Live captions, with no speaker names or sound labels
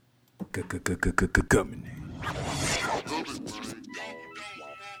Coming.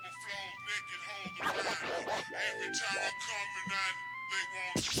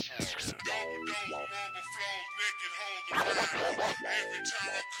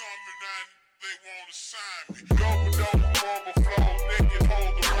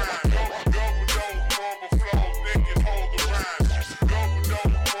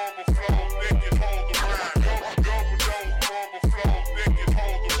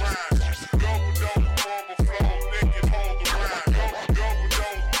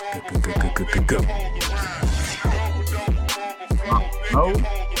 No.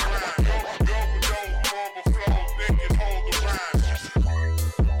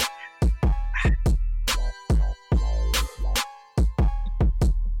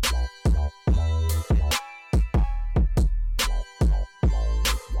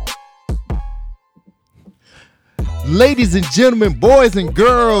 Ladies and gentlemen, boys and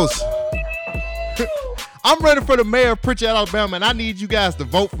girls, I'm ready for the mayor of Pritchard, Alabama, and I need you guys to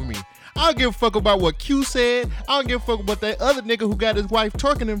vote for me. I don't give a fuck about what Q said. I don't give a fuck about that other nigga who got his wife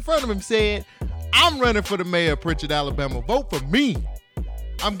twerking in front of him said. I'm running for the mayor of Pritchard, Alabama. Vote for me.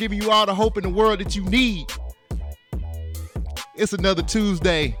 I'm giving you all the hope in the world that you need. It's another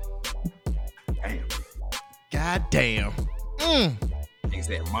Tuesday. Damn. God damn. Nigga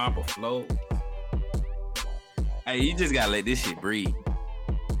said marble flow. Hey, you just gotta let this shit breathe.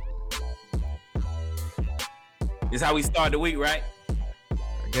 This how we start the week, right?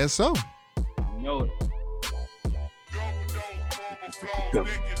 I guess so. You know it.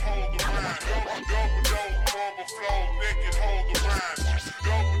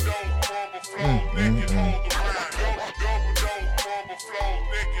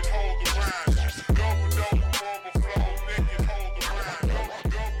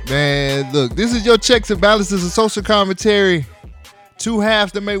 Man, look, this is your checks and balances of social commentary. Two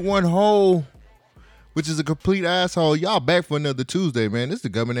halves that make one whole, which is a complete asshole. Y'all back for another Tuesday, man. This is the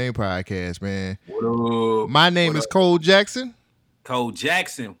Government Name Podcast, man. What up? My name is Cole Jackson. Cole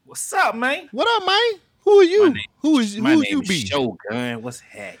Jackson. What's up, man? What up, man? Who are you? Who My you name be? is Shogun. What's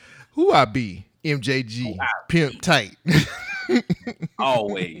happening? Who I be? MJG. Pimp tight.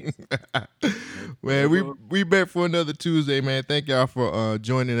 Always. Man, we back for another Tuesday, man. Thank y'all for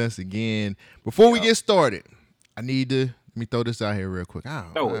joining us again. Before we get started, I need to let me throw this out here real quick. I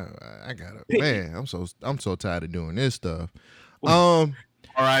gotta, man. I'm so tired of doing this stuff.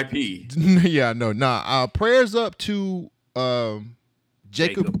 R.I.P. Yeah, no, nah. Prayers up to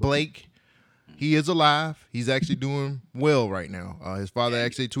Jacob Blake. He is alive. He's actually doing well right now. His father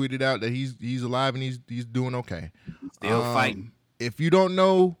actually tweeted out that he's alive and he's doing okay. Still fighting. If you don't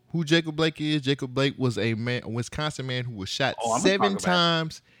know who Jacob Blake is, Jacob Blake was a Wisconsin man who was shot 7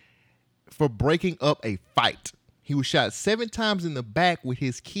 times for breaking up a fight. He was shot 7 times in the back with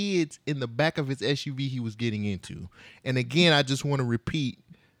his kids in the back of his SUV he was getting into. And again, I just want to repeat,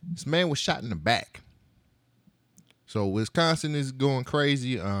 this man was shot in the back. So Wisconsin is going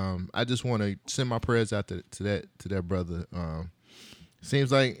crazy. I just want to send my prayers out to that brother.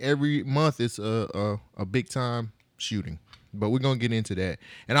 Seems like every month it's a big time shooting, but we're gonna get into that.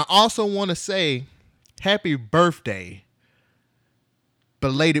 And I also want to say happy birthday,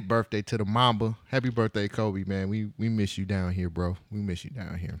 belated birthday to the Mamba. Happy birthday, Kobe, man. We miss you down here, bro. We miss you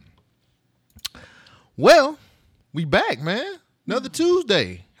down here. Well, we back, man. Another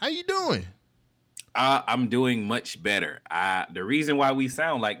Tuesday. How you doing? I'm doing much better. The reason why we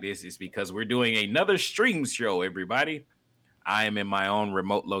sound like this is because we're doing another stream show, everybody. I am in my own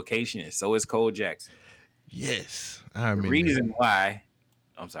remote location, and so is Cole Jackson. Yes. The reason why...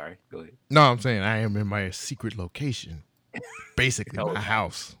 I'm sorry. Go ahead. No, I'm saying I am in my secret location. Basically, my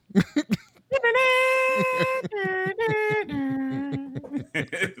house.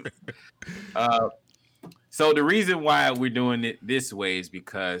 So the reason why we're doing it this way is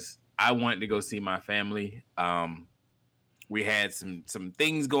because I wanted to go see my family. We had some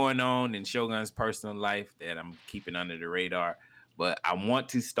things going on in Shogun's personal life that I'm keeping under the radar. But I want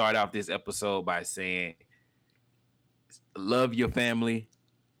to start off this episode by saying, love your family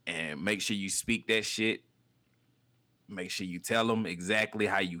and make sure you speak that shit. Make sure you tell them exactly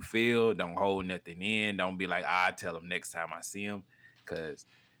how you feel. Don't hold nothing in. Don't be like, I'll tell them next time I see them. Because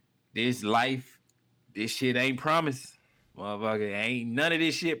this life, this shit ain't promised. Motherfucker, ain't none of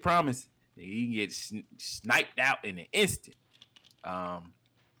this shit promised. You can get sniped out in an instant. I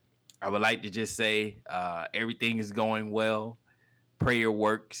would like to just say everything is going well. Prayer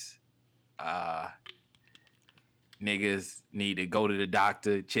works. niggas need to go to the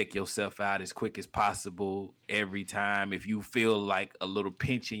doctor, check yourself out as quick as possible every time. If you feel like a little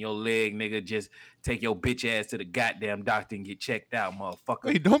pinch in your leg, nigga, just take your bitch ass to the goddamn doctor and get checked out, motherfucker.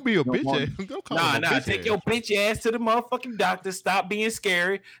 Wait, don't be a bitch ass. Don't call him a bitch take ass. your bitch ass to the motherfucking doctor. Stop being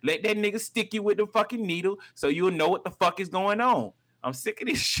scary. Let that nigga stick you with the fucking needle so you'll know what the fuck is going on. I'm sick of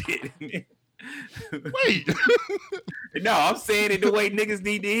this shit. Wait. No, I'm saying it the way niggas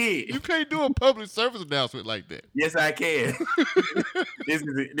need to hear. You can't do a public service announcement like that. Yes, I can.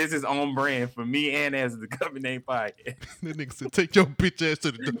 This is on brand for me and as the Cover Name Podcast. That nigga said, take your bitch ass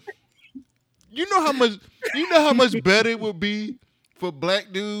to the doctor. You know how much better it would be for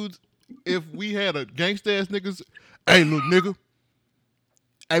black dudes if we had a gangsta ass niggas. Hey, little nigga.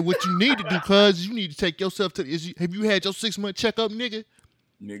 Hey, what you need to do, cuz, you need to take yourself to have you had your 6-month checkup, nigga?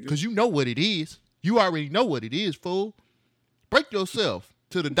 Because you know what it is. You already know what it is, fool. Break yourself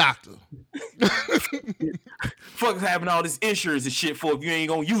to the doctor. Fuck's having all this insurance and shit for if you ain't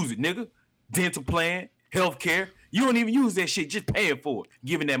gonna use it, nigga. Dental plan, healthcare. You don't even use that shit, just paying for it,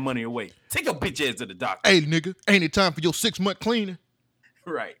 giving that money away. Take your bitch ass to the doctor. Hey, nigga, ain't it time for your 6-month cleaning?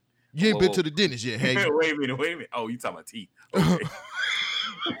 Right. You ain't been to the dentist yet, hey? Wait a minute. Oh, you talking about teeth. Okay.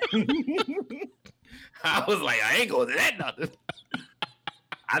 I was like, I ain't going to that doctor.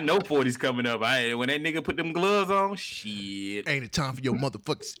 I know 40's coming up. When that nigga put them gloves on, shit. Ain't it time for your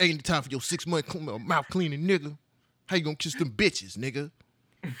motherfuckers? Ain't it time for your 6-month mouth cleaning, nigga? How you gonna kiss them bitches, nigga?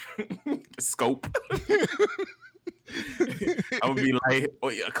 Scope. I'm gonna be like,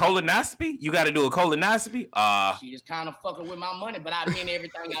 a colonoscopy? You got to do a colonoscopy? She is kind of fucking with my money, but I mean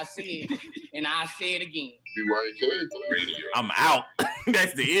everything I said, and I say it again. I'm out.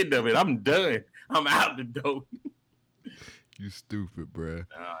 That's the end of it. I'm done. I'm out the door. You stupid, bruh.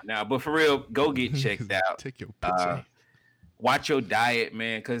 But for real, go get checked out. Take your picture. Watch your diet,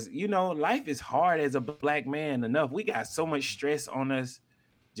 man, because, life is hard as a black man enough. We got so much stress on us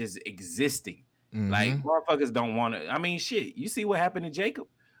just existing. Mm-hmm. Like, motherfuckers don't want to. I mean, shit, you see what happened to Jacob?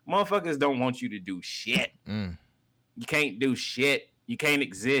 Motherfuckers don't want you to do shit. You can't do shit. You can't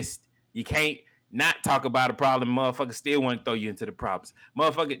exist. You can't not talk about a problem. Motherfuckers still want to throw you into the problems.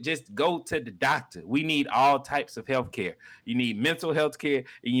 Motherfucker, just go to the doctor. We need all types of health care. You need mental health care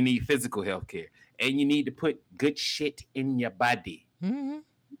and you need physical health care. And you need to put good shit in your body. Mm-hmm.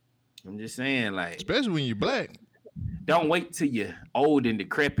 I'm just saying, like, especially when you're black. Don't wait till you're old and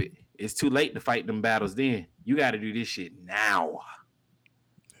decrepit. It's too late to fight them battles then. You got to do this shit now.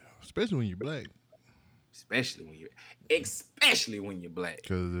 Especially when you're black. Especially when you're black.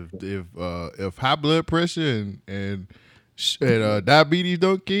 Because if high blood pressure and diabetes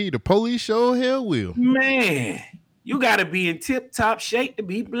don't kill you, the police sure hell will. Man, you got to be in tip-top shape to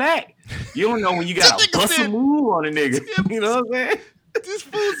be black. You don't know when you got to bust a move on a nigga. You know what I'm saying? This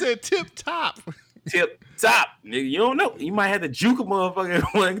fool said tip-top. Tip-top, nigga. You don't know. You might have to juke a motherfucker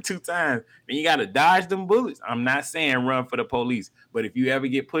 1 or 2 times. And you got to dodge them bullets. I'm not saying run for the police. But if you ever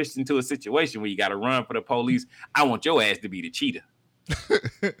get pushed into a situation where you got to run for the police, I want your ass to be the cheetah.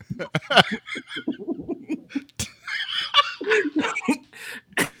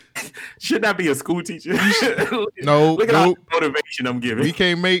 Should I be a school teacher? No. Look at all the motivation I'm giving. We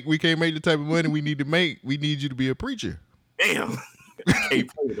can't make the type of money we need to make. We need you to be a preacher. Damn. I can't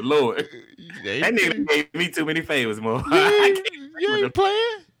play with the Lord. That nigga gave me too many favors, Mo. You ain't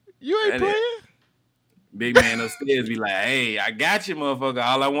playing? You ain't playing? Big man upstairs be like, hey, I got you, motherfucker.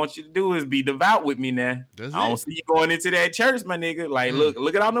 All I want you to do is be devout with me now. I don't see you going into that church, my nigga. Like,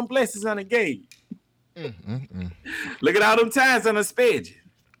 look at all them blessings on the gate. Look at all them times on the sped.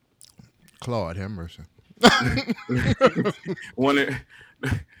 Claude, have mercy. One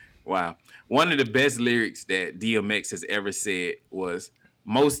of the best lyrics that DMX has ever said was,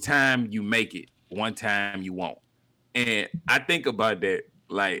 most time you make it, one time you won't. And I think about that,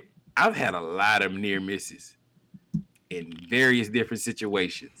 like, I've had a lot of near misses in various different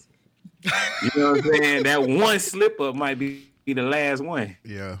situations. You know what I'm saying? That one slip up might be the last one.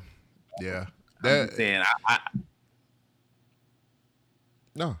 Yeah. I'm saying,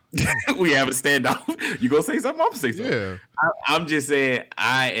 No. We have a standoff. You gonna say something? I'm gonna say something. Yeah. I'm just saying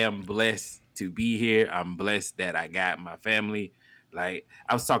I am blessed to be here. I'm blessed that I got my family. Like,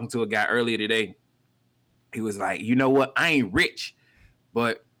 I was talking to a guy earlier today. He was like, you know what? I ain't rich,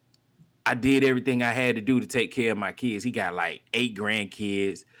 but I did everything I had to do to take care of my kids. He got like 8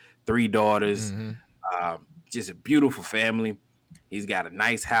 grandkids, 3 daughters, just a beautiful family. He's got a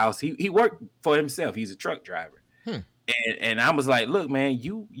nice house. He worked for himself. He's a truck driver. And I was like, look, man,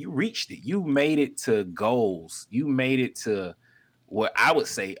 you reached it. You made it to goals. You made it to what I would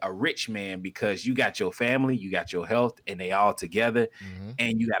say a rich man, because you got your family, you got your health, and they all together,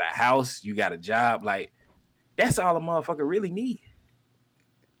 and you got a house, you got a job. Like, That's all a motherfucker really need.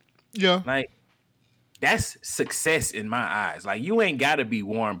 Yeah. Like, that's success in my eyes. Like, you ain't got to be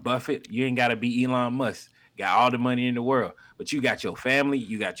Warren Buffett. You ain't got to be Elon Musk. Got all the money in the world. But you got your family,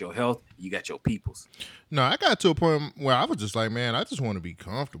 you got your health, you got your peoples. No, I got to a point where I was just like, man, I just want to be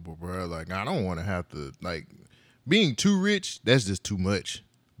comfortable, bro. Like, I don't want to have to, like, being too rich, that's just too much.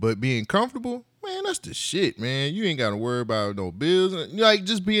 But being comfortable, man, that's the shit, man. You ain't got to worry about no bills. Like,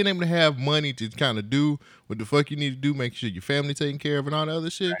 just being able to have money to kind of do what the fuck you need to do, make sure your family taken care of and all the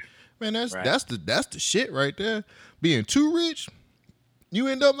other shit. Right. Man, that's the shit right there. Being too rich, you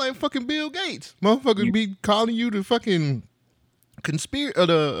end up like fucking Bill Gates. Motherfuckers be calling you the fucking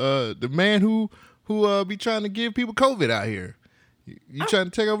the man who be trying to give people COVID out here. You trying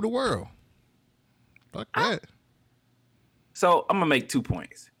to take over the world. Fuck that. So I'm gonna make 2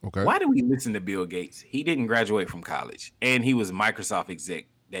 points. Okay. Why do we listen to Bill Gates? He didn't graduate from college, and he was a Microsoft exec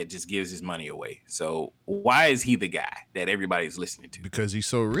that just gives his money away. So why is he the guy that everybody's listening to? Because he's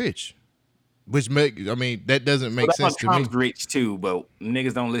so rich. That doesn't make sense to me. Trump's rich too, but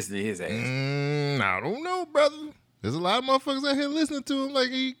niggas don't listen to his ass. I don't know, brother. There's a lot of motherfuckers out here listening to him like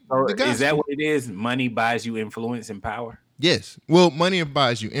he. Is that what it is? Money buys you influence and power? Yes. Well, money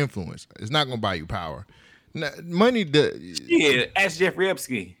buys you influence. It's not gonna buy you power. Money. Yeah. Ask Jeffrey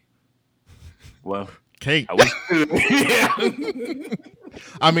Epstein. Well, can't. I wish you could.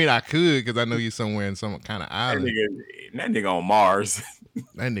 I mean, I could because I know you're somewhere in some kind of island. That nigga on Mars.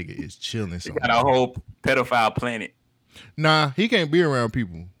 That nigga is chilling somewhere. Got a whole pedophile planet. Nah, he can't be around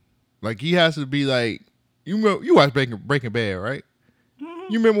people. Like, he has to be like, you watch Breaking Bad, right?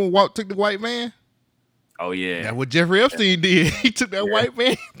 Mm-hmm. You remember when Walt took the white man? Oh yeah. That's what Jeffrey Epstein did. He took that white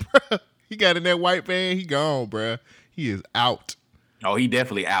man, bro. He got in that white van. He gone, bro. He is out. Oh, he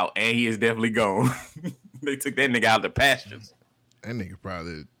definitely out, and he is definitely gone. They took that nigga out of the pastures. That nigga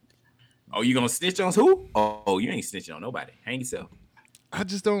probably. Oh, you gonna snitch on who? Oh, you ain't snitching on nobody. Hang yourself. I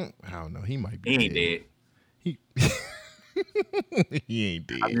don't know. He might be. He ain't dead. He ain't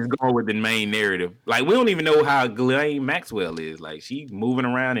dead. I'm just going with the main narrative. Like, we don't even know how Ghislaine Maxwell is. Like, she moving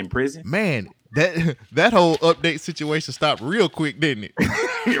around in prison. Man, that whole update situation stopped real quick, didn't it?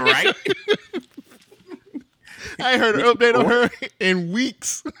 Right? I ain't heard an update on her in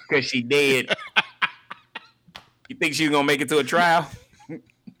weeks. Because she dead. You think she's gonna make it to a trial?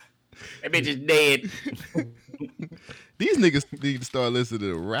 That bitch is dead. These niggas need to start listening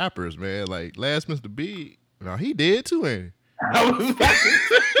to rappers, man. Like Last Mr. Big. No, he dead too, ain't he?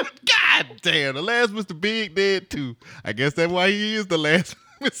 God damn, the Last Mr. Big dead too. I guess that's why he is the Last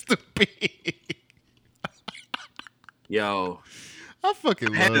Mr. Big. Yo. I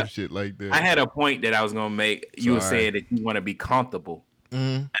fucking love shit like that. I had a point that I was gonna make. You were saying that you want to be comfortable,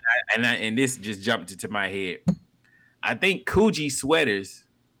 and this just jumped into my head. I think Coogee sweaters.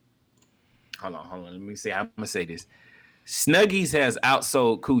 Hold on. Let me see. I'm gonna say this. Snuggies has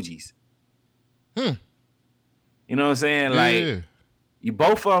outsold Coogees. You know what I'm saying? Like, you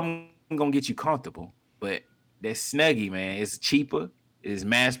both of them gonna get you comfortable, but that Snuggie, man, it's cheaper. It's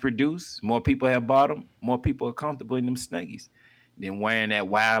mass produced. More people have bought them. More people are comfortable in them Snuggies than wearing that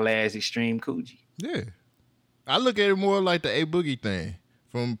wild ass extreme Coogee. Yeah. I look at it more like the A Boogie thing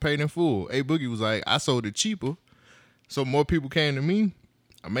from Paid in Full. A Boogie was like, I sold it cheaper, so more people came to me.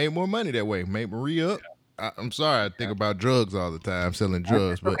 I made more money that way. Made Marie up. I'm sorry, I think about drugs all the time, selling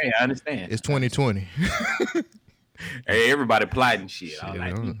drugs, but okay, I understand. It's 2020. Hey, everybody plotting shit.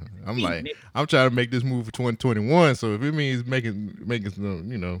 I'm trying to make this move for 2021. So if it means making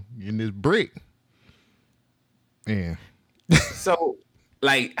some, in this brick, yeah. So,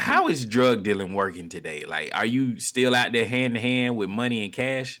 like, how is drug dealing working today? Like, are you still out there hand to hand with money and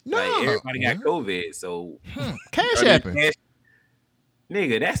cash? No, like, everybody got COVID, so cash happened.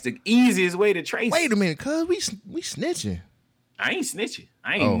 Nigga, that's the easiest way to trace. Wait a minute, cuz we snitching. I ain't snitching.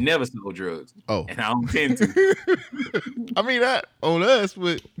 I ain't never sold drugs. Oh, and I don't tend to. I mean, that on us,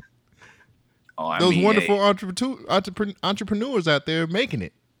 but those wonderful entrepreneurs out there making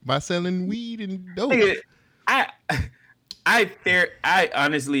it by selling weed and dope. Nigga, I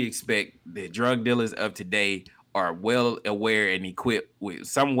honestly expect that drug dealers of today are well aware and equipped with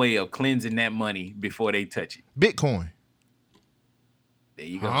some way of cleansing that money before they touch it. Bitcoin. There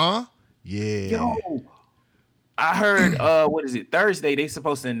you go. Huh? Yeah. Yo, I heard what is it? Thursday they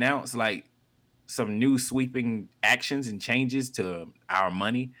supposed to announce like some new sweeping actions and changes to our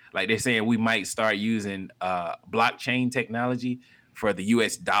money. Like they're saying we might start using blockchain technology for the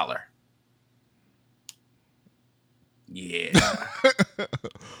US dollar. Yeah.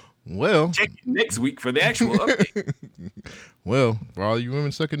 Well, check next week for the actual update. Well, for all you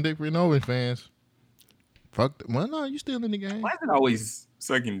women sucking dick for your OnlyFans, Fuck. Well, no, you still in the game. Why is it always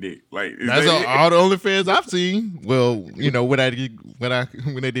sucking dick? Like That's all the OnlyFans I've seen. Well,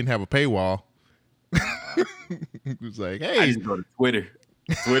 when they didn't have a paywall. It was like, hey, I just go to Twitter.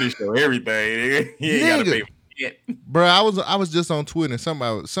 Twitter show everything. You ain't gotta pay for it. Bro, I was just on Twitter and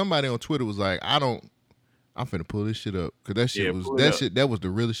somebody on Twitter was like, I'm finna pull this shit up. Cause that was the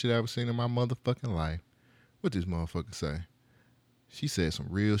realest shit I ever seen in my motherfucking life. What this motherfucker say? She said some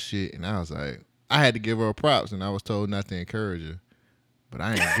real shit and I was like, I had to give her props and I was told not to encourage her. But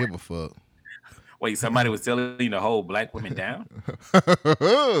I ain't give a fuck. Wait, somebody was telling you to hold black women down?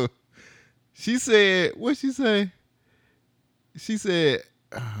 She said, what she say? She said,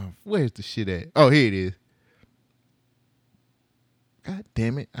 where's the shit at? Oh, here it is. God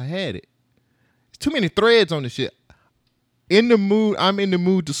damn it. I had it. There's too many threads on this shit. I'm in the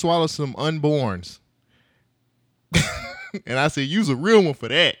mood to swallow some unborns. And I said, use a real one for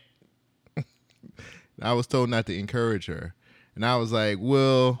that. I was told not to encourage her. And I was like,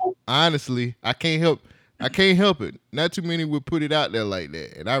 well, honestly, I can't help it. Not too many would put it out there like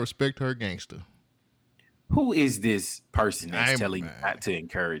that. And I respect her gangster. Who is this person that's telling you not to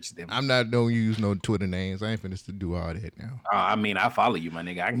encourage them? I'm not don't use no Twitter names. I ain't finished to do all that now. I mean, I follow you, my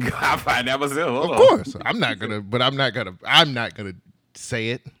nigga. I can go. I find out myself. Of course, I'm not gonna say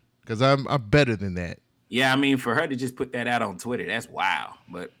it because I'm better than that. Yeah, I mean, for her to just put that out on Twitter, that's wild.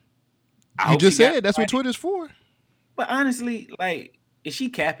 But you just said that's what Twitter's for. But honestly, like, is she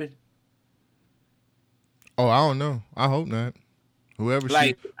capping? Oh, I don't know. I hope not. Whoever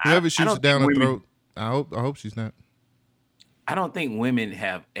shoots it down her throat. I hope she's not. I don't think women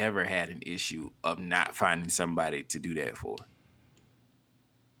have ever had an issue of not finding somebody to do that for.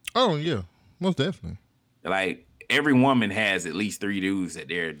 Oh yeah, most definitely. Like every woman has at least 3 dudes that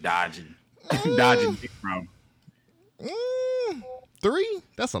they're dodging dick from. 3?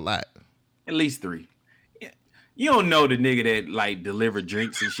 That's a lot. At least 3. You don't know the nigga that like deliver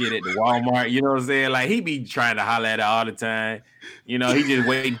drinks and shit at the Walmart. You know what I'm saying? Like he be trying to holler at her all the time. You know, he just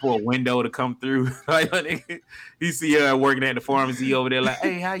waiting for a window to come through. Like he see her working at the pharmacy over there. Like,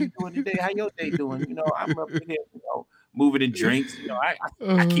 hey, how you doing today? How your day doing? You know, I'm up in here, moving the drinks. You know,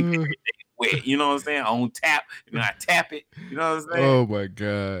 I keep everything wet. You know what I'm saying? On tap. You know, I tap it. You know what I'm saying? Oh my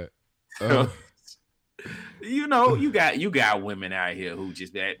god. So, you know, you got women out here who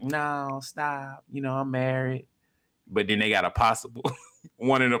just that. No, stop. You know, I'm married. But then they got a possible,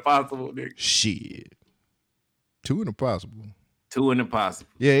 one in a possible, nigga. Shit. 2 in a possible. 2 in a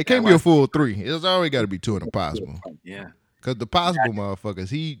possible. Yeah, it can't be a full 3. It's always got to be 2 in a possible. Yeah. Because the possible motherfuckers,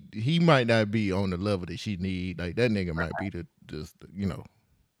 he might not be on the level that she need. Like, that nigga might be that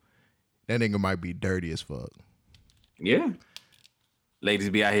nigga might be dirty as fuck. Yeah. Ladies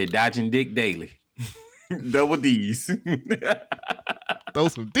be out here dodging dick daily. Double D's. Throw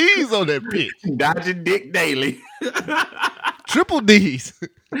some D's on that bitch. Dodging dick daily. Triple D's.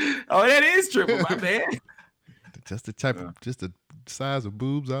 Oh, that is triple, my bad. Just the size of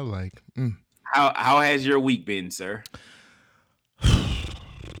boobs I like. How has your week been, sir?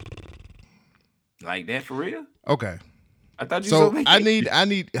 Like that for real? Okay. I thought you so I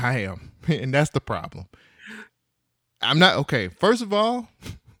am. And that's the problem. I'm not okay. First of all,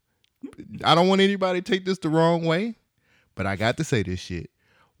 I don't want anybody to take this the wrong way, but I got to say this shit.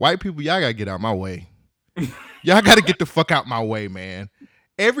 White people, y'all gotta get out my way. Y'all gotta get the fuck out my way, man.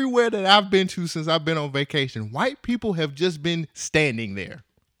 Everywhere that I've been to since I've been on vacation, white people have just been standing there.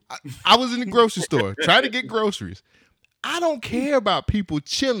 I was in the grocery store trying to get groceries. I don't care about people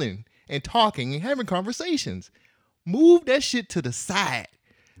chilling and talking and having conversations. Move that shit to the side.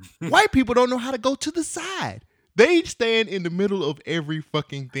 White people don't know how to go to the side. They stand in the middle of every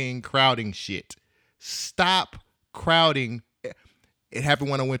fucking thing crowding shit. Stop crowding. It happened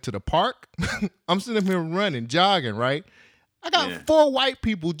when I went to the park. I'm sitting here running, jogging, right? I got 4 white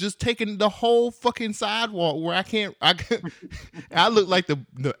people just taking the whole fucking sidewalk where I look like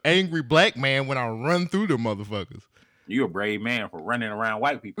the angry black man when I run through the motherfuckers. You a brave man for running around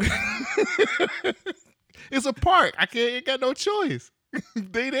white people. It's a park. I ain't got no choice.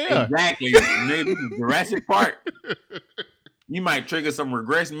 They there. Exactly. Jurassic Park. You might trigger some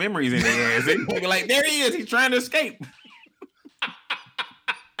regress memories in their ass. They be like, there he is. He's trying to escape.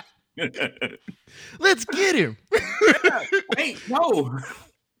 Let's get him. Wait, no.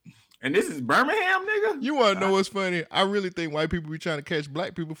 And this is Birmingham, nigga? You want to know what's funny? I really think white people be trying to catch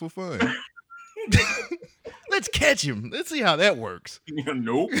black people for fun. Let's catch him. Let's see how that works.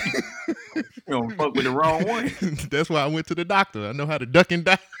 Nope. You don't fuck with the wrong one. That's why I went to the doctor. I know how to duck and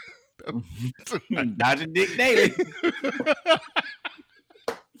dive. Dodging dick daily.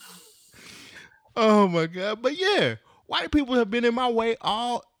 Oh my God. But yeah, white people have been in my way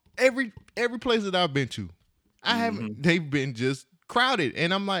every place that I've been to. I haven't. They've been just crowded,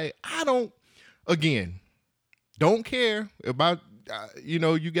 and I'm like, don't care about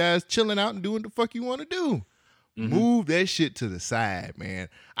you guys chilling out and doing the fuck you want to do. Move that shit to the side, man.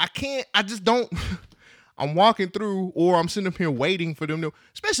 I just don't. I'm walking through, or I'm sitting up here waiting for them to,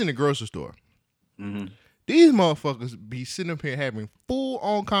 especially in the grocery store. These motherfuckers be sitting up here having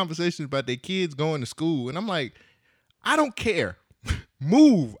full-on conversations about their kids going to school, and I'm like, I don't care.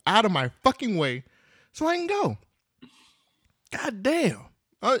 Move out of my fucking way so I can go. God damn.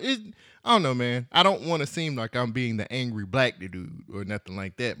 I don't know, man. I don't want to seem like I'm being the angry black dude or nothing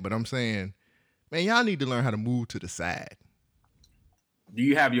like that, but I'm saying, man, y'all need to learn how to move to the side. Do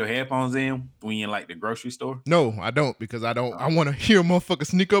you have your headphones in when you're in like the grocery store? No, I don't, because I want to hear motherfuckers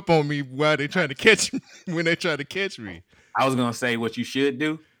sneak up on me while they trying to catch me when they try to catch me. I was gonna say what you should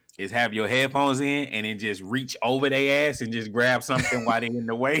do is have your headphones in and then just reach over their ass and just grab something while they're in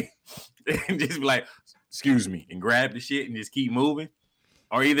the way and just be like, excuse me, and grab the shit and just keep moving.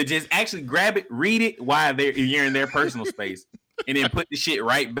 Or either just actually grab it, read it while you're in their personal space, and then put the shit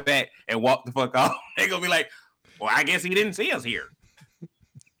right back and walk the fuck off. They're gonna be like, well, I guess he didn't see us here.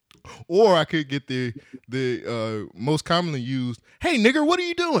 Or I could get the most commonly used, hey, nigger, what are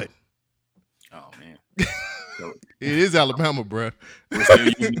you doing? Oh, man. It is Alabama, bruh. We're still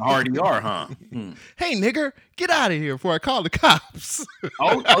using RDR, huh? Hey, nigger, get out of here before I call the cops.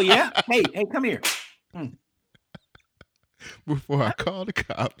 Oh yeah? Hey, come here. Before I call the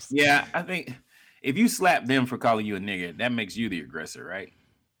cops. Yeah, I think if you slap them for calling you a nigger, that makes you the aggressor, right?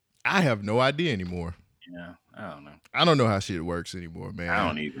 I have no idea anymore. Yeah, I don't know. I don't know how shit works anymore, man. I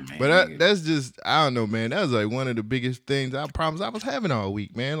don't either, man. But that's just, I don't know, man. That was like one of the biggest problems I was having all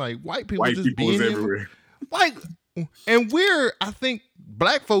week, man. Like white people just being everywhere. Like, and I think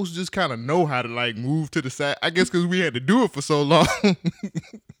black folks just kind of know how to like move to the side. I guess because we had to do it for so long.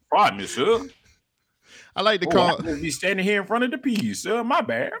 Pardon me, sir. I like to call it. Be standing here in front of the peas, sir. My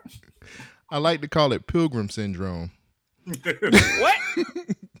bad. I like to call it pilgrim syndrome. What?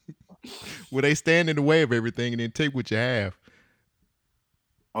 Where they stand in the way of everything and then take what you have.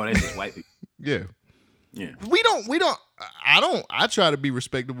 Oh, that's just white people. Yeah. Yeah. I try to be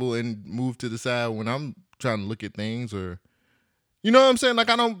respectable and move to the side when I'm trying to look at things, or you know what I'm saying? Like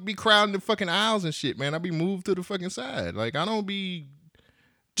I don't be crowding the fucking aisles and shit, man. I be moved to the fucking side. Like I don't be,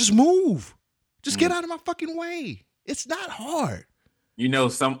 just move. Just get out of my fucking way. It's not hard. You know,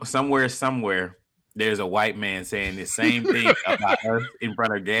 somewhere, there's a white man saying the same thing about us in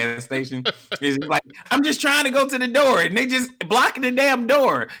front of a gas station. He's like, I'm just trying to go to the door, and they just blocking the damn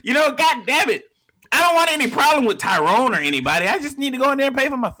door. You know, God damn it. I don't want any problem with Tyrone or anybody. I just need to go in there and pay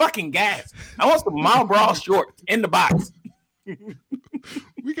for my fucking gas. I want some Marlboro shorts in the box.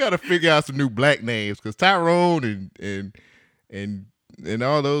 We got to figure out some new black names, because Tyrone and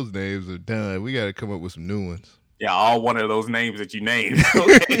all those names are done. We got to come up with some new ones. Yeah, all one of those names that you named.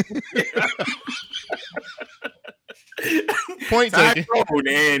 Okay. Point taken. Tyrone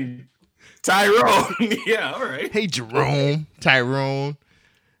and Tyrone. Yeah, all right. Hey, Jerome. Tyrone.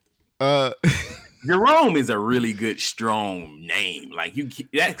 Jerome is a really good, strong name. Like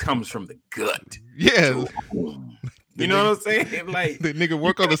that comes from the gut. Yeah. You know what I'm saying? Like the nigga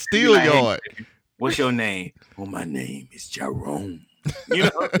work on the steel yard. What's your name? Well, my name is Jerome. You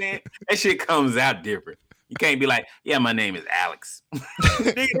know what I'm saying? That shit comes out different. You can't be like, yeah, my name is Alex.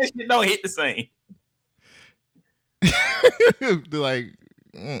 Nigga, that shit don't hit the same. They're like,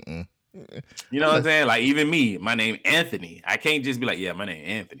 You know what I'm saying? Like even me, my name Anthony. I can't just be like, yeah, my name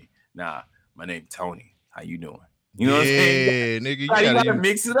Anthony. Nah, my name Tony. How you doing? You know what I'm saying? Nigga, you gotta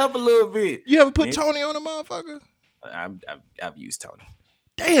mix it up a little bit. You ever put Tony on a motherfucker? I've used Tony.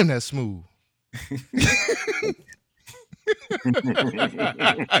 Damn, that's smooth. You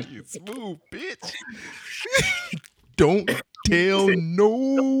smooth, bitch. Don't tell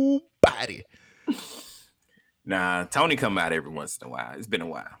nobody. Nah, Tony come out every once in a while. It's been a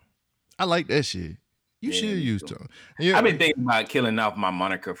while. I like that shit. You should use Tony. Yeah. I've been thinking about killing off my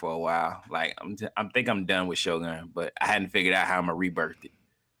moniker for a while. Like I think I'm done with Shogun, but I hadn't figured out how I'm gonna rebirth it.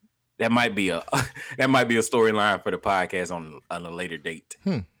 That might be a storyline for the podcast on a later date.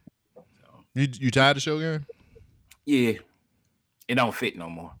 So. You tired of Shogun? Yeah, it don't fit no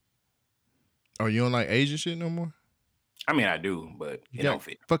more. Oh, you don't like Asian shit no more? I mean, I do, but it don't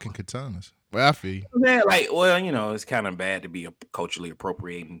fit. Fucking katanas. Well, I feel you. Yeah, like, well, you know, it's kind of bad to be culturally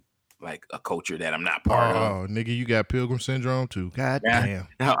appropriating like a culture that I'm not part of. Oh, nigga, you got Pilgrim syndrome too. God damn.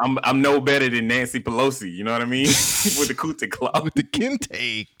 I'm no better than Nancy Pelosi. You know what I mean? With the Kunta Claw. With the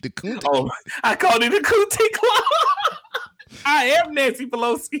kente. The Kunta. Oh, I called it a Kunta Claw. I am Nancy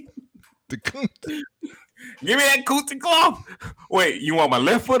Pelosi. The Kunta. Give me that coochie cloth. Wait, you want my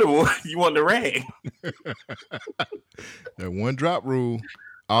left foot or you want the rag? That one drop rule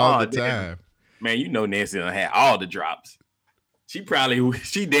all the time. Man, you know Nancy done had all the drops.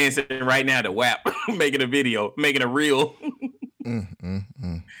 She dancing right now to WAP, making a video, making a reel.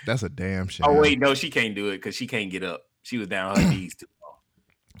 That's a damn shame. Oh wait, no, she can't do it because she can't get up. She was down on her knees too long.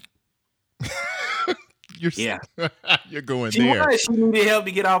 You're going there. She needed help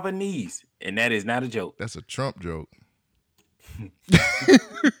to get off her knees, and that is not a joke. That's a Trump joke.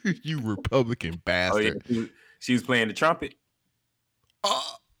 You Republican bastard. Oh, yeah. She was playing the trumpet.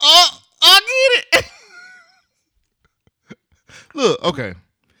 I get it. Look, okay.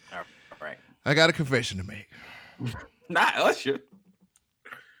 All right. I got a confession to make. Not Usher.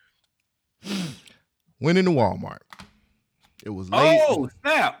 Went into Walmart. It was late. Oh,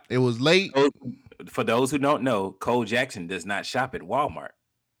 snap. It was late. For those who don't know, Cole Jackson does not shop at Walmart.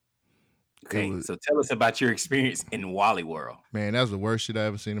 Okay, so tell us about your experience in Wally World. Man, that was the worst shit I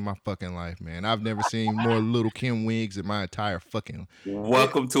ever seen in my fucking life, man. I've never seen more Little Kim wigs in my entire fucking...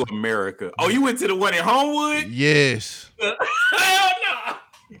 Welcome to America. Oh, you went to the one in Homewood? Yes. Hell no.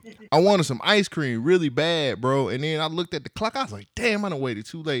 I wanted some ice cream really bad, bro. And then I looked at the clock. I was like, damn, I done waited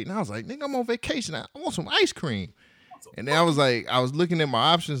too late. And I was like, nigga, I'm on vacation. I want some ice cream. And then I was looking at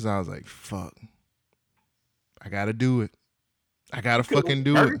my options and I was like, fuck. I gotta do it. I gotta fucking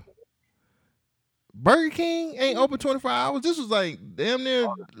do it. Burger King ain't open 24 hours. This was like damn near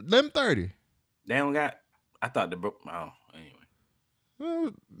 11:30. They don't got. I thought anyway.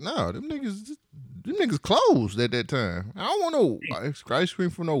 Well, no, them niggas closed at that time. I don't want no ice cream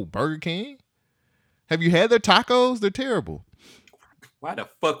from no Burger King. Have you had their tacos? They're terrible. Why the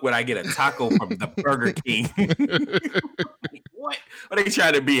fuck would I get a taco from the Burger King? What? Are they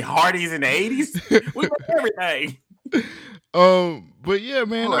trying to be Hardee's in the 80s? We got everything. But yeah,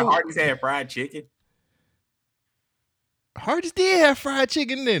 man. Hardee's had fried chicken. Hardee's did have fried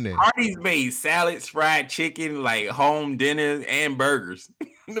chicken, didn't it? Hardee's made salads, fried chicken, like home dinners and burgers.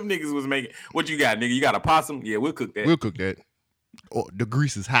 Them niggas was making. What you got, nigga? You got a possum? Yeah, we'll cook that. We'll cook that. Oh, the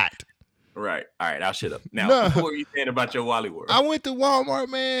grease is hot. Right. All right, I'll shut up. Now, what were you saying about your Wally World? I went to Walmart,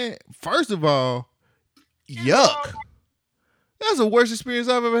 man. First of all, yuck. That's the worst experience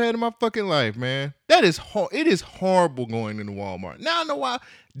I've ever had in my fucking life, man. It is horrible going into Walmart. Now I know why.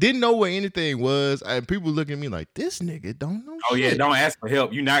 Didn't know where anything was. And people looking at me like, this nigga don't know shit. Yeah, don't ask for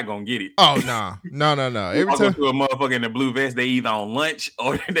help. You're not going to get it. Oh, nah. No. Every time to a motherfucker in the blue vest, they either on lunch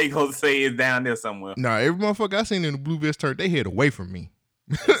or they going to say it's down there somewhere. Nah, every motherfucker I seen in the blue vest turned their head away from me.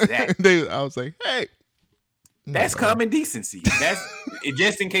 Exactly. I was like, hey. That's common decency. That's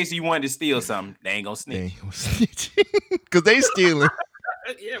just in case you wanted to steal something. They ain't gonna snitch. Cause they stealing.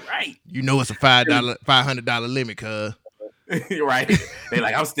 Yeah, right. You know it's a $500 limit, cuz. Right. They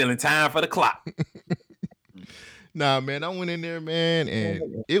like, I'm stealing time for the clock. Nah, man, I went in there, man,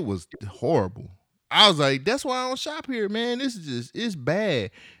 and it was horrible. I was like, that's why I don't shop here, man. This is it's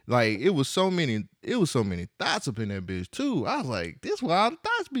bad. Like, it was so many thoughts up in that bitch too. I was like, this where all the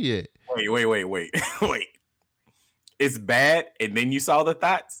thoughts be at. Wait. It's bad, and then you saw the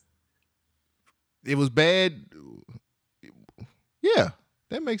thoughts? It was bad. Yeah,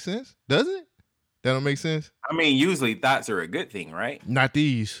 that makes sense. Doesn't it? That don't make sense? I mean, usually thoughts are a good thing, right? Not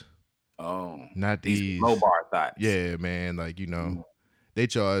these. Oh. Not these. Low bar thoughts. Yeah, man. Like, you know, they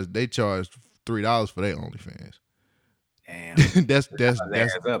charge $3 for their OnlyFans. Damn.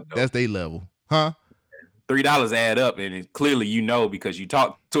 that's their level. Huh? $3 add up, and clearly you know because you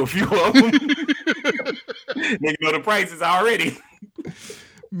talked to a few of them. You know the prices already.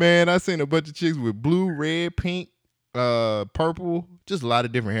 Man, I seen a bunch of chicks with blue, red, pink, purple, just a lot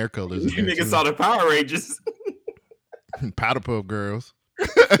of different hair colors. You niggas saw the Power Rangers. Powder Puff Girls.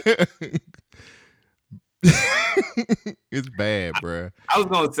 It's bad, bro. I was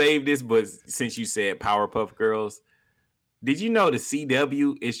gonna save this, but since you said Powerpuff Girls, did you know the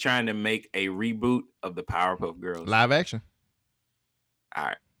CW is trying to make a reboot of the Powerpuff Girls? Live action. All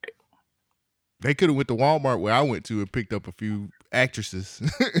right. They could have went to Walmart where I went to and picked up a few actresses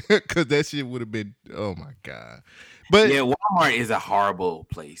because that shit would have been, oh my God. But yeah, Walmart is a horrible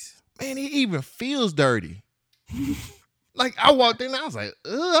place. Man, it even feels dirty. Like, I walked in, I was like,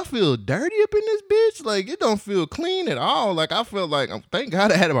 ugh, I feel dirty up in this bitch. Like, it don't feel clean at all. Like, I felt like, thank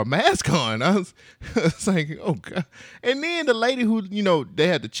God I had my mask on. I was like, oh God. And then the lady who, you know, they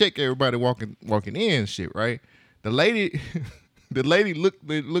had to check everybody walking in and shit, right? The lady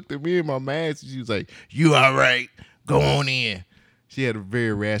looked at me in my mask and she was like, you all right? Go on in. She had a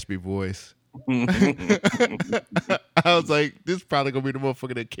very raspy voice. I was like, this probably gonna be the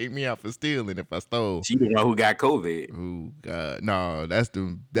motherfucker that kicked me out for stealing if I stole. She the one who got COVID. Oh God, no, that's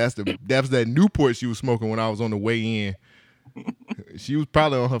that Newport she was smoking when I was on the way in. She was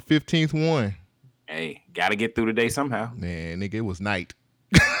probably on her 15th one. Hey, gotta get through the day somehow. Man, nigga, it was night.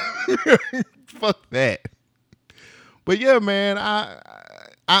 Fuck that. But yeah, man, I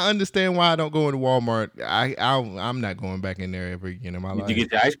understand why I don't go into Walmart. I'm not going back in there ever again in my life. Did you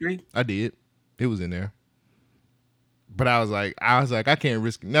get your ice cream? I did. It was in there. But I was like, I can't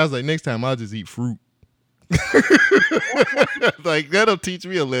risk it. And I was like, next time I'll just eat fruit. Like that'll teach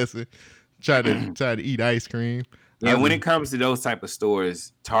me a lesson. Try to eat ice cream. Yeah, when it comes to those type of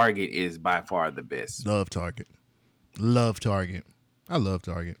stores, Target is by far the best. Love Target. I love Target.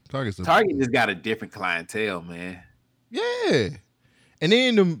 Target just got a different clientele, man. Yeah. And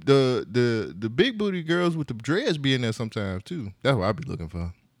then the big booty girls with the dreads be in there sometimes too. That's what I be looking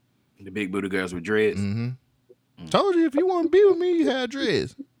for. The big booty girls with dreads. Mm-hmm. Told you if you want to be with me, you have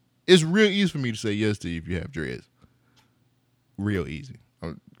dreads. It's real easy for me to say yes to you if you have dreads. Real easy.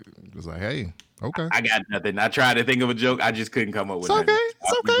 I'm just like, hey, okay. I got nothing. I tried to think of a joke. I just couldn't come up with it's nothing. Okay.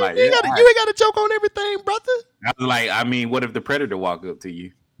 It's okay. Like, you ain't got to joke on everything, brother. I was like, I mean, what if the Predator walk up to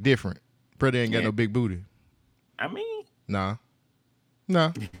you? Different. Predator ain't got no big booty. I mean, nah.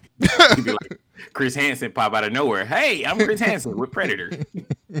 You'd be like, Chris Hansen pop out of nowhere. Hey, I'm Chris Hansen with Predator.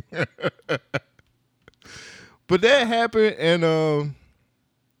 But that happened, and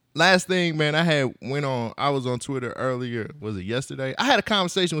last thing, man, I was on Twitter earlier. Was it yesterday? I had a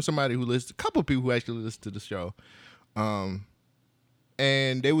conversation with somebody a couple of people who actually listen to the show,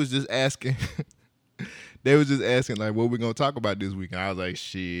 and they was just asking. Like, what we gonna talk about this week? And I was like,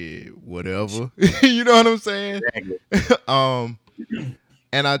 shit, whatever. You know what I'm saying? Exactly.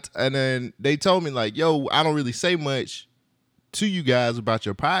 And then they told me like, yo, I don't really say much to you guys about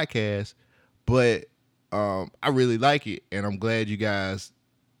your podcast, but I really like it, and I'm glad you guys,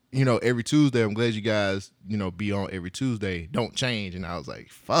 every Tuesday. I'm glad you guys, be on every Tuesday. Don't change. And I was like,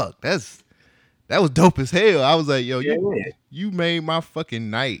 fuck, that was dope as hell. I was like, yo, you made my fucking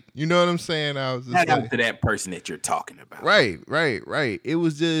night. You know what I'm saying? I was just like, to that person that you're talking about. Right. It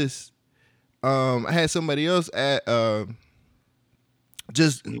was just, I had somebody else at, I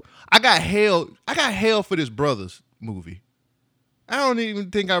got hell for this Brothers movie. I don't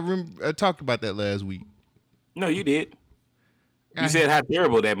even think I talked about that last week. No, you did. You said how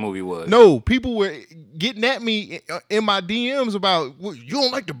terrible that movie was. No, people were getting at me in my DMs about, you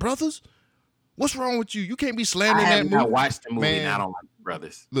don't like the Brothers? What's wrong with you? You can't be slandering that movie. I watched the movie, man, and I don't like the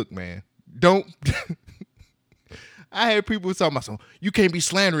Brothers. Look, man, don't. I had people talking about, you can't be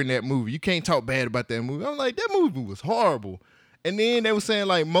slandering that movie. You can't talk bad about that movie. I'm like, that movie was horrible. And then they were saying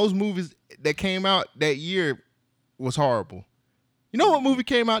like most movies that came out that year was horrible. You know what movie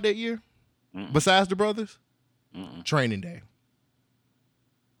came out that year? Besides the Brothers? Training Day.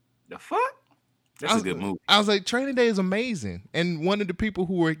 The fuck? That's a good movie. I was like, Training Day is amazing. And one of the people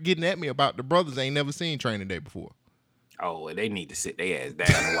who were getting at me about the Brothers ain't never seen Training Day before. Oh, well, they need to sit their ass down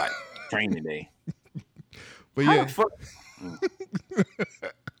and watch Training Day. But yeah.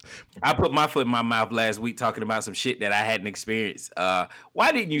 I put my foot in my mouth last week talking about some shit that I hadn't experienced.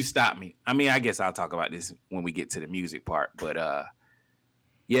 Why didn't you stop me? I mean, I guess I'll talk about this when we get to the music part. But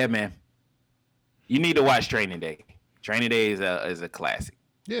yeah, man, you need to watch Training Day. Training Day is a classic.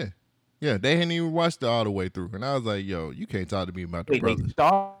 Yeah. They hadn't even watched it all the way through, and I was like, "Yo, you can't talk to me about the Brothers." They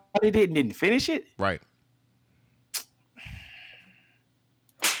started it and didn't finish it. Right.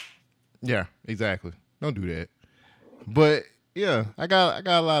 Yeah. Exactly. Don't do that. But yeah, I got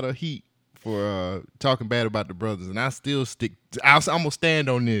a lot of heat for talking bad about the Brothers, and I still stick. I'm gonna stand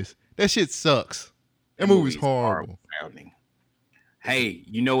on this. That shit sucks. That movie's horrible. Hey,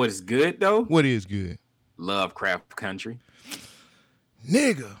 you know what's good though? What is good? Lovecraft Country.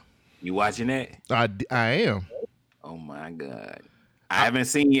 Nigga. You watching that? I am. Oh my God. I haven't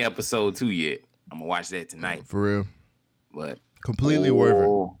seen episode 2 yet. I'm gonna watch that tonight. For real. But completely worth it.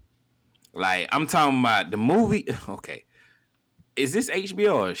 Like, I'm talking about the movie. Okay. Is this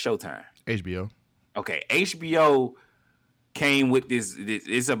HBO or Showtime? HBO. Okay. HBO came with this.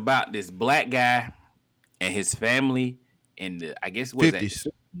 It's about this black guy and his family in the, I guess, what 50s.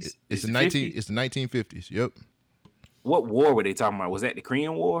 It's the 1950s. Yep. What war were they talking about? Was that the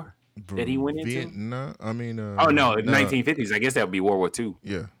Korean War that he went into? No, I mean. Oh no, 1950s. I guess that would be World War II.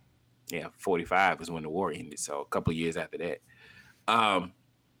 Yeah. Yeah, 45 was when the war ended. So a couple of years after that.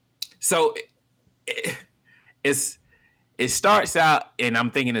 So it starts out, and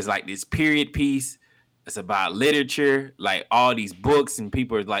I'm thinking it's like this period piece, It's about literature, like all these books, and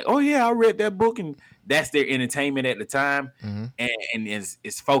people are like, "Oh yeah, I read that book," and that's their entertainment at the time. Mm-hmm. And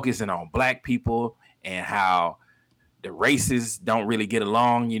it's focusing on black people and how the races don't really get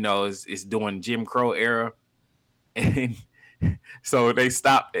along. You know, it's doing Jim Crow era, and so they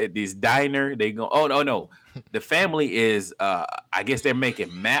stopped at this diner. They go, "Oh no, the family is, I guess they're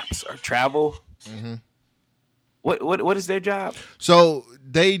making maps or travel." Mm-hmm. What is their job? So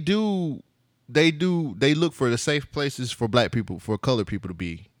they look for the safe places for black people, for colored people to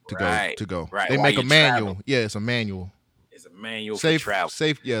go. Right. They While make a you manual. travel. Yeah, it's a manual. It's a manual Safe for travel.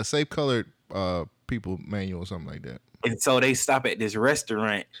 safe colored people manual or something like that. And so they stop at this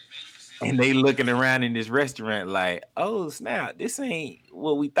restaurant and they looking around in this restaurant like, oh snap, this ain't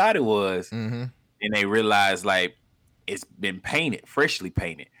what we thought it was. Mm-hmm. And they realize like it's been painted, freshly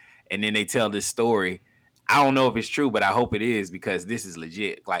painted. And then they tell this story. I don't know if it's true, but I hope it is because this is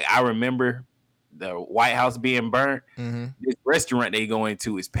legit. Like I remember the White House being burnt. Mm-hmm. This restaurant they go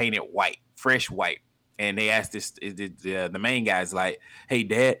into is painted white, fresh white. And they asked the main guy's like, "Hey,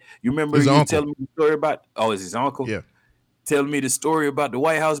 Dad, you remember His you uncle. telling me the story about? Oh, it's his uncle. Yeah. Telling me the story about the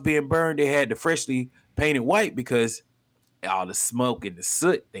White House being burned. They had the freshly painted white because all the smoke and the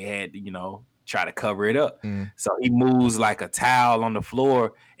soot they had, try to cover it up. Mm. So he moves like a towel on the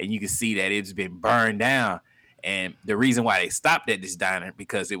floor, and you can see that it's been burned down. And the reason why they stopped at this diner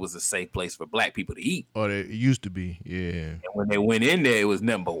because it was a safe place for black people to eat. Or it used to be, yeah. And when they went in there, it was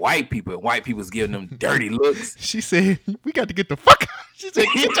nothing but white people. And white people was giving them dirty looks. She said, "We got to get the fuck out." She said,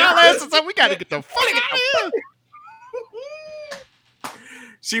 "Get your asses up. We got to get the fuck out of here."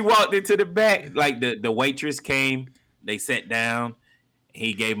 She walked into the back, like the waitress came. They sat down.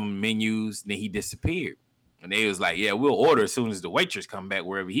 He gave them menus. Then he disappeared. And they was like, "Yeah, we'll order as soon as the waitress come back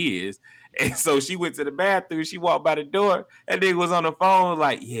wherever he is." And so she went to the bathroom. She walked by the door. And nigga was on the phone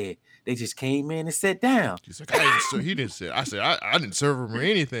like, "Yeah, they just came in and sat down." She's like, he didn't say. I said, I didn't serve him or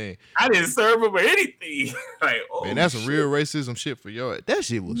anything. I didn't serve him or anything. Like, oh, Man, that's some shit. real racism shit for y'all. That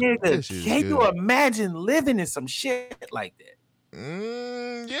shit was. Nigga, That shit was can good. you imagine living in some shit like that?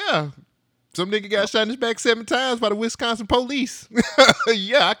 Yeah. Some nigga got shot in his back 7 times by the Wisconsin police.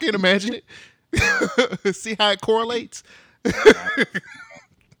 Yeah, I can imagine it. See how it correlates?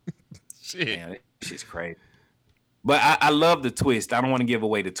 Shit. Man, that shit's crazy. But I love the twist. I don't want to give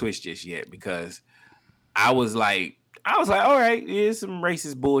away the twist just yet because I was like, all right, it's some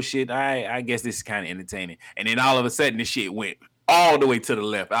racist bullshit. I guess this is kind of entertaining. And then all of a sudden, this shit went all the way to the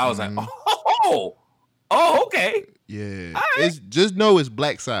left. I was like, oh, okay. Yeah. Right. It's just know it's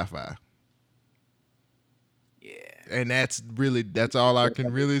black sci-fi. Yeah. And that's all I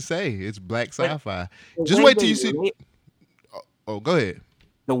can really say. It's black sci-fi. The Just way wait till they you see. Oh, go ahead.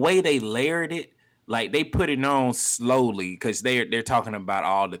 The way they layered it, like they put it on slowly because they're talking about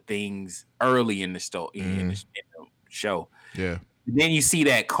all the things early in the story in the show. Yeah. Then you see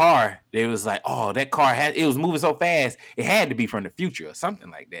that car. They was like, oh, that car it was moving so fast, it had to be from the future or something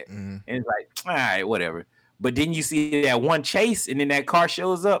like that. And it's like, all right, whatever. But then you see that one chase, and then that car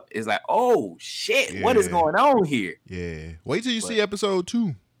shows up. It's like, oh shit, what is going on here? Yeah. Wait till you see episode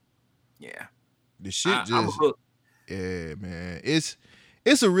 2. Yeah. The shit I'm hooked. Yeah, man.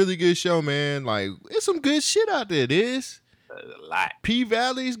 It's a really good show, man. Like, it's some good shit out there. There's a lot.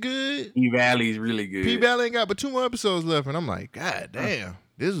 P-Valley's good. P-Valley's really good. P-Valley ain't got but 2 more episodes left, and I'm like, God damn.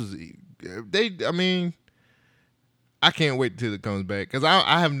 This was I can't wait till it comes back because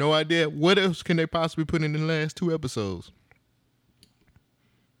I have no idea what else can they possibly put in the last 2 episodes.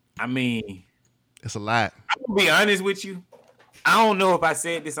 I mean, it's a lot. I'm gonna be honest with you. I don't know if I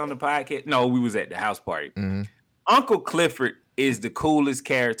said this on the podcast. No, we was at the house party. Mm-hmm. Uncle Clifford is the coolest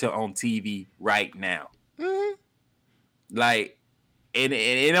character on TV right now. Mm-hmm. Like, and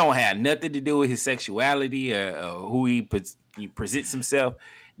it don't have nothing to do with his sexuality or who he presents himself.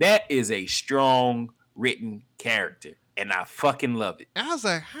 That is a strong written character, and I fucking love it. I was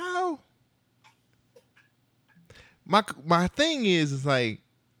like, how? My thing is like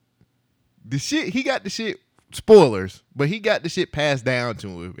the shit he got the shit. Spoilers, but he got the shit passed down to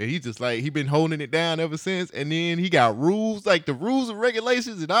him, and he just like he been holding it down ever since. And then he got rules, like the rules and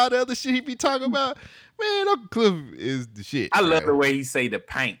regulations and all the other shit he be talking about. Man, Uncle Cliff is the shit. I love the way he say the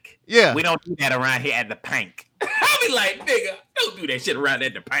pank. Yeah, we don't do that around here at the pank. I be like, nigga, don't do that shit around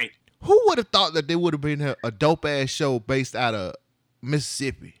at the pank. Who would have thought that there would have been a dope ass show based out of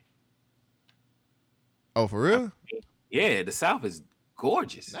Mississippi? Oh, for real? Yeah, the South is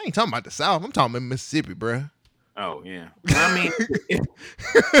gorgeous. I ain't talking about the South. I'm talking about Mississippi, bruh. Oh, yeah. I mean,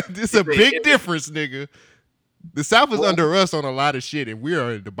 it's a big difference, nigga. The South is under us on a lot of shit, and we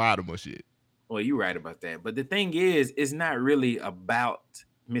are at the bottom of shit. Well, you're right about that. But the thing is, it's not really about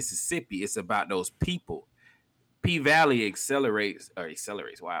Mississippi. It's about those people. P Valley excels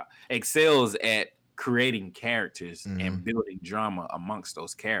at creating characters and building drama amongst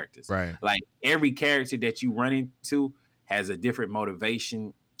those characters. Right. Like every character that you run into has a different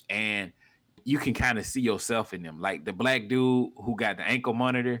motivation, and you can kind of see yourself in them. Like the black dude who got the ankle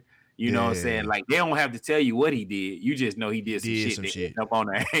monitor, you know what I'm saying? Like they don't have to tell you what he did. You just know he did some shit up on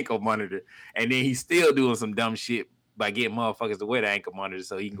the ankle monitor, and then he's still doing some dumb shit by getting motherfuckers to wear the ankle monitor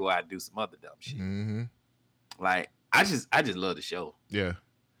so he can go out and do some other dumb shit. Like I just love the show. Yeah,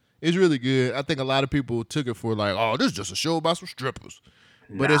 it's really good. I think a lot of people took it for like, oh, this is just a show about some strippers,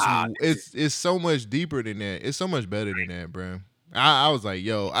 but it's so much deeper than that. It's so much better than that, bro. I was like,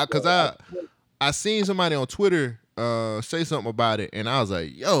 yo, because I seen somebody on Twitter say something about it, and I was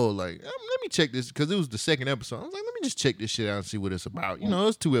like, yo, like let me check this because it was the second episode. I was like, let me just check this shit out and see what it's about. You know,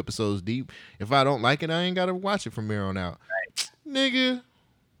 it's 2 episodes deep. If I don't like it, I ain't gotta watch it from here on out, nigga.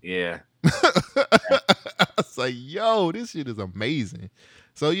 Yeah. I was like, yo, this shit is amazing.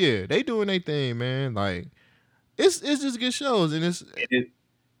 So yeah, they doing their thing, man. Like, it's just good shows, and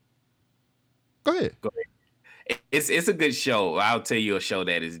Go ahead. It's a good show. I'll tell you a show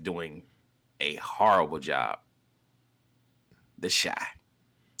that is doing a horrible job. The Chi.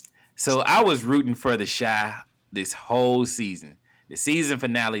 So I was rooting for The Chi this whole season. The season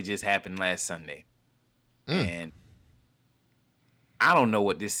finale just happened last Sunday, and I don't know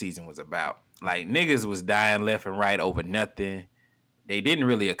what this season was about. Like niggas was dying left and right over nothing. They didn't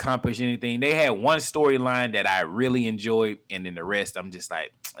really accomplish anything. They had one storyline that I really enjoyed, and then the rest I'm just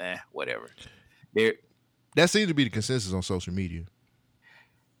like, whatever. That seems to be the consensus on social media.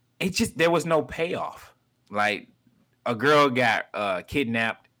 There was no payoff. Like a girl got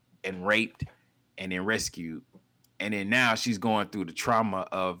kidnapped and raped and then rescued, and then now she's going through the trauma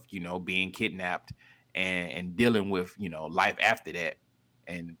of being kidnapped and dealing with life after that.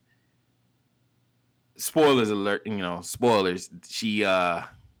 And spoilers alert, spoilers. She I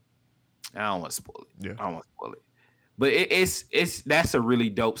don't want to spoil it. Yeah. I don't want to spoil it. But that's a really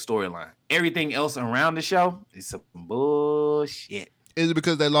dope storyline. Everything else around the show is some bullshit. Is it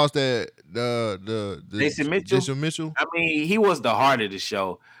because they lost the Jason Mitchell? I mean, he was the heart of the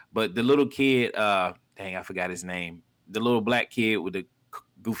show, but the little kid, dang, I forgot his name. The little black kid with the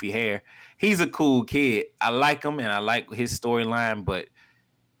goofy hair. He's a cool kid. I like him and I like his storyline, but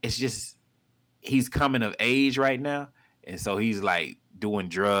it's just he's coming of age right now, and so he's like doing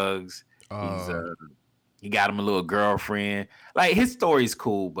drugs. He got him a little girlfriend. Like his story's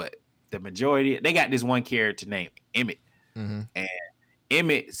cool, but the majority they got this one character named Emmett, and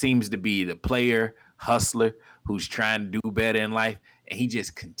Emmett seems to be the player hustler who's trying to do better in life, and he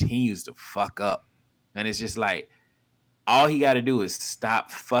just continues to fuck up. And it's just like all he got to do is stop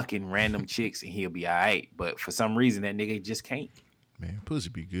fucking random chicks, and he'll be all right. But for some reason, that nigga just can't. Man, pussy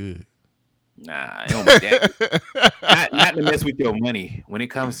be good. Nah, it don't be that. not to mess with your money. When it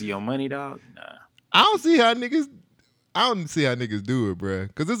comes to your money, dog, nah. I don't see how niggas do it, bro.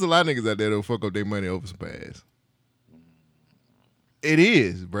 Because there's a lot of niggas out there that'll fuck up their money over some ass. It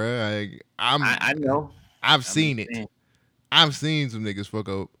is, bro. I know. I've seen it. I've seen some niggas fuck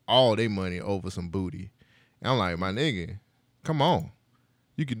up all their money over some booty. And I'm like, my nigga, come on.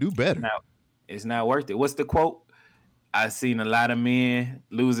 You can do better. It's not worth it. What's the quote? I've seen a lot of men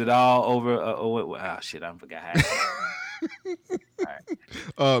lose it all over. Shit, I forgot how.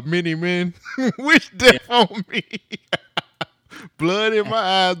 All right. Many men wish death on me. Blood in my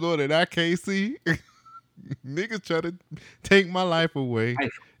eyes more than I can't see. Niggas try to take my life away.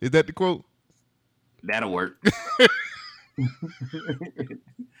 Is that the quote? That'll work.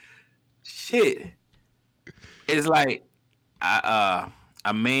 Shit. It's like a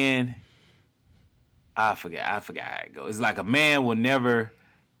man. I forgot how it goes. It's like a man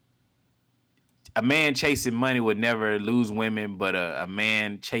chasing money would never lose women, but a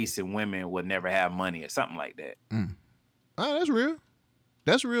man chasing women would never have money or something like that. Oh, that's real.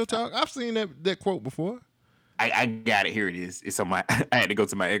 That's real talk. I've seen that quote before. I got it. Here it is. It's on my. I had to go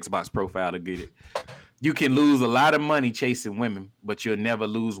to my Xbox profile to get it. You can lose a lot of money chasing women, but you'll never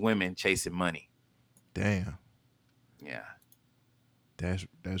lose women chasing money. Damn. Yeah. That's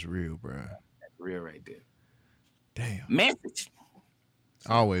real, bro. That's real right there. Damn. Message.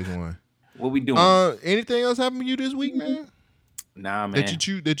 Always one. What we doing? Anything else happen to you this week, man? Nah, man.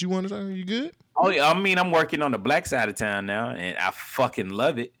 That you want to talk? You good? Oh yeah. I mean, I'm working on the black side of town now, and I fucking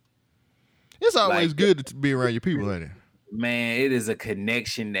love it. It's always good to be around your people, ain't it? Man, it is a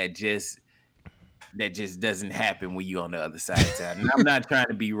connection that just that just doesn't happen when you on the other side of town. And I'm not trying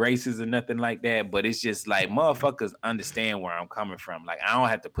to be racist or nothing like that, but it's just like motherfuckers understand where I'm coming from. Like I don't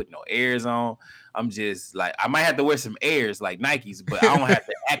have to put no airs on. I'm just like I might have to wear some airs like Nikes, but I don't have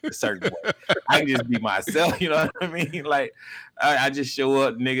to act a certain way. I can just be myself. You know what I mean? Like I just show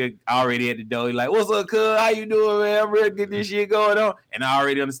up, nigga, already at the door. He like, "What's up, cuz? How you doing, man? I'm ready to get this shit going on." And I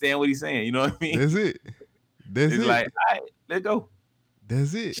already understand what he's saying. You know what I mean? That's it. That's it's it. like, all right, let's go.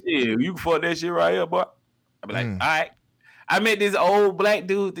 That's it. Shit, you can fuck that shit right here, boy. I be like, all right. I met this old black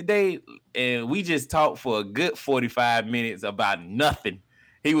dude today, and we just talked for a good 45 minutes about nothing.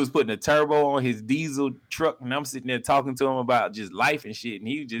 He was putting a turbo on his diesel truck, and I'm sitting there talking to him about just life and shit, and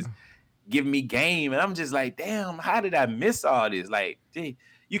he just giving me game, and I'm just like, damn, how did I miss all this? Like, dude,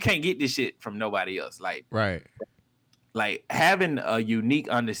 you can't get this shit from nobody else. Like, right. Like having a unique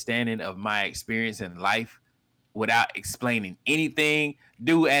understanding of my experience in life without explaining anything.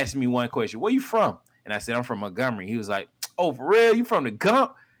 Dude asked me one question, "Where you from?" And I said, "I'm from Montgomery." He was like, "Oh, for real? You from the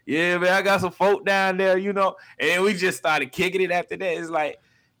Gump?" "Yeah, man, I got some folk down there, you know." And we just started kicking it after that. It's like,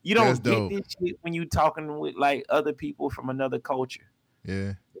 you don't get this shit when you talking with like other people from another culture.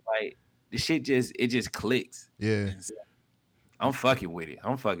 Yeah. Like the shit just clicks. Yeah. I'm fucking with it.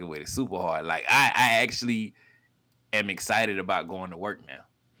 I'm fucking with it super hard. Like I actually am excited about going to work now.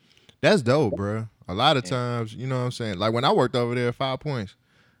 That's dope, bro. A lot of times, you know what I'm saying? Like when I worked over there at 5 Points,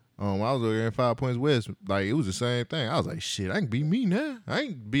 I was over there at 5 Points West, like it was the same thing. I was like, shit, I can be me now.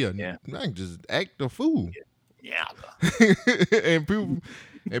 I can just act a fool. Yeah.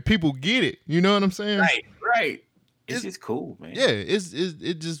 and people get it. You know what I'm saying? Right. It's just cool, man. Yeah,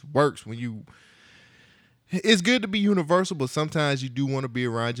 it just works when you. It's good to be universal, but sometimes you do want to be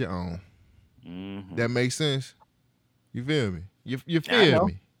around your own. Mm-hmm. That makes sense. You feel me? You feel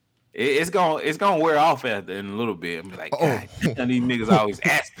me? It's gonna wear off after in a little bit. I'm like, God, these niggas always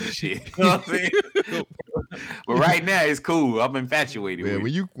asking shit. You know what I'm saying? But right now it's cool. I'm infatuated. Yeah,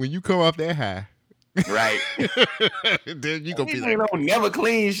 with when you come off that high, right? Then you gonna be like, don't never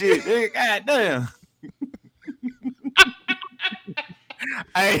clean shit. God damn.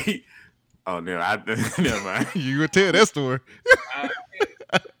 Hey. Oh no, never mind. You gonna tell that story?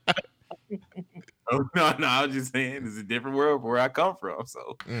 Oh, no, I was just saying it's a different world from where I come from.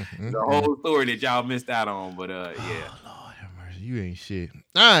 So the whole story that y'all missed out on. But yeah. Oh, Lord have mercy. You ain't shit.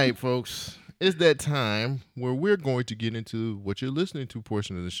 All right, folks. It's that time where we're going to get into what you're listening to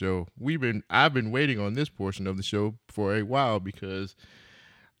portion of the show. I've been waiting on this portion of the show for a while because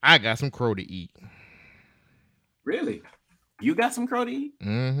I got some crow to eat. Really? You got some crow to eat?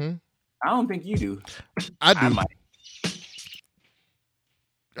 Mm-hmm. I don't think you do. I do.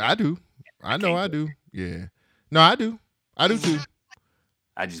 I do. I know I do. Yeah. No, I do. I do too.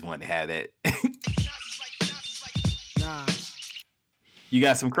 I just wanted to have that. You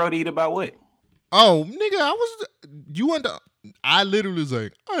got some crow to eat about what? Oh, nigga, I literally was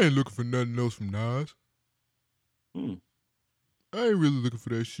like, I ain't looking for nothing else from Nas. I ain't really looking for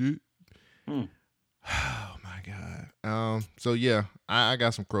that shit. Oh my God. So yeah, I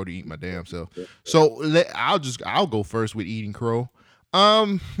got some crow to eat my damn self. So I'll go first with eating crow.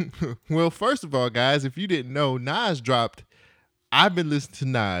 Well, first of all, guys, if you didn't know, Nas dropped. I've been listening to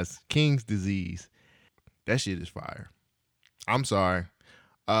Nas, King's Disease. That shit is fire. I'm sorry.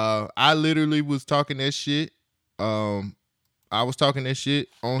 I literally was talking that shit. I was talking that shit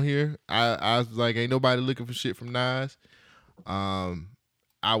on here. I was like, ain't nobody looking for shit from Nas. I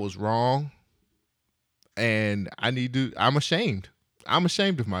was wrong. And I'm ashamed. I'm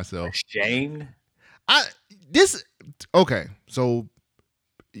ashamed of myself. Ashamed? Okay, so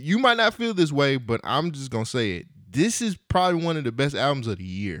you might not feel this way, but I'm just gonna say it. This is probably one of the best albums of the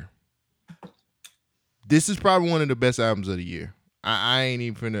year.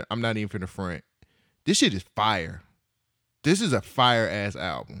 I'm not even finna front. This shit is fire. This is a fire ass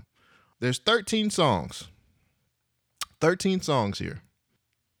album. There's 13 songs. 13 songs here.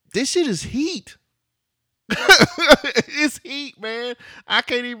 This shit is heat. It's heat, man. I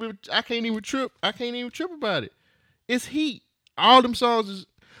can't even trip about it. It's heat. All them songs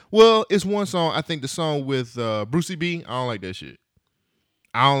it's one song. I think the song with Brucey B. I don't like that shit.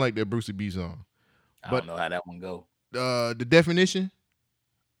 I don't like that Brucey B song. I don't know how that one go. The Definition.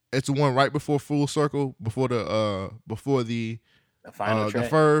 It's the one right before Full Circle, before the final track. The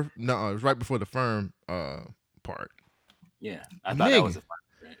Firm. No, it was right before the Firm part. Yeah, I thought that was the final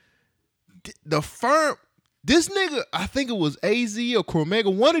track. The Firm. This nigga, I think it was AZ or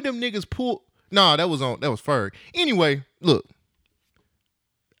Cormega. One of them niggas pulled. No, that was Ferg. Anyway, look.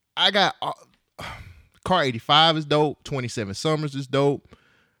 I got Car 85 is dope. 27 Summers is dope.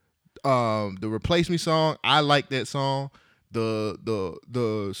 The Replace Me song, I like that song.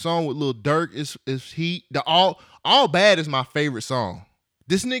 The song with Lil Durk is Heat. The All Bad is my favorite song.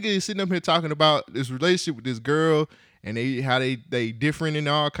 This nigga is sitting up here talking about this relationship with this girl and how they different in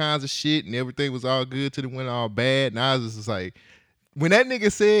all kinds of shit and everything was all good to the went all bad. And I was just like, when that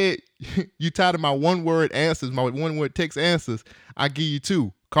nigga said, you tired of my one word answers, my one word text answers, I give you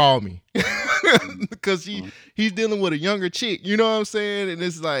 2. Call me. Because he's dealing with a younger chick. You know what I'm saying? And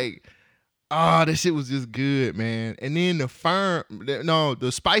it's like, that shit was just good, man. And then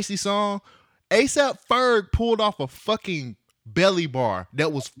the Spicy song, ASAP Ferg pulled off a fucking belly bar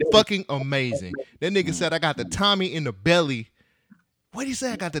that was fucking amazing. That nigga said, I got the Tommy in the belly. What did he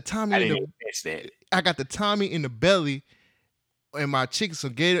say? I got the Tommy I got the Tommy in the belly. And my chick,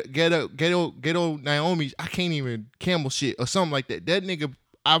 some ghetto Naomi, I can't even camel shit or something like that. That nigga,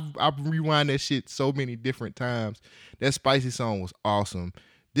 I've rewind that shit so many different times. That Spicy song was awesome.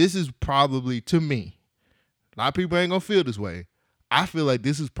 This is probably, to me, a lot of people ain't gonna feel this way. I feel like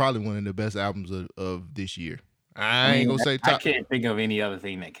this is probably one of the best albums of this year. I ain't gonna say top. I can't think of any other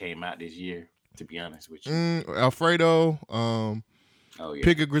thing that came out this year, to be honest with you. Alfredo,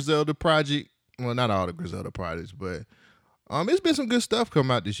 Pick a Griselda project. Well, not all the Griselda projects, but it's been some good stuff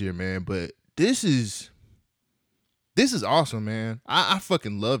come out this year, man. But this is awesome, man. I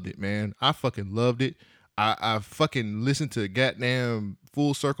fucking loved it, man. I fucking loved it. I fucking listened to goddamn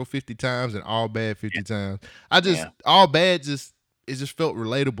Full Circle 50 times and All Bad 50 times. All Bad it just felt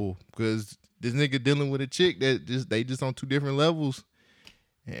relatable because this nigga dealing with a chick that they just on 2 different levels.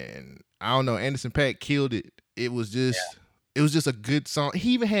 And I don't know, Anderson .Paak killed it. It was just a good song.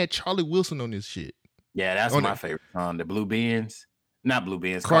 He even had Charlie Wilson on this shit. Yeah, that's my favorite song. The Blue Benz. Not Blue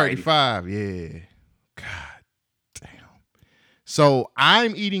Benz. Cardi 5, yeah. God damn. So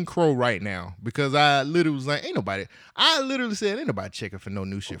I'm eating crow right now because I literally was like, I literally said, ain't nobody checking for no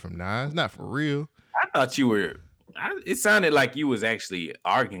new shit from Nas. Not for real. I thought you were, it sounded like you was actually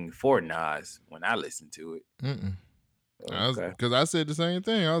arguing for Nas when I listened to it. Because I said the same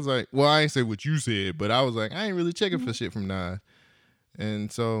thing. I was like, well, I ain't say what you said, but I was like, I ain't really checking for shit from Nas.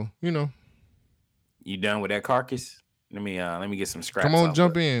 And so, You done with that carcass? Let me get some scraps. Come on,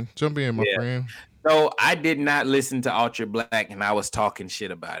 jump in, my friend. So I did not listen to Ultra Black, and I was talking shit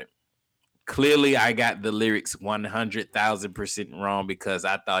about it. Clearly, I got the lyrics 100,000% wrong because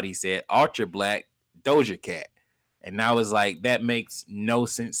I thought he said Ultra Black Doja Cat, and I was like, that makes no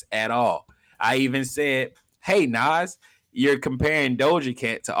sense at all. I even said, hey Nas, you're comparing Doja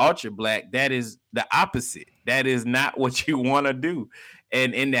Cat to Ultra Black. That is the opposite. That is not what you want to do.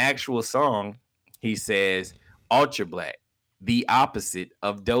 And in the actual song, he says Ultra Black, the opposite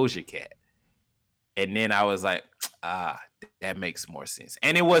of Doja Cat. And then I was like, that makes more sense.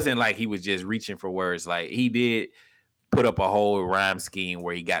 And it wasn't like he was just reaching for words. Like, he did put up a whole rhyme scheme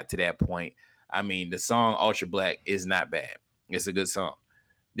where he got to that point. I mean, the song Ultra Black is not bad. It's a good song.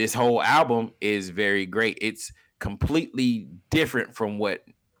 This whole album is very great. It's completely different from what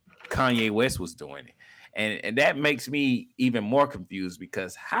Kanye West was doing. And that makes me even more confused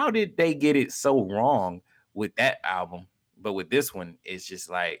because how did they get it so wrong with that album? But with this one, it's just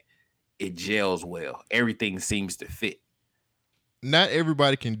like it gels well. Everything seems to fit. Not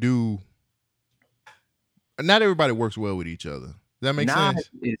everybody works well with each other. Does that make sense?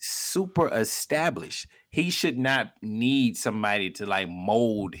 It's super established. He should not need somebody to like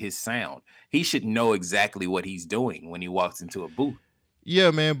mold his sound. He should know exactly what he's doing when he walks into a booth.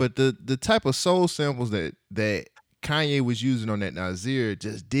 Yeah, man, but the type of soul samples that Kanye was using on that Nasir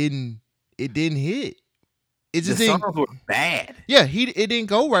just didn't hit. It just didn't. The songs were bad. Yeah, it didn't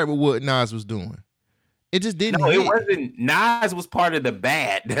go right with what Nas was doing. It just didn't. No, it wasn't. Nas was part of the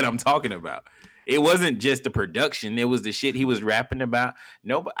bad that I'm talking about. It wasn't just the production. It was the shit he was rapping about.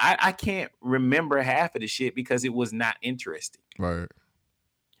 No, but I can't remember half of the shit because it was not interesting. Right.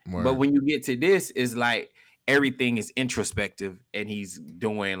 But when you get to this, it's like everything is introspective, and he's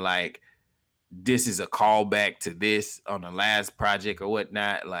doing like this is a callback to this on the last project or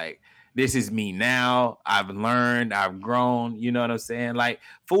whatnot. Like, this is me now. I've learned. I've grown. You know what I'm saying? Like,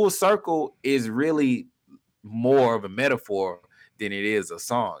 Full Circle is really more of a metaphor than it is a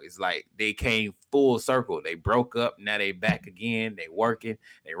song. It's like they came full circle. They broke up. Now they back again. They working.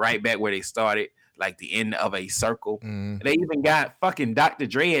 They right back where they started, like the end of a circle. They even got fucking Dr.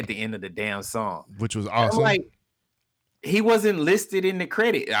 Dre at the end of the damn song, which was awesome. Like, he wasn't listed in the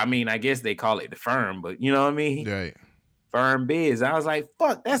credit. I mean, I guess they call it the firm, but you know what I mean? Right. Firm Biz. I was like,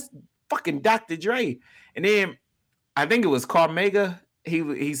 fuck, that's fucking Dr. Dre. And then I think it was Carmega.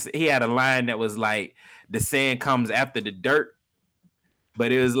 He had a line that was like, the sand comes after the dirt.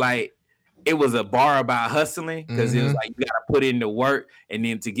 But it was like, it was a bar about hustling because it was like you gotta put in the work, and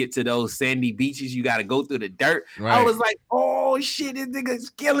then to get to those sandy beaches, you gotta go through the dirt. Right. I was like, oh shit, this nigga's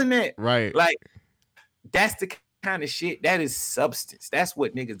killing it. Right. Like, that's the kind of shit that is substance. That's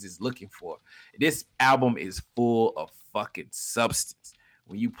what niggas is looking for. This album is full of fucking substance.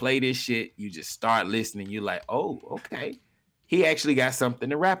 When you play this shit, you just start listening. You're like, oh, okay. He actually got something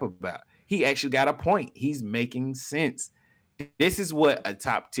to rap about. He actually got a point. He's making sense. This is what a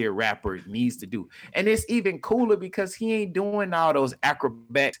top tier rapper needs to do. And it's even cooler because he ain't doing all those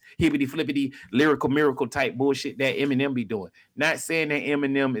acrobats, hibbity flippity, lyrical miracle type bullshit that Eminem be doing. Not saying that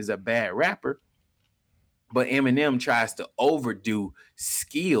Eminem is a bad rapper, but Eminem tries to overdo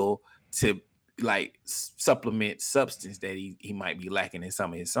skill to like supplement substance that he might be lacking in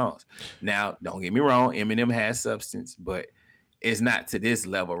some of his songs. Now, don't get me wrong, Eminem has substance, but it's not to this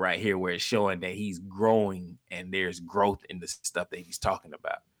level right here where it's showing that he's growing and there's growth in the stuff that he's talking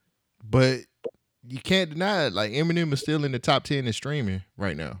about. But you can't deny it. Like, Eminem is still in the top 10 in streaming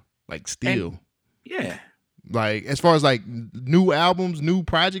right now. Like, still. And, yeah. Like, as far as like new albums, new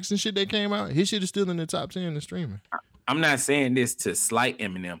projects and shit that came out, his shit is still in the top 10 in streaming. I'm not saying this to slight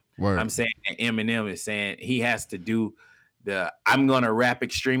Eminem. Word. I'm saying that Eminem is saying he has to do I'm going to rap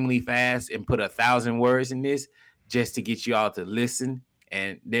extremely fast and put 1,000 words in this just to get you all to listen.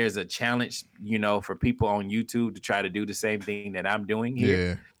 And there's a challenge, for people on YouTube to try to do the same thing that I'm doing here.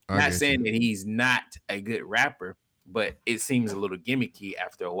 Yeah, I'm not saying that he's not a good rapper, but it seems a little gimmicky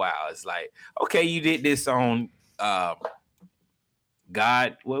after a while. It's like, okay, you did this on God,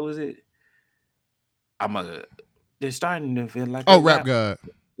 what was it? They're starting to feel like Rap God.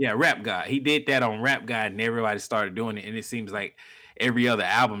 Yeah, Rap God. He did that on Rap God, and everybody started doing it. And it seems like every other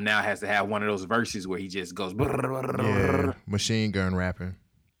album now has to have one of those verses where he just goes machine gun rapping.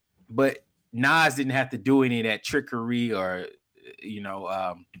 But Nas didn't have to do any of that trickery or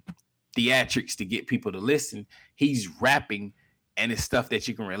theatrics to get people to listen. He's rapping, and it's stuff that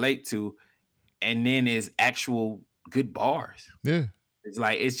you can relate to, and then it's actual good bars. Yeah.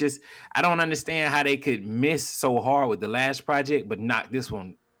 It's just, I don't understand how they could miss so hard with the last project, but knock this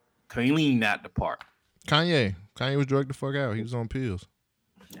one clean out the park. Kanye was drugged the fuck out. He was on pills.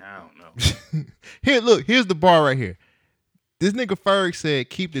 I don't know. Here's the bar right here. This nigga Ferg said,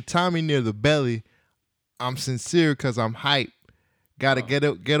 keep the Tommy near the belly. I'm sincere because I'm hype. Gotta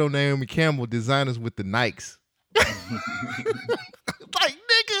ghetto Naomi Campbell designers with the Nikes. Like,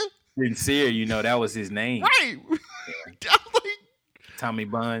 nigga. Sincere, that was his name. Right. Yeah. Tommy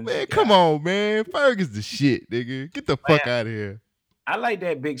Buns. Man, come on, man. Ferg is the shit, nigga. Get the fuck out of here. I like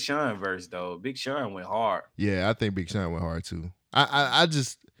that Big Sean verse, though. Big Sean went hard. Yeah, I think Big Sean went hard, too. I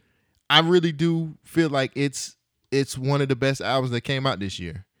really do feel like it's one of the best albums that came out this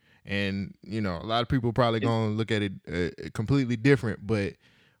year. And, a lot of people probably going to look at it completely different. But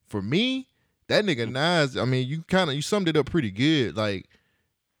for me, that nigga Nas, I mean, you summed it up pretty good. Like,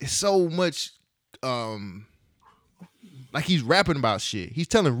 it's so much... like, he's rapping about shit. He's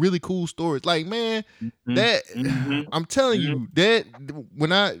telling really cool stories. Like, man, I'm telling you, that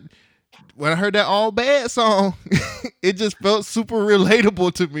when I heard that All Bad song, it just felt super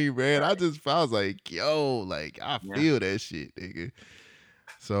relatable to me, man. I was like, yo, like, I feel that shit, nigga.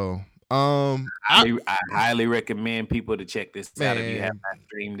 So, I highly recommend people to check this out. If you have not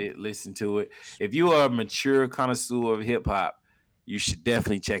streamed it, listen to it. If you are a mature connoisseur of hip hop, you should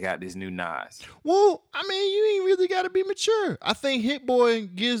definitely check out this new Nas. Well, I mean, you ain't really got to be mature. I think Hit Boy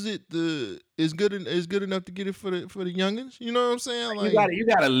gives it is good enough to get it for the youngins. You know what I'm saying? Like, you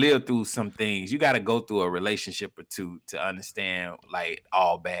gotta live through some things. You gotta go through a relationship or two to understand like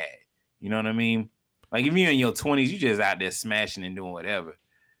All Bad. You know what I mean? Like, if you're in your 20s, you just out there smashing and doing whatever.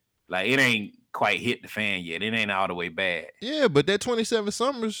 Like, it ain't quite hit the fan yet. It ain't all the way bad. Yeah, but that 27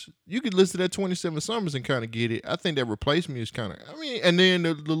 Summers, you could listen to that 27 Summers and kind of get it. I think that Replace Me is kind of, and then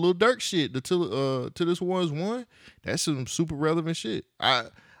the Lil Durk shit, the To This War Is One, that's some super relevant shit. I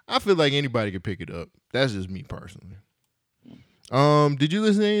feel like anybody could pick it up. That's just me personally. Did you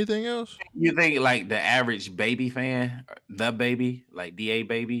listen to anything else? You think like the average Baby fan, the Baby, like DA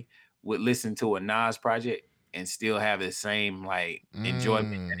Baby, would listen to a Nas project and still have the same like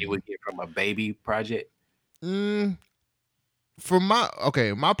enjoyment that he would get from a Baby project? For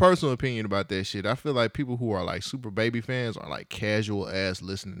my personal opinion about that shit, I feel like people who are like super Baby fans are like casual ass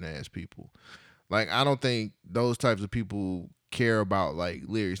listening ass people. Like, I don't think those types of people care about like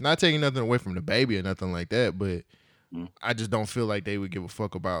lyrics. Not taking nothing away from the Baby or nothing like that, but I just don't feel like they would give a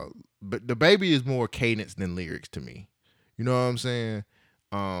fuck about. But the Baby is more cadence than lyrics to me. You know what I'm saying?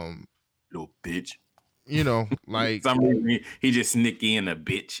 Little bitch. You know, like some reason he just sneak in a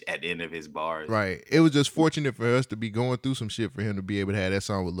bitch at the end of his bars. Right. It was just fortunate for us to be going through some shit for him to be able to have that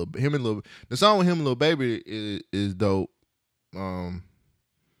song with the song with him and Lil Baby is dope.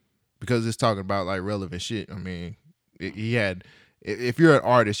 Because it's talking about like relevant shit. I mean, if you're an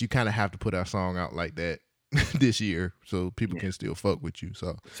artist, you kind of have to put our song out like that this year so people can still fuck with you.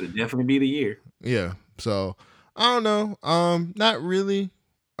 So definitely be the year. Yeah. So I don't know. Not really.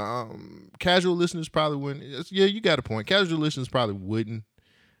 Casual listeners probably wouldn't. Yeah, you got a point. Casual listeners probably wouldn't.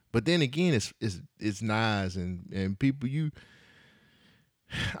 But then again, it's Nas and people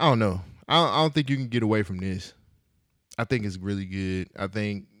I don't know. I don't think you can get away from this. I think it's really good. I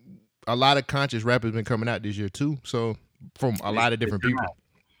think a lot of conscious rappers been coming out this year too. So from a lot of different people.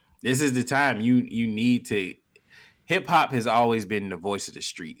 This is the time you need to. Hip hop has always been the voice of the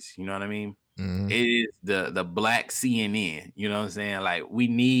streets. You know what I mean? Mm-hmm. It is the black CNN. You know what I'm saying? Like we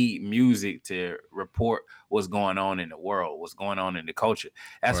need music to report what's going on in the world, what's going on in the culture.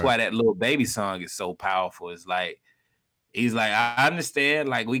 That's why that Lil Baby song is so powerful. It's like he's like, I understand,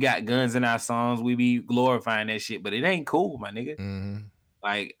 like we got guns in our songs, we be glorifying that shit, but it ain't cool, my nigga. Mm-hmm.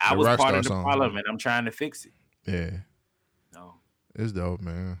 Like I was part of the problem, and I'm trying to fix it. Yeah, no, it's dope,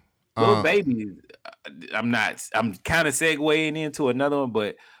 man. Lil Baby, I'm kind of segueing into another one,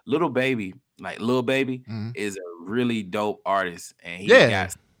 but Lil Baby is a really dope artist, and he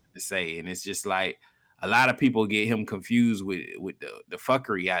got something to say, and it's just like a lot of people get him confused with the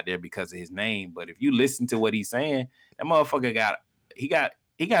fuckery out there because of his name. But if you listen to what he's saying, that motherfucker got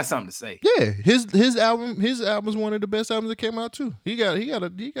something to say. Yeah, his album's one of the best albums that came out too. He got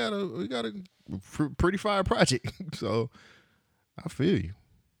a pretty fire project. So I feel you.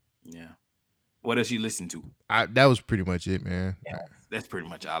 Yeah. What else you listen to? That was pretty much it, man. Yeah, that's pretty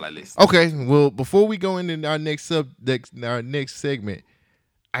much all I listen to. Okay, well, before we go into our next segment,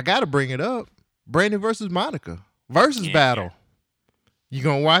 I gotta bring it up. Brandy versus Monica versus battle. You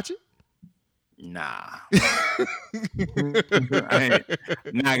gonna watch it? Nah. I ain't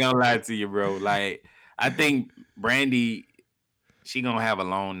not gonna lie to you, bro. Like, I think Brandy, she gonna have a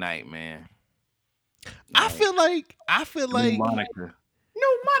long night, man. Like, I feel like Monica. No,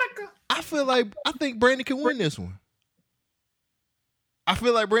 Monica. I think Brandy can win this one. I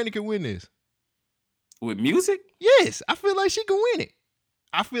feel like Brandy can win this. With music? Yes. I feel like she can win it.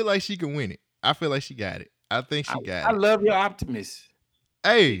 I feel like she got it. I think she got it. I love your optimism.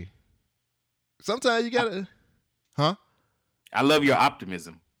 Hey. Sometimes you gotta I love your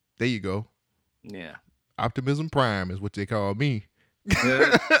optimism. There you go. Yeah. Optimism Prime is what they call me.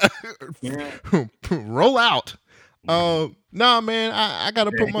 Yeah. Roll out. Nah, man, I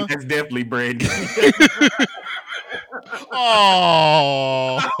gotta put my. That's definitely Brandy.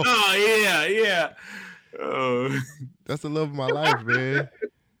 Oh yeah. That's the love of my life, man.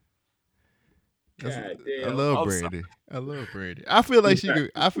 I love Brandy. I love Brandy. I feel like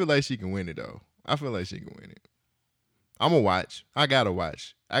she can win it though. I feel like she can win it. I'm gonna watch. I gotta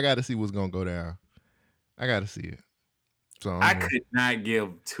watch. I gotta see what's gonna go down. I gotta see it. So I could not give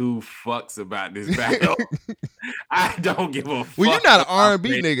two fucks about this battle. I don't give a fuck. Well, you're not an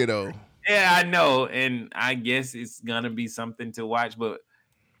R&B nigga though. Yeah, I know, and I guess it's gonna be something to watch, but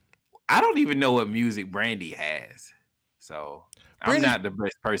I don't even know what music Brandy has. So I'm not the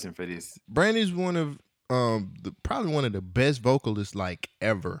best person for this. Brandy's one of probably one of the best vocalists like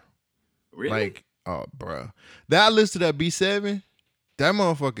ever. Really? Like, oh, bro, that I listened to that B7. That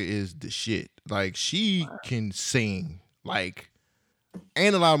motherfucker is the shit. Like, she can sing. Like,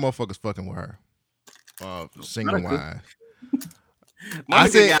 ain't a lot of motherfuckers fucking with her. Singing wise. I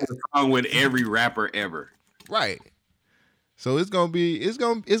said got a song with every rapper ever. Right. So it's gonna be a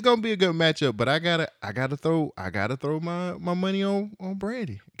good matchup. But I gotta throw my money on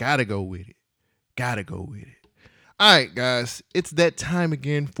Brandy. Gotta go with it. All right, guys, it's that time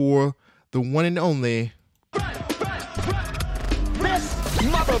again for the one and only. Let's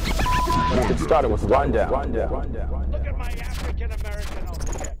get started with Rundown. Look at my African American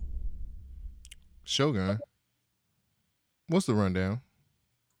over here. Shogun. What's the rundown?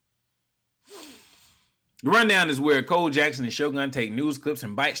 The rundown is where Cole Jackson and Shogun take news clips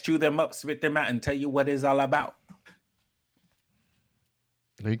and bites, chew them up, spit them out, and tell you what it's all about.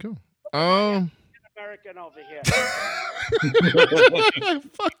 There you go. American over here.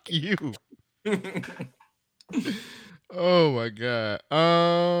 Fuck you. Oh my god.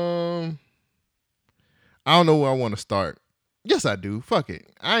 I don't know where I want to start. Yes, I do. Fuck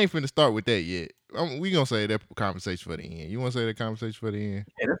it. I ain't finna start with that yet. We gonna say that conversation for the end. You want to say that conversation for the end?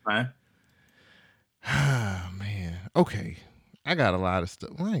 Yeah, that's fine. Ah, man. Okay. I got a lot of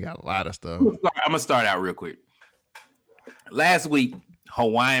stuff. Well, I ain't got a lot of stuff. I'm gonna start out real quick. Last week,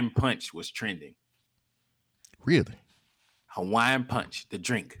 Hawaiian Punch was trending. Really? Hawaiian Punch, the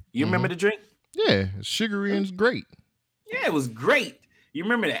drink. You remember the drink? Yeah, it's sugary and it's great. Yeah, it was great. You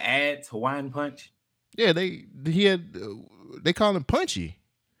remember the ads, Hawaiian Punch? Yeah, they call him Punchy,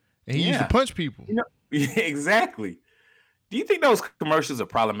 and he used to punch people. You know, exactly. Do you think those commercials are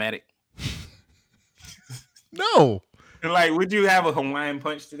problematic? No. Like, would you have a Hawaiian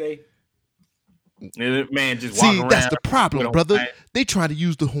Punch today? Man, just walk around. That's the problem, brother. They try to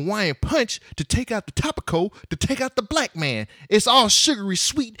use the Hawaiian Punch to take out the topical, to take out the black man. It's all sugary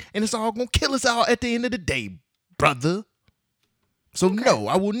sweet, and it's all gonna kill us all at the end of the day, brother. So no,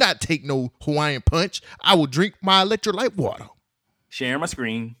 I will not take no Hawaiian Punch. I will drink my electrolyte water. Share my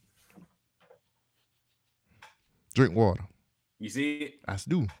screen. Drink water. You see it? I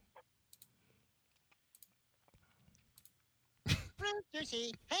do.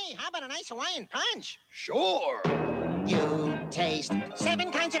 Juicy. Hey, how about a nice Hawaiian Punch? Sure. You taste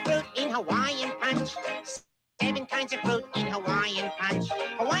 7 kinds of fruit in Hawaiian Punch. 7 kinds of fruit in Hawaiian Punch.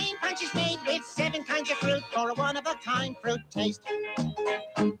 Hawaiian Punch is made with 7 kinds of fruit for a one-of-a-kind fruit taste.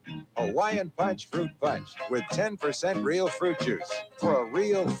 Hawaiian Punch Fruit Punch with 10% real fruit juice for a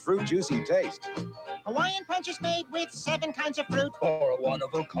real fruit juicy taste. Hawaiian Punch is made with 7 kinds of fruit For a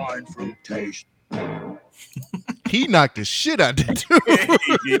one-of-a-kind fruit taste. He knocked the shit out of that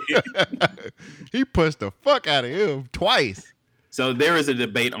dude. He punched the fuck out of him twice. So there is a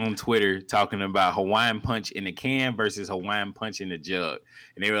debate on Twitter talking about Hawaiian Punch in the can versus Hawaiian Punch in the jug.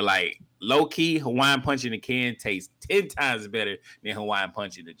 And they were like, low key, Hawaiian Punch in the can tastes 10 times better than Hawaiian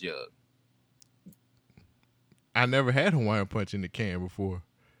Punch in the jug. I never had Hawaiian Punch in the can before.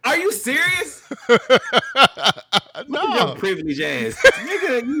 Are you serious? No. Your privileged ass.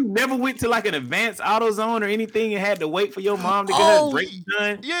 Nigga, you never went to like an advanced AutoZone or anything and had to wait for your mom to get her drink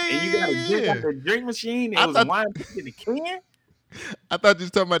done? Yeah, and you got to drink out the drink machine? I It was Hawaiian Punch in the can? I thought you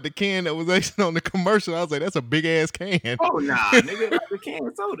was talking about the can that was actually on the commercial. I was like, that's a big ass can. Oh, nah, nigga. Like the can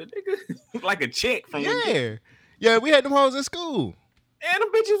of soda, nigga. Like a check from Yeah. Yeah, we had them hoes in school. And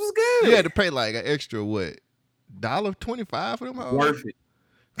them bitches was good. You had to pay like an extra, what, $1.25 for them hoes? Worth it.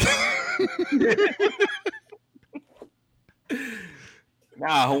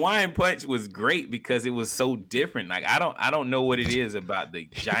 Nah, Hawaiian Punch was great because it was so different. Like I don't know what it is about the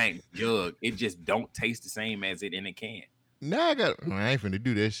giant jug. It just don't taste the same as it in a can. Now I ain't finna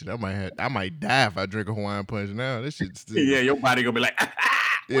do that shit. I might die if I drink a Hawaiian Punch now. That shit's still, Yeah, your body gonna be like,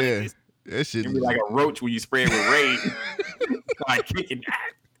 yeah. That shit you be like a roach when you spray it with raid. Like kicking.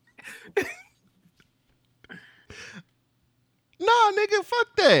 No, nigga,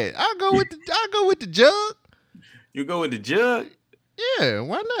 fuck that. I'll go with the jug. You go with the jug? Yeah,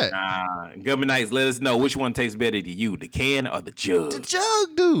 why not? Nah, Government Knights, let us know which one tastes better to you, the can or the jug. The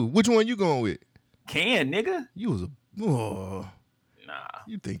jug, dude. Which one you going with? Can, nigga? You was Nah.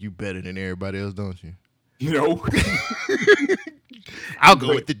 You think you better than everybody else, don't you? No. I'll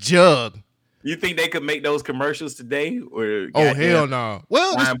go with the jug. You think they could make those commercials today? Or Hell no.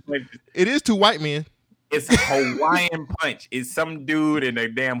 Well, it is 2 white men. It's Hawaiian Punch. It's some dude in a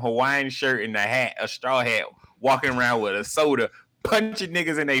damn Hawaiian shirt and a straw hat, walking around with a soda, punching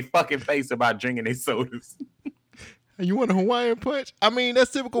niggas in their fucking face about drinking their sodas. You want a Hawaiian Punch? I mean,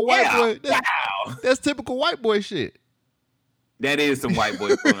 that's typical white boy. That's typical white boy shit. That is some white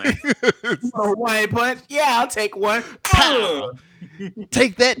boy fun. Hawaiian Punch? Yeah, I'll take one.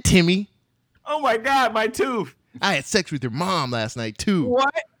 Take that, Timmy. Oh my God, my tooth. I had sex with your mom last night, too.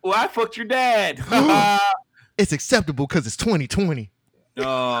 What? Well, I fucked your dad. It's acceptable because it's 2020.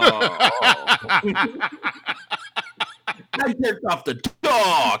 Oh. I jerked off the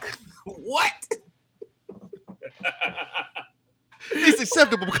dog. What? It's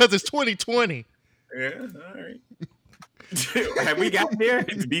acceptable because it's 2020. Yeah, all right. Have we got there?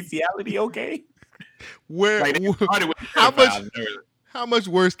 Is bestiality okay? How much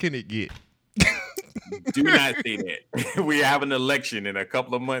worse can it get? Do not say that. We have an election in a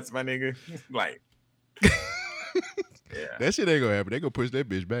couple of months, my nigga. Like, yeah. That shit ain't gonna happen. They gonna push that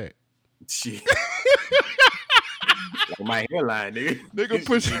bitch back. Shit. Like my hairline, nigga. They gonna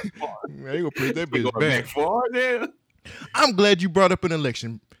push that bitch back. Far, yeah. I'm glad you brought up an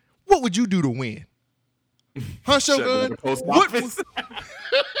election. What would you do to win? Huh, Shogun?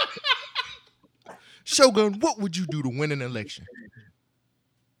 Shogun, what would you do to win an election?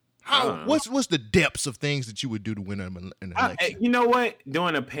 What's the depths of things that you would do to win an election? You know what?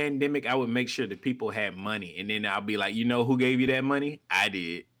 During a pandemic, I would make sure that people had money, and then I'll be like, you know who gave you that money? I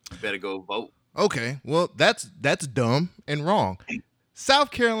did. You better go vote. Okay, well, that's dumb and wrong.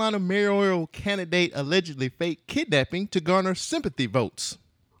 South Carolina mayoral candidate allegedly faked kidnapping to garner sympathy votes.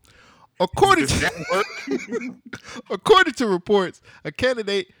 According to reports, a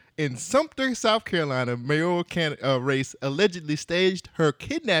candidate in Sumter, South Carolina mayoral race allegedly staged her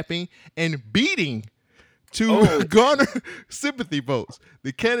kidnapping and beating to garner sympathy votes.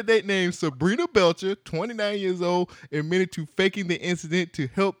 The candidate named Sabrina Belcher, 29 years old, admitted to faking the incident to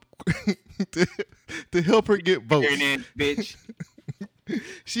help to help her get votes. Bitch.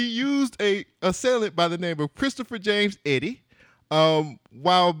 She used a assailant by the name of Christopher James Eddy.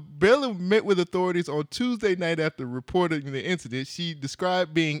 While Bella met with authorities on Tuesday night after reporting the incident, she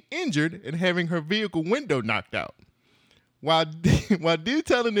described being injured and having her vehicle window knocked out. While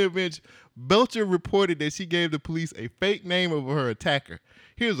detailing the event, Belcher reported that she gave the police a fake name of her attacker.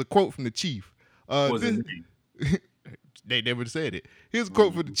 Here's a quote from the chief. They never said it. Here's a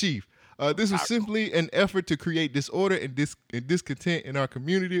quote from the chief. This was simply an effort to create disorder and discontent in our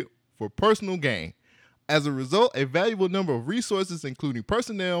community for personal gain. As a result, a valuable number of resources, including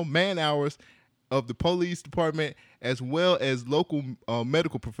personnel, man hours of the police department, as well as local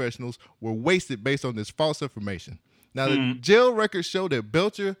medical professionals, were wasted based on this false information. Now, the jail records show that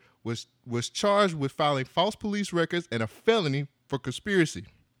Belcher was charged with filing false police records and a felony for conspiracy,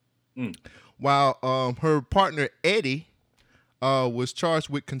 while her partner Eddie was charged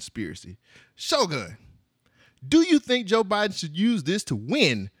with conspiracy. Shogun, do you think Joe Biden should use this to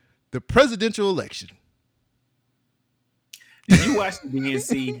win the presidential election? Did you watch the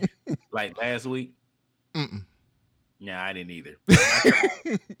DNC like last week? Yeah, I didn't either.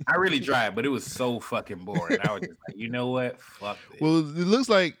 I really tried, but it was so fucking boring. I was just like, you know what? Fuck this. Well, it looks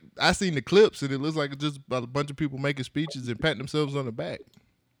like I seen the clips, and it looks like it's just about a bunch of people making speeches and patting themselves on the back.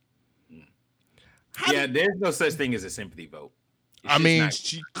 There's no such thing as a sympathy vote. I mean,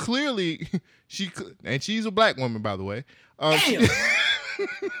 she clearly, and she's a black woman, by the way. Damn.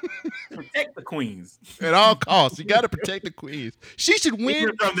 Protect the queens at all costs. You got to protect the queens. She should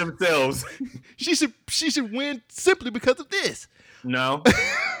win from themselves. She should win simply because of this. No.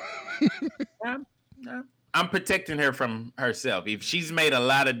 I'm protecting her from herself. If she's made a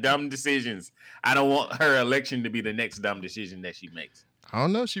lot of dumb decisions, I don't want her election to be the next dumb decision that she makes. I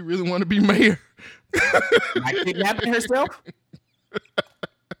don't know. She really want to be mayor. Like kidnapping herself?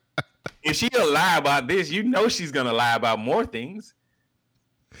 If she'll lie about this, you know she's gonna lie about more things.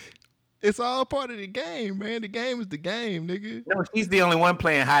 It's all part of the game, man. The game is the game, nigga. No, she's the only one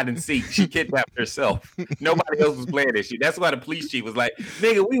playing hide and seek. She kidnapped herself. Nobody else was playing that shit. That's why the police chief was like,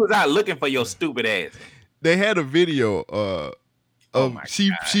 "Nigga, we was out looking for your stupid ass." They had a video of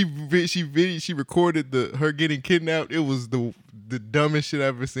she recorded her getting kidnapped. It was the dumbest shit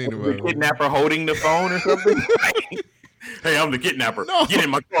I've ever seen. The kidnapper holding the phone or something. Hey, I'm the kidnapper. No. Get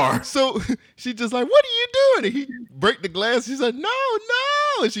in my car. So she just like, what are you doing? And he break the glass. She's like, no.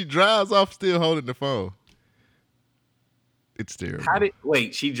 And she drives off still holding the phone. It's terrible.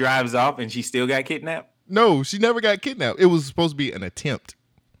 Wait, she drives off and she still got kidnapped? No, she never got kidnapped. It was supposed to be an attempt.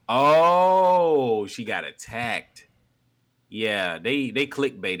 Oh, she got attacked. Yeah, they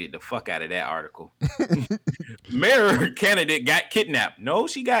clickbaited the fuck out of that article. Mayor candidate got kidnapped. No,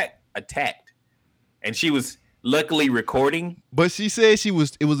 she got attacked. And she was luckily recording. But she said it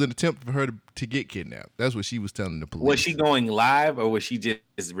was an attempt for her to get kidnapped. That's what she was telling the police. Was she going live or was she just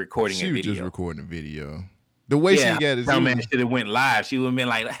recording a video? She was just recording a video. The way she got it. Some man should have went live. She would have been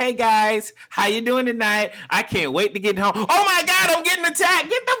like, hey guys, how you doing tonight? I can't wait to get home. Oh my God, I'm getting attacked.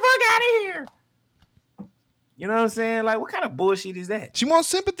 Get the fuck out of here. You know what I'm saying? Like, what kind of bullshit is that? She wants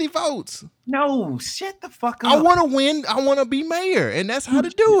sympathy votes. No, shut the fuck up. I want to win. I want to be mayor, and that's how to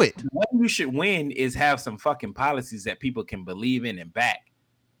do it. What you should win is have some fucking policies that people can believe in and back.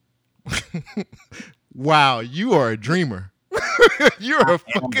 Wow, you are a dreamer. You're a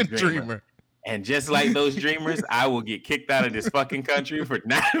fucking dreamer. And just like those dreamers, I will get kicked out of this fucking country for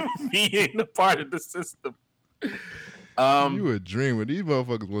not being a part of the system. You a dreamer. These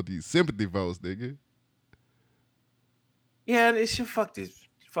motherfuckers want these sympathy votes, nigga. Yeah, they should fuck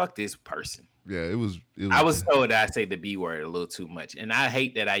this person. Yeah, it was I was told that I say the B word a little too much. And I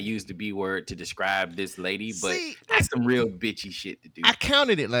hate that I used the B word to describe this lady, but that's some real bitchy shit to do. I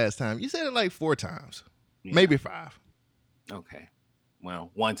counted it last time. You said it like 4 times. Yeah. Maybe 5. Okay.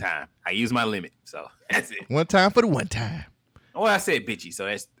 Well, 1 time. I used my limit, so that's it. 1 time for the 1 time. Well, I said bitchy, so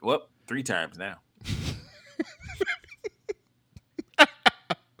that's 3 times now.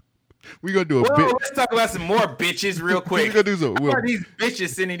 We're going to do a bit. Let's talk about some more bitches real quick. We're going to do some. How are these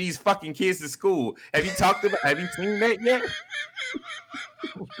bitches sending these fucking kids to school? Have you seen that yet?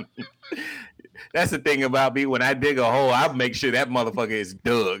 That's the thing about me. When I dig a hole, I make sure that motherfucker is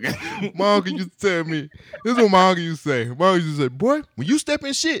dug. My uncle used to tell me, this is what my uncle used to say. My uncle used to say, boy, when you step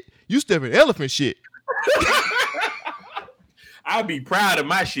in shit, you step in elephant shit. I'll be proud of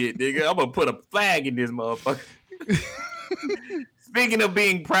my shit, nigga. I'm going to put a flag in this motherfucker. Speaking of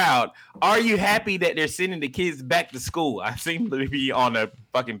being proud, are you happy that they're sending the kids back to school? I seem to be on a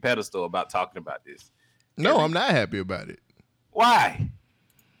fucking pedestal about talking about this. No, I'm not happy about it. Why?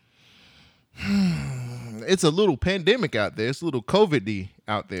 It's a little pandemic out there. It's a little COVID-y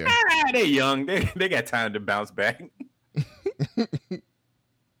out there. They're young. They got time to bounce back.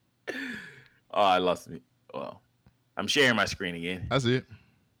 Oh, I lost me. Well, I'm sharing my screen again. That's it.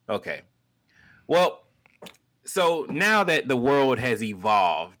 Okay. Well, so now that the world has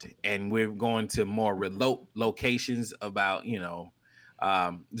evolved and we're going to more remote locations about,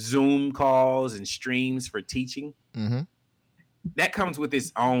 Zoom calls and streams for teaching, that comes with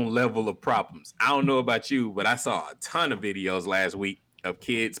its own level of problems. I don't know about you, but I saw a ton of videos last week of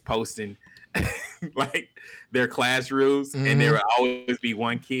kids posting like their classrooms, and there would always be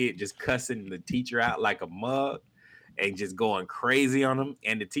one kid just cussing the teacher out like a mug and just going crazy on them,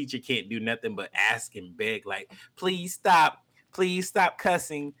 and the teacher can't do nothing but ask and beg, like, please stop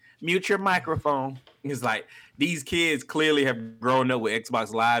cussing, mute your microphone. It's like these kids clearly have grown up with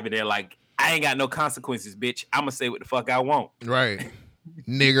Xbox Live, and they're like, I ain't got no consequences, bitch. I'm gonna say what the fuck I want. Right.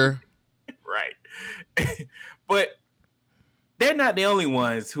 Nigger. Right. But they're not the only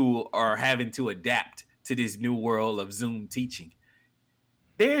ones who are having to adapt to this new world of Zoom teaching.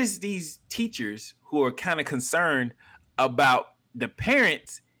 There's these teachers who are kind of concerned about the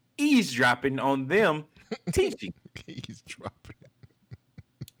parents eavesdropping on them teaching. Eavesdropping.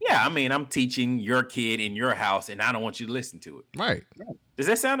 Yeah, I mean, I'm teaching your kid in your house, and I don't want you to listen to it. Right. Does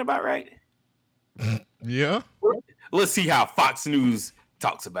that sound about right? Yeah. Let's see how Fox News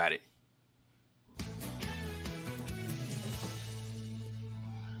talks about it.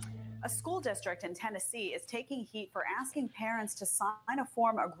 A school district in Tennessee is taking heat for asking parents to sign a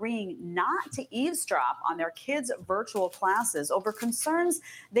form agreeing not to eavesdrop on their kids' virtual classes over concerns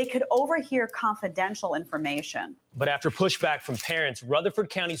they could overhear confidential information. But after pushback from parents, Rutherford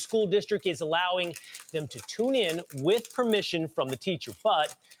County School District is allowing them to tune in with permission from the teacher,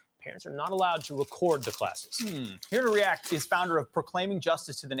 but parents are not allowed to record the classes. Here to react is founder of Proclaiming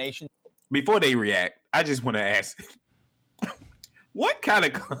Justice to the Nation. Before they react, I just want to ask, what kind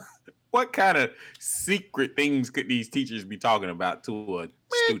of secret things could these teachers be talking about to a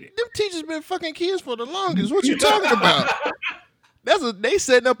student? Them teachers been fucking kids for the longest. What you talking about? They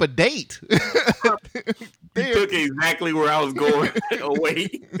setting up a date. You took exactly where I was going. Oh,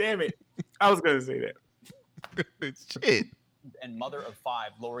 wait. Damn it. I was going to say that. Shit. And mother of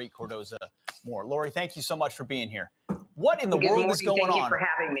 5, Lori Cordoza Moore. Lori, thank you so much for being here. What in the world is going on? Thank you for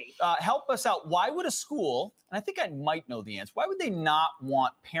having me. Help us out. Why would a school, and I think I might know the answer, why would they not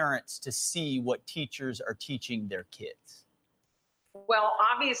want parents to see what teachers are teaching their kids? Well,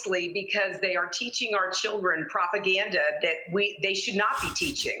 obviously, because they are teaching our children propaganda that they should not be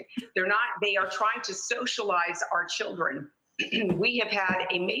teaching. They are trying to socialize our children. We have had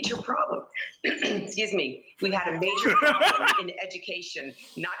a major problem. Excuse me. We had a major problem in education,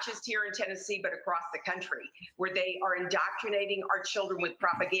 not just here in Tennessee, but across the country, where they are indoctrinating our children with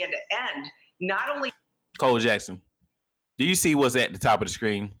propaganda. And not only Cole Jackson, do you see what's at the top of the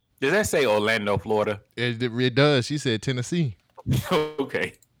screen? Does that say Orlando, Florida? It does. She said Tennessee.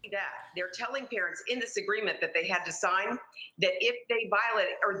 Okay. that, they're telling parents in this agreement that they had to sign that if they violate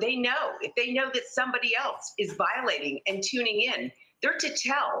it, or if they know that somebody else is violating and tuning in, they're to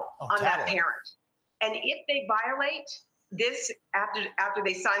tell on that parent. And if they violate this after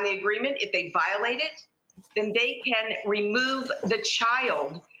they sign the agreement, if they violate it, then they can remove the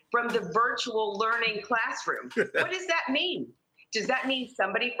child from the virtual learning classroom. What does that mean? Does that mean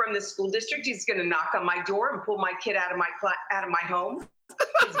somebody from the school district is going to knock on my door and pull my kid out of my home,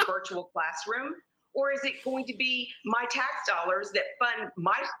 his virtual classroom? Or is it going to be my tax dollars that fund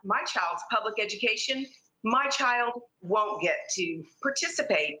my child's public education? My child won't get to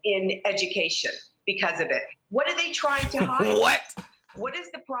participate in education because of it. What are they trying to hide? What is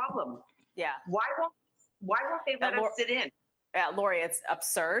the problem? Yeah. Why won't they let us sit in? Lori, it's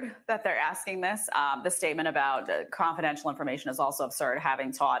absurd that they're asking this. The statement about confidential information is also absurd,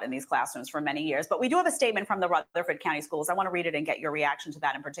 having taught in these classrooms for many years. But we do have a statement from the Rutherford County Schools. I want to read it and get your reaction to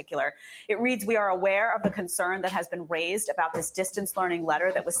that in particular. It reads, "We are aware of the concern that has been raised about this distance learning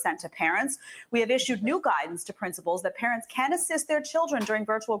letter that was sent to parents. We have issued new guidance to principals that parents can assist their children during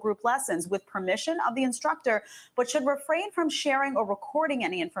virtual group lessons with permission of the instructor, but should refrain from sharing or recording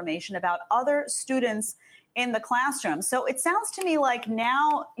any information about other students in the classroom." So it sounds to me like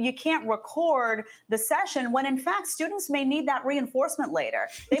now you can't record the session when in fact students may need that reinforcement later.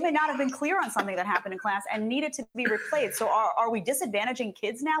 They may not have been clear on something that happened in class and need it to be replayed. So are we disadvantaging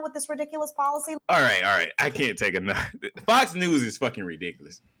kids now with this ridiculous policy? All right. I can't take enough. Fox News is fucking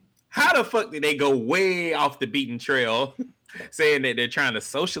ridiculous. How the fuck did they go way off the beaten trail saying that they're trying to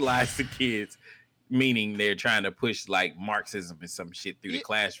socialize the kids, meaning they're trying to push like Marxism and some shit through the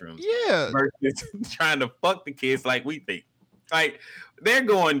classrooms? Yeah. Versus trying to fuck the kids like we think. Like, they're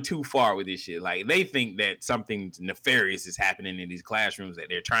going too far with this shit. Like, they think that something nefarious is happening in these classrooms, that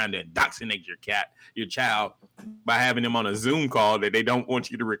they're trying to indoctrinate your child by having them on a Zoom call that they don't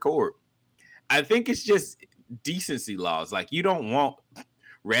want you to record. I think it's just decency laws. Like, you don't want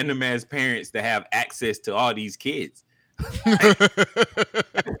random ass parents to have access to all these kids. That's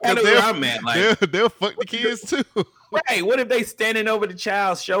where I'm at. Like, they'll fuck the kids too. Right. What if they standing over the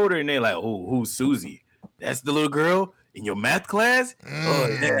child's shoulder and they're like, oh, who's Susie? That's the little girl in your math class?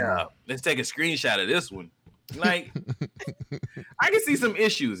 Oh, yeah. Let's take a screenshot of this one. Like, I can see some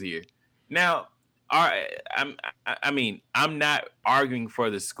issues here. Now, I'm not arguing for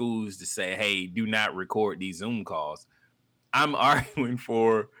the schools to say, hey, do not record these Zoom calls. I'm arguing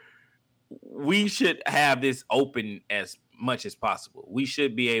for we should have this open as much as possible. We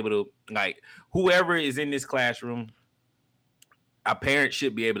should be able to, like, whoever is in this classroom, a parent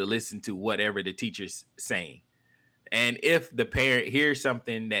should be able to listen to whatever the teacher's saying. And if the parent hears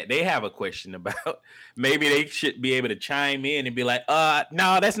something that they have a question about, maybe they should be able to chime in and be like,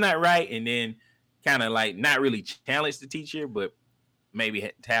 no, that's not right. And then kind of like not really challenge the teacher, but maybe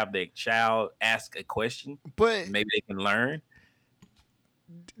have their child ask a question. But maybe they can learn.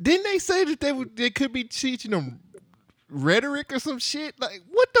 Didn't they say that they could be teaching them rhetoric or some shit? Like,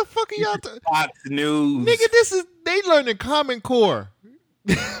 what the fuck are y'all talking? Fox News, nigga. They learning Common Core.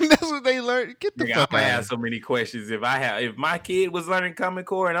 That's what they learned. Get the fuck out. I have so many questions. If my kid was learning Common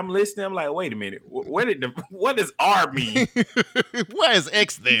Core and I'm listening, I'm like, wait a minute, what does R mean? Why is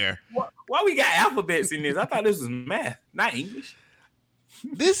X there? Why we got alphabets in this? I thought this was math, not English.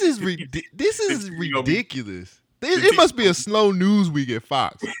 This is ridiculous. It must be a slow news week at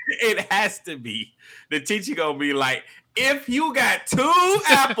Fox. It has to be. The teacher gonna be like, if you got 2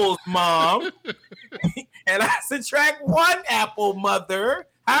 apples, mom, and I subtract 1 apple, mother,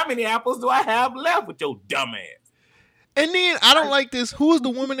 how many apples do I have left with your dumb ass? And then I don't like this. Who is the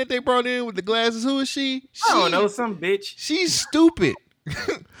woman that they brought in with the glasses? Who is she? I don't know, some bitch. She's stupid.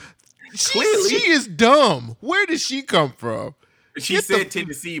 She is dumb. Where did she come from? She said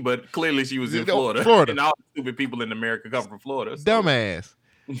Tennessee, but clearly she was in Florida. And all the stupid people in America come from Florida. So. Dumbass.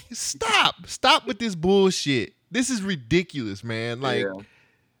 Stop with this bullshit. This is ridiculous, man. Like,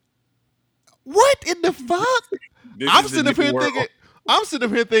 what in the fuck? I'm sitting up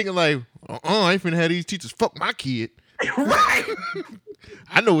here thinking like, I ain't finna have these teachers fuck my kid. Right.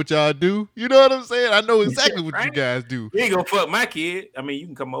 I know what y'all do. You know what I'm saying? I know exactly what you guys do. You ain't gonna fuck my kid. I mean, you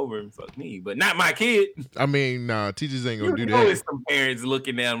can come over and fuck me, but not my kid. I mean, nah, teachers ain't gonna do that. There's some parents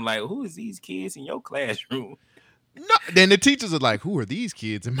looking at them like, who is these kids in your classroom? No, then the teachers are like, who are these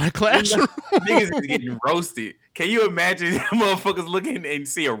kids in my classroom? Niggas is getting roasted. Can you imagine motherfuckers looking and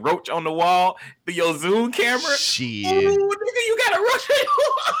see a roach on the wall through your Zoom camera? Shit. Ooh, nigga, you got a roach.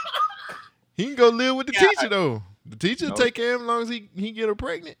 He can go live with the teacher though. The teacher will take care of him as long as he get her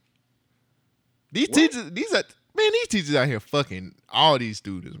pregnant. These teachers out here fucking all these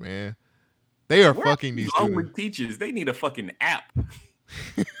students, man. They are fucking these students. With teachers, they need a fucking app.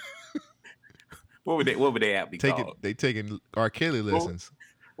 What would they app be called? They taking R. Kelly lessons.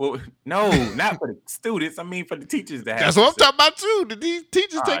 Well, no, not for the students. I mean for the teachers to have. That's what I'm talking about too. These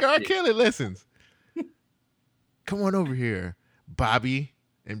teachers take R. Kelly lessons. Come on over here, Bobby,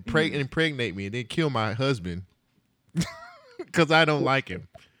 and impregnate me and then kill my husband. Because I don't like him.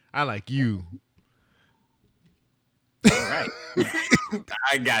 I like you. All right.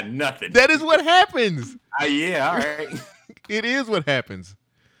 I got nothing. That is what happens. Yeah, all right. It is what happens.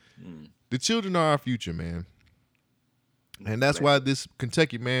 The children are our future, man. And that's why this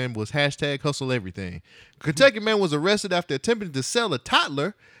Kentucky man was #hustle everything. Kentucky man was arrested after attempting to sell a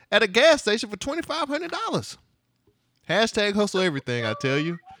toddler at a gas station for $2,500. #hustle everything, I tell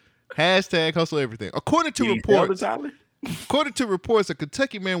you. #hustle everything. According to reports, a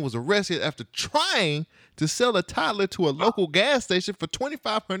Kentucky man was arrested after trying to sell a toddler to a local gas station for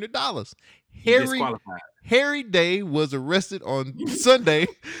 $2,500. Harry Day was arrested on Sunday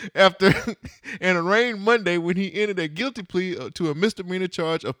and arraigned Monday when he entered a guilty plea to a misdemeanor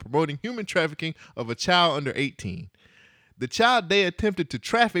charge of promoting human trafficking of a child under 18. The child Day attempted to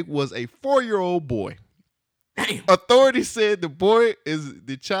traffic was a 4-year-old boy. Damn. Authorities said the boy is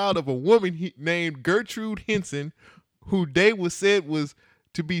the child of a woman named Gertrude Henson, who Day was said was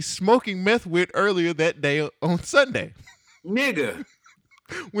to be smoking meth with earlier that day on Sunday. Nigga.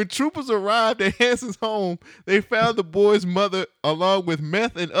 When troopers arrived at Hanson's home, they found the boy's mother along with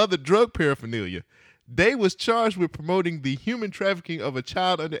meth and other drug paraphernalia. Day was charged with promoting the human trafficking of a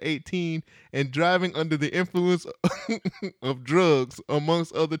child under 18 and driving under the influence of drugs,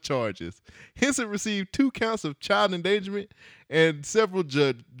 amongst other charges. Henson received 2 counts of child endangerment and several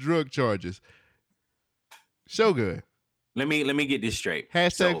drug charges. Shogun. Let me get this straight.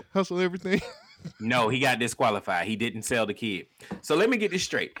 Hashtag hustle everything. No, he got disqualified. He didn't sell the kid. So let me get this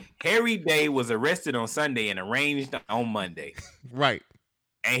straight. Harry Day was arrested on Sunday and arraigned on Monday. Right.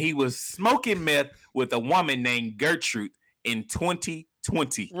 And he was smoking meth with a woman named Gertrude in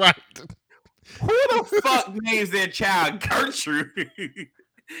 2020. Right. Who the fuck names their child Gertrude?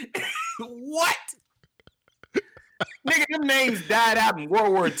 What? Nigga, them names died out in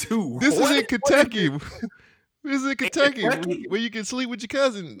World War II. This is in Kentucky. This is in Kentucky where you can sleep with your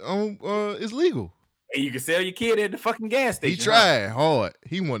cousin. It's legal. And you can sell your kid at the fucking gas station. He tried hard.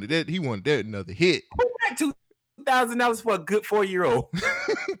 He wanted that another hit. $2,000 for a good 4-year-old.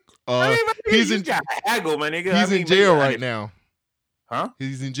 He's in haggle, my nigga. He's in jail right now. Huh?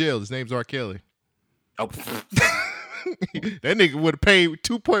 He's in jail. His name's R. Kelly. Oh. That nigga would have paid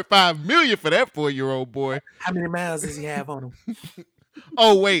 $2.5 million for that 4-year-old boy. How many miles does he have on him?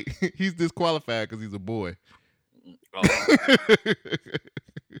 Oh wait, he's disqualified because he's a boy. Oh.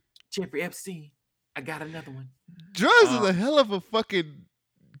 Jeffrey Epstein. I got another one. Drugs is a hell of a fucking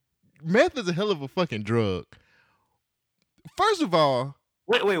meth is a hell of a fucking drug. First of all,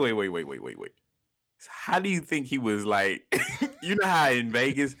 wait. How do you think he was like? You know how in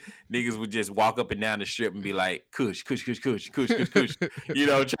Vegas niggas would just walk up and down the strip and be like, "Kush, kush, kush, kush, kush, kush, kush," you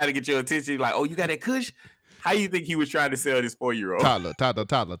know, trying to get your attention. Like, oh, you got that kush? How you think he was trying to sell this 4-year-old? Toddler.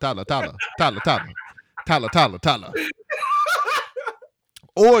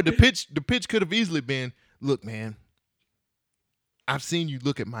 Or the pitch could have easily been, look, man, I've seen you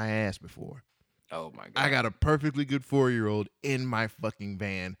look at my ass before. Oh my God. I got a perfectly good 4-year-old in my fucking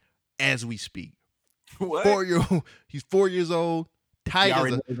van as we speak. What? 4-year-old. He's 4 years old. Tight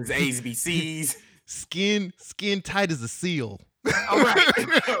as a his A's, B, C's. Skin tight as a seal. All right.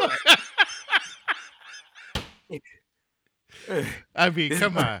 I mean,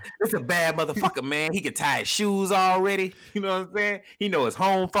 come on. This a bad motherfucker, man. He can tie his shoes already. You know what I'm saying? He know his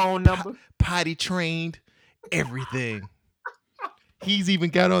home phone number. Potty trained, everything. He's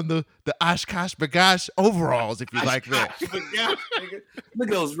even got on the Oshkosh Bagosh overalls, if you like that. Look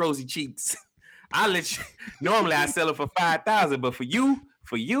at those rosy cheeks. I'll let you. Normally I sell it for $5,000, but for you,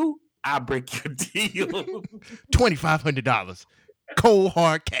 I'll break your deal. $2,500. Cold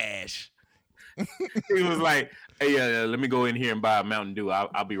hard cash. He was like, hey, let me go in here and buy a Mountain Dew.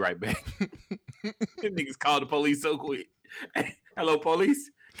 I'll be right back. Niggas called the police so quick. Hey, hello, police.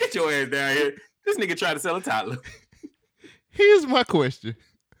 Get your ass down here. This nigga tried to sell a toddler. Here's my question.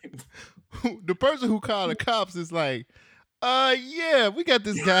 The person who called the cops is like, yeah, we got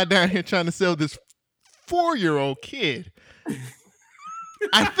this guy down here trying to sell this 4-year-old kid.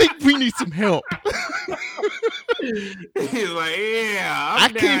 I think we need some help. He's like, yeah,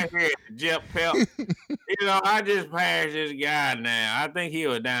 I'm down here, Jeff Pelt. You know, I just passed this guy now. I think he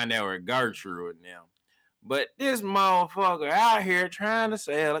was down there with Gertrude now. But this motherfucker out here trying to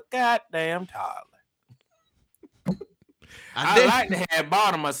sell a goddamn toddler. I like to have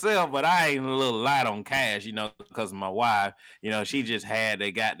bought him myself, but I ain't a little light on cash, you know, because of my wife. You know, she just got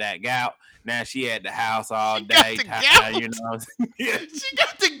that gout. Now she at the house all day. You know, yeah. She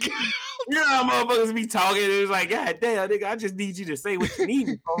got the gout. You know how motherfuckers be talking. It was like, God damn, nigga, I just need you to say what you need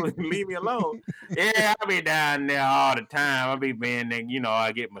and leave me alone. Yeah, I be down there all the time. I be being there, you know,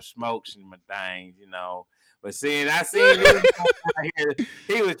 I get my smokes and my things, you know. But I seen this guy here.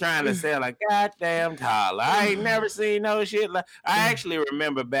 He was trying to sell a goddamn toddler. I ain't never seen no shit like. I actually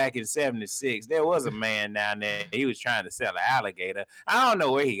remember back in '76, there was a man down there. He was trying to sell an alligator. I don't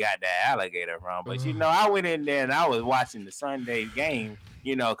know where he got that alligator from, but you know, I went in there and I was watching the Sunday game.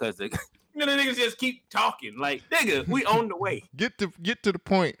 You know, because the niggas just keep talking like, nigga, we on the way. Get to the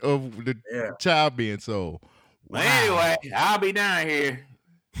point of the child being sold. Wow. But anyway, I'll be down here.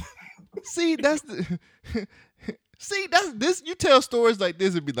 See, that's this. You tell stories like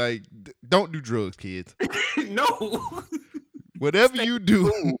this and be like, don't do drugs, kids. No. Whatever you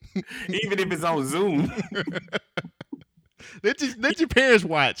do, even if it's on Zoom, let your parents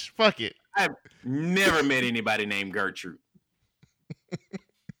watch. Fuck it. I've never met anybody named Gertrude.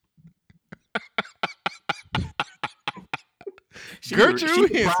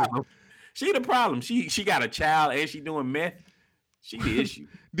 Gertrude, she the problem. She got a child and she doing meth. She the issue.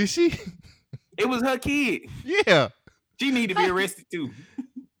 Did she? It was her kid. Yeah. She need to be arrested too.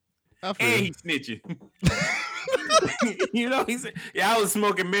 And he snitching. You know, he said, yeah, I was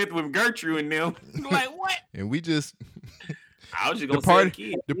smoking meth with Gertrude and them. Like, what? And we just I was just gonna sell the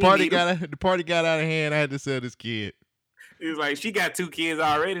kid. The party got out of hand. I had to sell this kid. He was like, she got 2 kids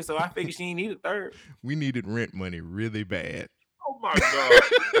already, so I figured she didn't need a third. We needed rent money really bad. Oh my god,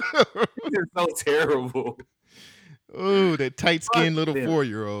 this is so terrible. Oh, that tight-skinned little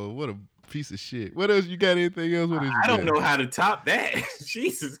 4-year-old. What a piece of shit. What else? You got anything else? What is I don't know how to top that.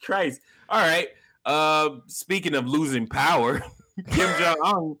 Jesus Christ. All right. Speaking of losing power, Kim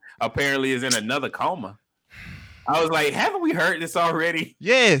Jong-un apparently is in another coma. I was like, haven't we heard this already?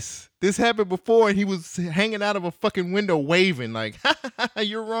 Yes. This happened before, and he was hanging out of a fucking window waving like,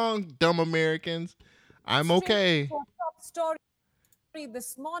 you're wrong, dumb Americans. I'm okay. Top story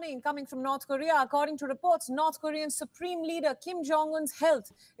this morning coming from North Korea. According to reports, North Korean Supreme Leader Kim Jong-un's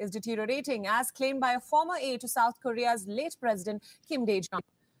health is deteriorating, as claimed by a former aide to South Korea's late president, Kim Dae-jung.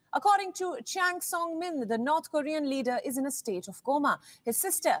 According to Chang Song-min, the North Korean leader is in a state of coma. His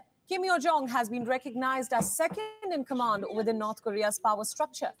sister, Kim Yo-jong, has been recognized as second in command within North Korea's power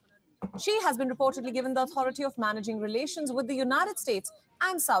structure. She has been reportedly given the authority of managing relations with the United States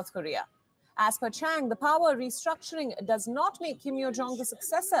and South Korea. As per Chang, the power restructuring does not make Kim Yo-jong the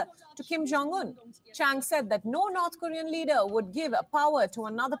successor to Kim Jong-un. Chang said that no North Korean leader would give power to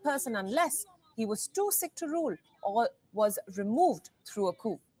another person unless he was too sick to rule or was removed through a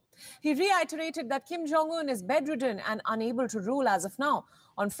coup. He reiterated that Kim Jong-un is bedridden and unable to rule as of now.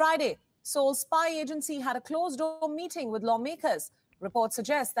 On Friday, Seoul's spy agency had a closed-door meeting with lawmakers. Reports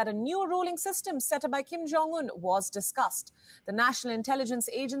suggest that a new ruling system set up by Kim Jong-un was discussed. The National Intelligence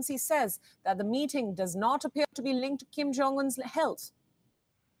Agency says that the meeting does not appear to be linked to Kim Jong-un's health.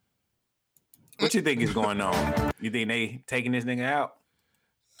 What you think is going on? You think they taking this nigga out?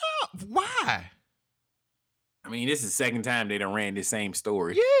 Why? I mean, this is the second time they done ran this same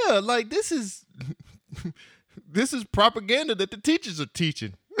story. Yeah, like this is propaganda that the teachers are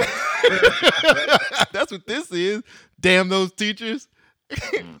teaching. That's what this is. Damn those teachers.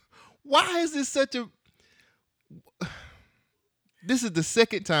 Why is this such a... This is the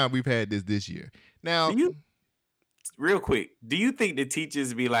second time we've had this year. Now, real quick, do you think the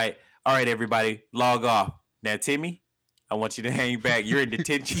teachers be like, all right, everybody, log off. Now, Timmy, I want you to hang back. You're in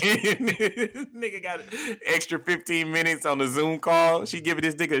detention. Nigga got an extra 15 minutes on the Zoom call. She giving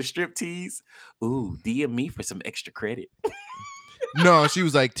this nigga a strip tease. Ooh, DM me for some extra credit. No, she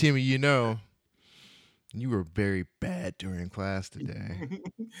was like, Timmy, you were very bad during class today.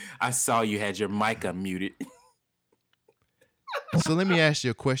 I saw you had your mic unmuted. So let me ask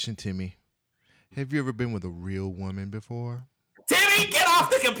you a question, Timmy. Have you ever been with a real woman before? Timmy, get off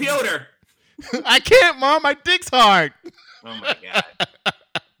the computer. I can't, Mom. My dick's hard. Oh, my God.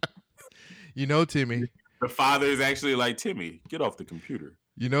 Timmy. The father is actually like, Timmy, get off the computer.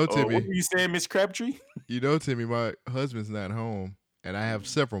 Timmy. What were you saying, Miss Crabtree? Timmy, my husband's not home, and I have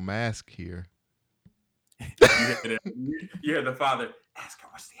several masks here. You're the father. Ask her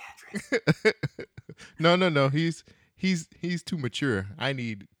what's the address. No. He's too mature. I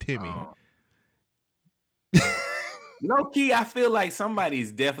need Timmy. Low key, I feel like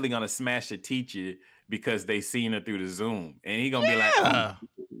somebody's definitely gonna smash a teacher because they seen her through the Zoom, and he gonna be like, oh,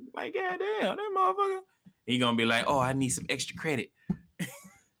 like, yeah, damn, that motherfucker. He gonna be like, oh, I need some extra credit.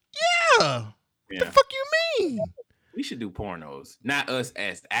 Yeah. What the fuck you mean? We should do pornos, not us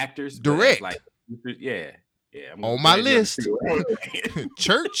as actors. Direct. Like, yeah. On my list.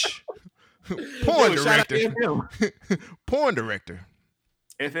 Church. Porn director. Porn director.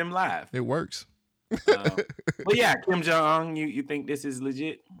 FM Live. It works. But yeah, Kim Jong-un, you think this is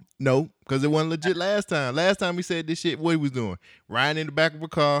legit? No, because it wasn't legit last time. Last time we said this shit, what he was doing? Riding in the back of a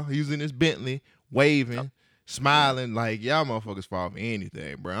car, using his Bentley, waving, smiling like, y'all motherfuckers fall for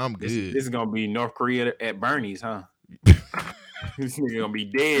anything, bro. I'm good. This is going to be North Korea at Bernie's, huh? This nigga going to be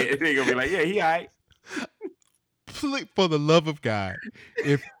dead. They going to be like, yeah, he all right. For the love of God,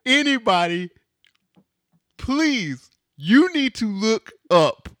 if anybody, please, you need to look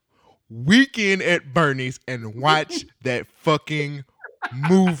up Weekend at Bernie's and watch that fucking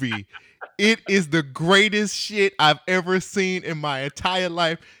movie. It is the greatest shit I've ever seen in my entire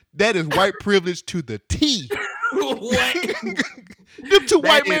life. That is white privilege to the T. What? Them two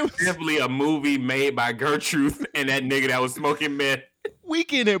white men. Definitely a movie made by Gertrude and that nigga that was smoking meth.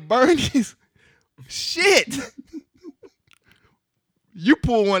 Weekend at Bernie's. Shit. You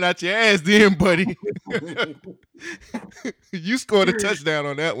pull one out your ass then, buddy. You scored a touchdown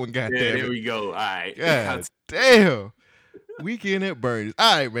on that one, goddamn. Yeah, there we go. All right. God damn. Weekend at Bernie's.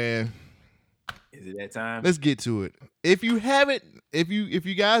 All right, man. Is it that time? Let's get to it. If you haven't, if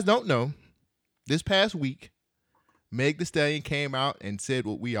you guys don't know, this past week, Meg Thee Stallion came out and said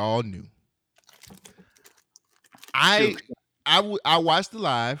what we all knew. I watched the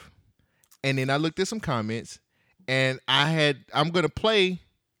live, and then I looked at some comments, and I'm gonna play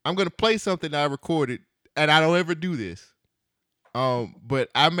something that I recorded, and I don't ever do this. But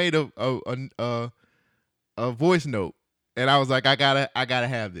I made a voice note, and I was like, I gotta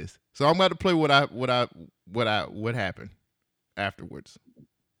have this. So I'm about to play what happened afterwards.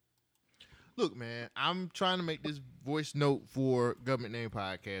 Look, man, I'm trying to make this voice note for Government Name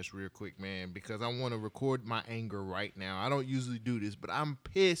Podcast real quick, man, because I want to record my anger right now. I don't usually do this, but I'm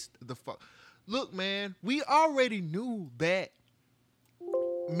pissed the fuck. Look, man, we already knew that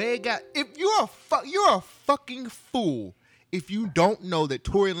Meg got. If you're a fucking fool if you don't know that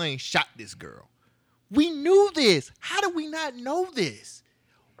Tory Lanez shot this girl. We knew this. How do we not know this?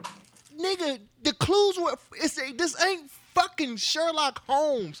 Nigga, the clues were, this ain't fucking Sherlock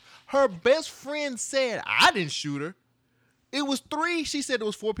Holmes. Her best friend said, I didn't shoot her. It was 3. She said there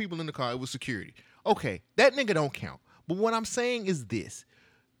was 4 people in the car. It was security. Okay, that nigga don't count. But what I'm saying is this.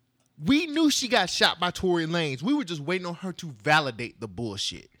 We knew she got shot by Tory Lanez. We were just waiting on her to validate the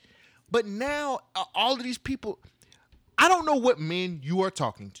bullshit. But now, all of these people, I don't know what men you are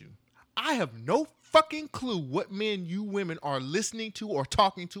talking to. I have no fucking clue what men you women are listening to or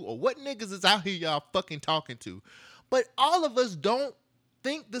talking to or what niggas is out here y'all fucking talking to. But all of us don't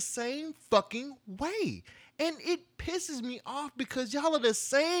think the same fucking way. And it pisses me off because y'all are the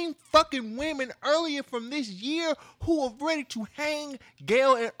same fucking women earlier from this year who are ready to hang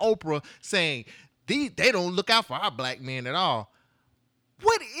Gayle and Oprah saying they don't look out for our black men at all.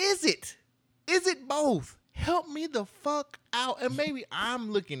 What is it? Is it both? Help me the fuck out. And maybe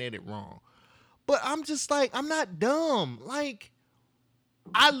I'm looking at it wrong. But I'm just like, I'm not dumb. Like,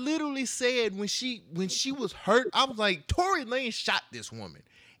 I literally said when she was hurt, I was like, Tory Lanez shot this woman.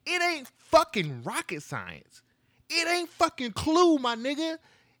 It ain't fucking rocket science. It ain't fucking Clue, my nigga.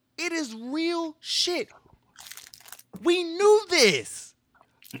 It is real shit. We knew this.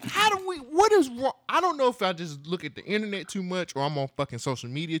 What is wrong? I don't know if I just look at the internet too much or I'm on fucking social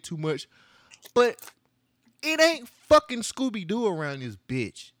media too much, but it ain't fucking Scooby-Doo around this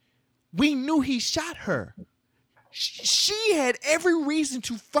bitch. We knew he shot her. She had every reason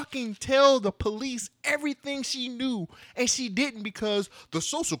to fucking tell the police everything she knew, and she didn't because the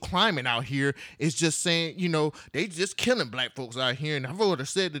social climate out here is just saying, they just killing black folks out here, and if I would have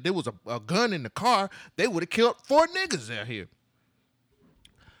said that there was a gun in the car, they would have killed 4 niggas out here.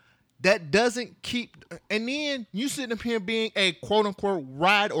 That doesn't keep, and then you sitting up here being a quote-unquote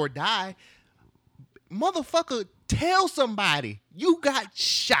ride or die. Motherfucker, tell somebody you got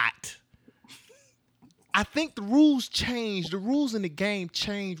shot. I think the rules changed. The rules in the game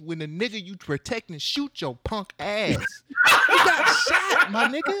changed when the nigga you protecting shoot your punk ass. You got shot, my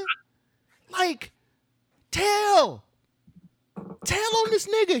nigga. Like, tell on this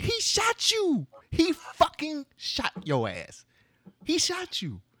nigga. He shot you. He fucking shot your ass. He shot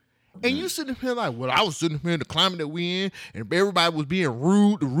you. And you sitting here like, well, I was sitting here in the climate that we in, and everybody was being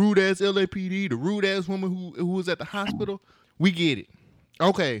rude, the rude ass LAPD, the rude ass woman who was at the hospital. We get it.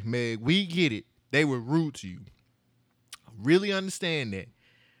 Okay, Meg, we get it. They were rude to you. I really understand that.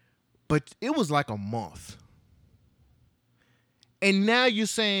 But it was like a month. And now you're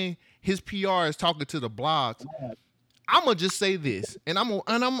saying his PR is talking to the blogs. I'm gonna just say this, and I'm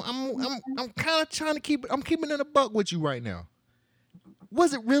kind of trying to keep it. I'm keeping it a buck with you right now.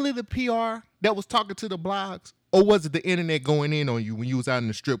 Was it really the PR that was talking to the blogs, or was it the internet going in on you when you was out in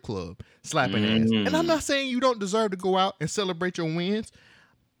the strip club slapping ass? And I'm not saying you don't deserve to go out and celebrate your wins.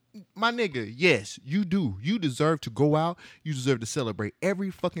 My nigga, yes, you do. You deserve to go out. You deserve to celebrate every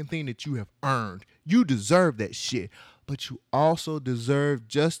fucking thing that you have earned. You deserve that shit. But you also deserve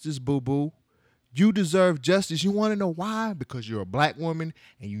justice, boo-boo. You deserve justice. You want to know why? Because you're a black woman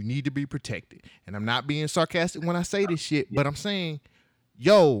and you need to be protected. And I'm not being sarcastic when I say this shit, but I'm saying,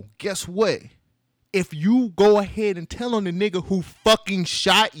 yo, guess what? If you go ahead and tell on the nigga who fucking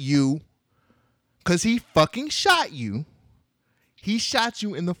shot you, because he fucking shot you, he shot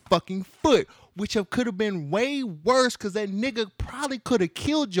you in the fucking foot, which could have been way worse because that nigga probably could have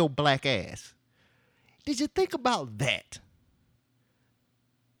killed your black ass. Did you think about that?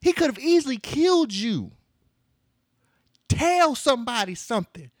 He could have easily killed you. Tell somebody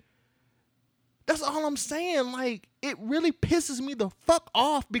something. That's all I'm saying. Like, it really pisses me the fuck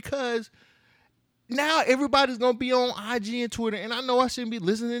off because now everybody's going to be on IG and Twitter, and I know I shouldn't be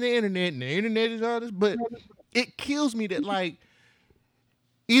listening to the internet, and the internet is all this, but it kills me that, like,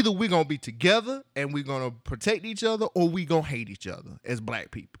 either we're going to be together and we're going to protect each other or we going to hate each other as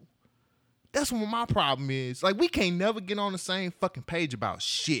black people. That's what my problem is. Like, we can't never get on the same fucking page about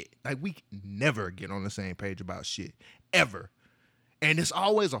shit. Like, we never get on the same page about shit. Ever. And it's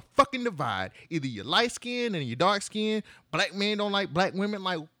always a fucking divide. Either you're light skinned and you're dark skinned. Black men don't like black women.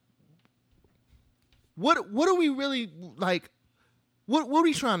 Like, What are we really like? What are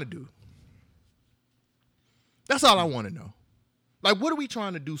we trying to do? That's all I want to know. Like, what are we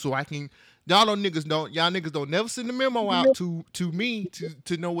trying to do so I can? Y'all niggas don't never send a memo out to me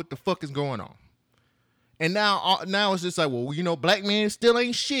to know what the fuck is going on. And now it's just like, well, you know, black men still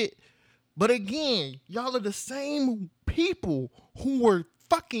ain't shit. But again, y'all are the same people who were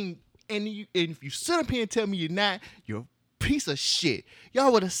fucking, and if you sit up here and tell me you're not, you're a piece of shit.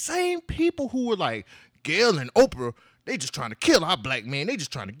 Y'all were the same people who were like, Gayle and Oprah, they just trying to kill our black men. They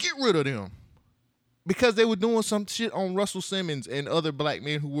just trying to get rid of them. Because they were doing some shit on Russell Simmons and other black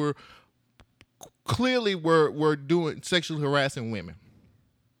men who were clearly were doing sexually harassing women.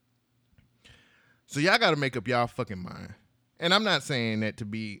 So y'all got to make up y'all fucking mind. And I'm not saying that to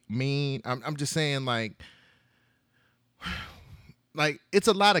be mean. I'm just saying like it's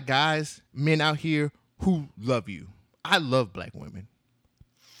a lot of guys, men out here who love you. I love black women.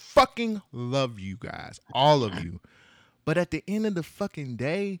 Fucking love you guys, all of you. But at the end of the fucking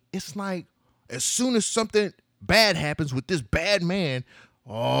day, it's like as soon as something bad happens with this bad man,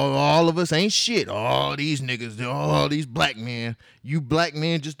 all of us ain't shit. All these niggas, all these black men, you black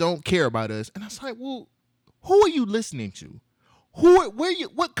men just don't care about us. And I was like, well, who are you listening to? Well,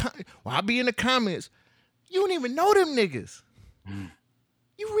 I'll be in the comments. You don't even know them niggas.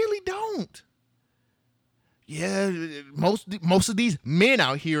 You really don't. Yeah, most of these men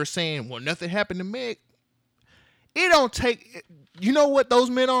out here are saying, well, nothing happened to Meg. It don't take, you know what those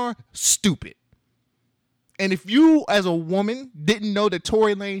men are? Stupid. And if you, as a woman, didn't know that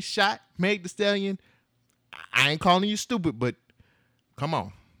Tory Lanez shot Meg Thee Stallion, I ain't calling you stupid, but come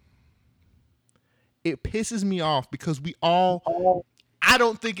on. It pisses me off because I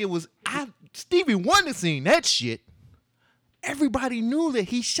don't think it was, Stevie Wonder seen that shit. Everybody knew that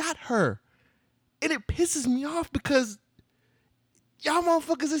he shot her. And it pisses me off because y'all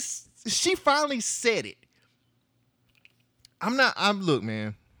motherfuckers, she finally said it. Look,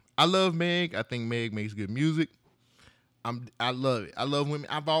 man, I love Meg. I think Meg makes good music. I love it. I love women.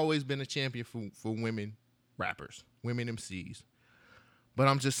 I've always been a champion for women rappers, women MCs. But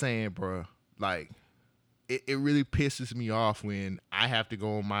I'm just saying, bro, like, it really pisses me off when I have to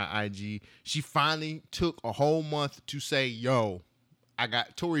go on my IG. She finally took a whole month to say, yo,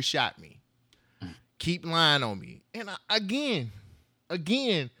 Tory shot me. Keep lying on me. And again,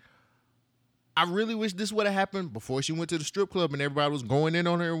 I really wish this would have happened before she went to the strip club and everybody was going in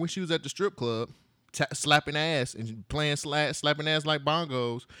on her when she was at the strip club, slapping ass and playing slapping ass like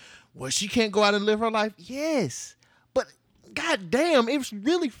bongos. Well, she can't go out and live her life. Yes. But God damn, it's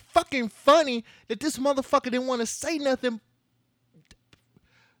really fucking funny that this motherfucker didn't want to say nothing.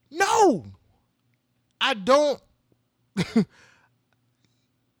 No. I don't.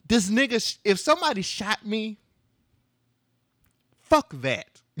 This nigga, if somebody shot me, fuck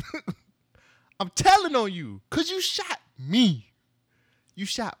that. I'm telling on you, because you shot me. You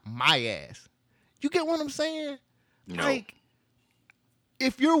shot my ass. You get what I'm saying? No. Like,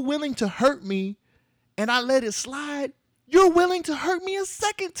 if you're willing to hurt me and I let it slide, you're willing to hurt me a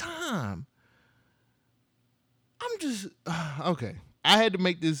second time. I'm just, okay. I had to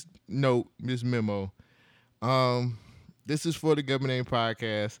make this note, this memo. This is for the Government Name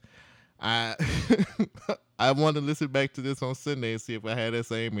Podcast. I want to listen back to this on Sunday and see if I had that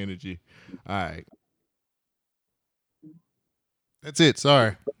same energy. All right. That's it.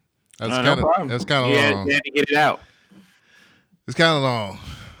 Sorry. That's kind of long. You had to get it out. It's kind of long.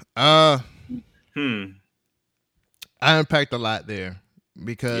 I unpacked a lot there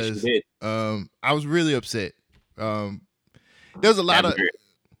because I was really upset. There's a lot of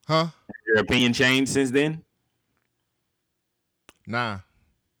Has your opinion changed since then? Nah.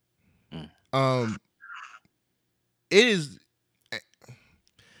 It is.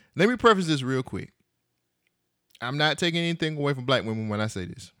 Let me preface this real quick. I'm not taking anything away from black women when I say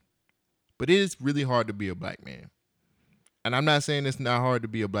this, but it is really hard to be a black man. And I'm not saying it's not hard to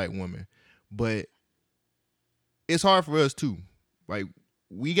be a black woman, but it's hard for us too. Like,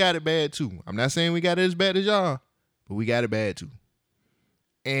 we got it bad too. I'm not saying we got it as bad as y'all, but we got it bad too.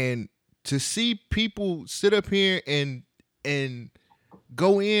 And to see people sit up here and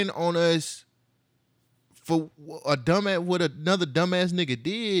go in on us for what another dumbass nigga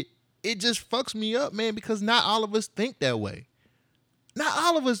did, it just fucks me up, man, because not all of us think that way. Not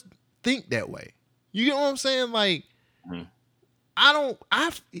all of us think that way. You get what I'm saying? Like,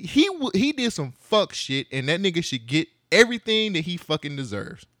 he did some fuck shit, and that nigga should get everything that he fucking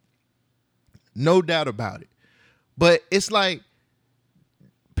deserves. No doubt about it. But it's like,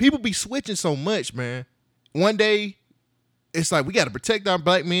 people be switching so much, man. One day, it's like, we got to protect our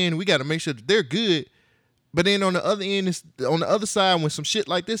black men. We got to make sure that they're good. But then on the other end, on the other side, when some shit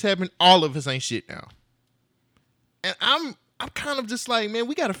like this happen, all of us ain't shit now. And I'm kind of just like, man,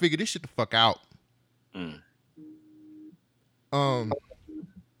 we got to figure this shit the fuck out.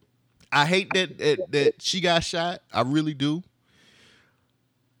 I hate that she got shot. I really do.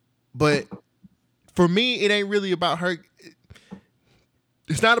 But for me, it ain't really about her.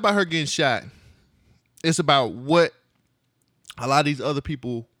 It's not about her getting shot. It's about what a lot of these other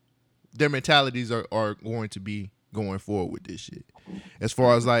people, their mentalities are going to be going forward with this shit. As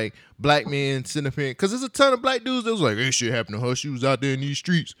far as like black men sitting up here, because there's a ton of black dudes that was like, hey, shit happened to her. She was out there in these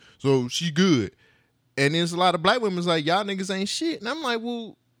streets, so she good. And there's a lot of black women's like, y'all niggas ain't shit. And I'm like,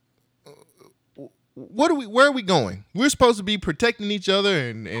 well, where are we going? We're supposed to be protecting each other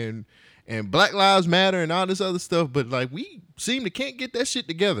and Black Lives Matter and all this other stuff, but like we seem to can't get that shit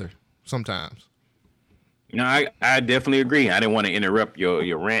together sometimes. No, I definitely agree. I didn't want to interrupt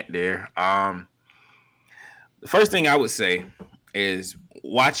your rant there. The first thing I would say is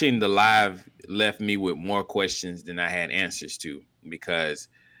watching the live left me with more questions than I had answers to, because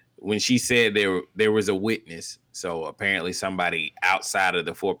when she said there was a witness, so apparently somebody outside of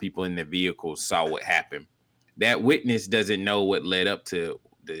the 4 people in the vehicle saw what happened. That witness doesn't know what led up to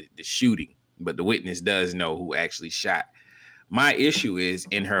the shooting, but the witness does know who actually shot. My issue is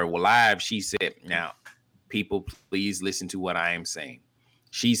in her live, she said, now, people, please listen to what I am saying.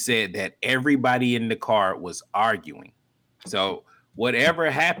 She said that everybody in the car was arguing. So whatever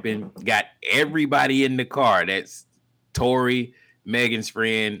happened got everybody in the car. That's Tory, Megan's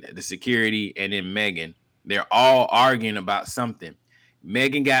friend, the security, and then Megan. They're all arguing about something.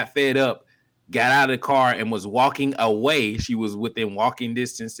 Megan got fed up, got out of the car, and was walking away. She was within walking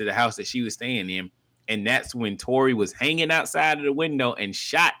distance to the house that she was staying in. And that's when Tory was hanging outside of the window and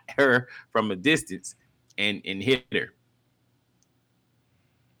shot her from a distance and hit her.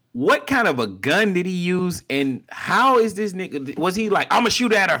 What kind of a gun did he use? And how is this nigga? Was he like, I'm gonna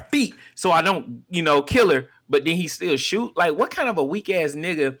shoot at her feet so I don't, kill her, but then he still shoot? Like, what kind of a weak ass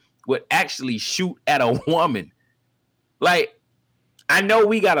nigga would actually shoot at a woman? Like, I know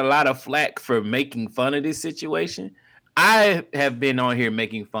we got a lot of flack for making fun of this situation. I have been on here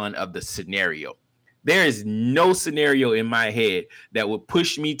making fun of the scenario. There is no scenario in my head that would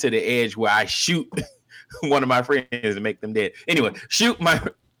push me to the edge where I shoot one of my friends and make them dead. Anyway,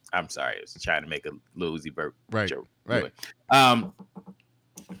 I'm sorry, I was trying to make a Lil Uzi Vert joke. Right. Anyway,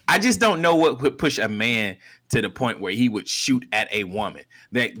 I just don't know what would push a man to the point where he would shoot at a woman.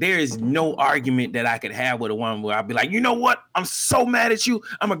 That there is no argument that I could have with a woman where I'd be like, you know what? I'm so mad at you.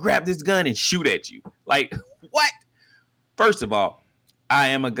 I'm gonna grab this gun and shoot at you. Like, what? First of all, I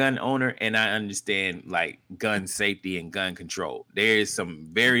am a gun owner and I understand like gun safety and gun control. There is some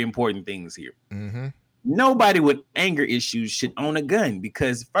very important things here. Mm-hmm. Nobody with anger issues should own a gun,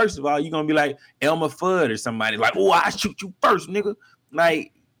 because first of all, you're gonna be like Elmer Fudd or somebody like, oh, I shoot you first, nigga.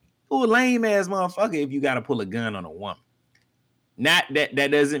 Like, oh, lame ass motherfucker if you gotta pull a gun on a woman. Not that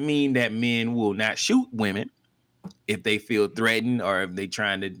doesn't mean that men will not shoot women if they feel threatened or if they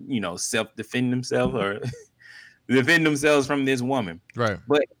trying to, self-defend themselves or defend themselves from this woman. Right.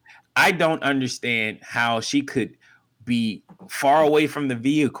 But I don't understand how she could be far away from the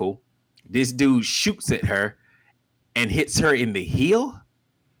vehicle. This dude shoots at her and hits her in the heel.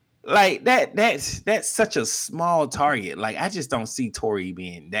 Like that's such a small target. Like, I just don't see Tory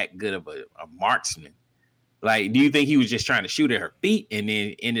being that good of a marksman. Like, do you think he was just trying to shoot at her feet and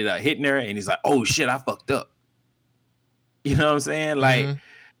then ended up hitting her and he's like, oh shit, I fucked up? You know what I'm saying? Like,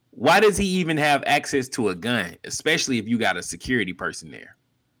 why does he even have access to a gun, especially if you got a security person there?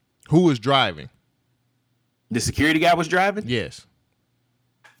 Who was driving? The security guy was driving? Yes.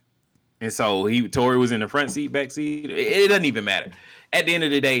 And so Tory was in the front seat, back seat. It doesn't even matter. At the end of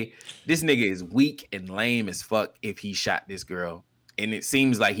the day, this nigga is weak and lame as fuck if he shot this girl. And it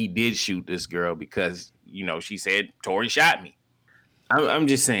seems like he did shoot this girl because, she said, Tory shot me. I'm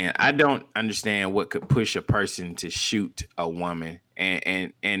just saying, I don't understand what could push a person to shoot a woman.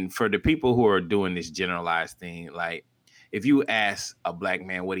 And for the people who are doing this generalized thing, like, if you ask a black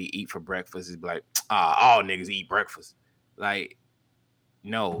man what he eat for breakfast, he's like, all niggas eat breakfast. Like,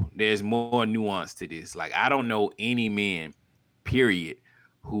 no, there's more nuance to this. Like, I don't know any man, period,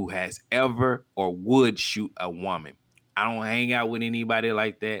 who has ever or would shoot a woman. I don't hang out with anybody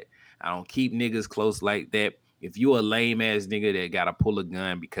like that. I don't keep niggas close like that. If you a lame ass nigga that gotta pull a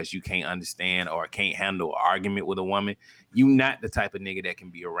gun because you can't understand or can't handle an argument with a woman, you not the type of nigga that can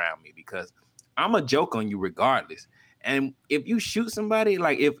be around me, because I'm a joke on you regardless. And if you shoot somebody,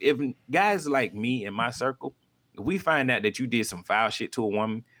 like if guys like me in my circle, if we find out that you did some foul shit to a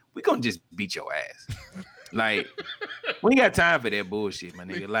woman, we gonna just beat your ass. Like, we ain't got time for that bullshit, my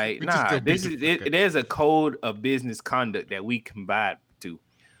nigga. Like, nah, there's a code of business conduct that we combine to.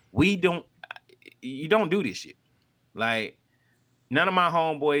 You don't do this shit. Like, none of my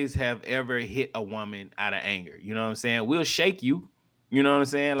homeboys have ever hit a woman out of anger. You know what I'm saying? We'll shake you. You know what I'm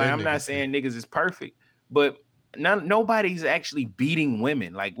saying? Like, I'm not saying niggas is perfect, but nobody's actually beating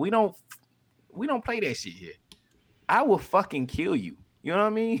women. Like, we don't play that shit here. I will fucking kill you. You know what I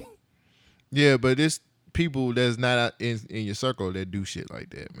mean? Yeah, but it's people that's not in your circle that do shit like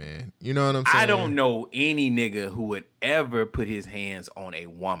that, man. You know what I'm saying? I don't know any nigga who would ever put his hands on a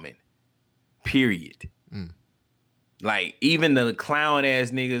woman. Period. Like, even the clown ass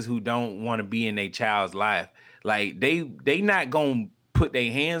niggas who don't want to be in their child's life, like they not gonna put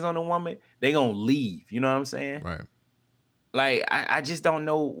their hands on a woman. They gonna leave. You know what I'm saying? Right. Like, I just don't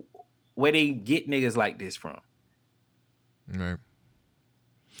know where they get niggas like this from. Right.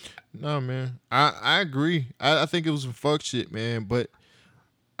 No, man. I agree. I think it was some fuck shit, man. But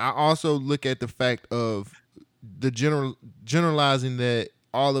I also look at the fact of the generalizing that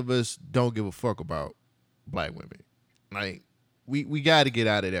all of us don't give a fuck about black women. Like, we got to get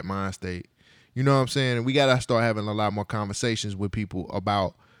out of that mind state. You know what I'm saying? And we got to start having a lot more conversations with people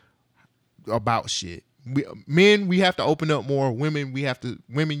about shit. Men, we have to open up more. Women,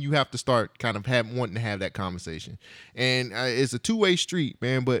 you have to start kind of wanting to have that conversation. And it's a two-way street,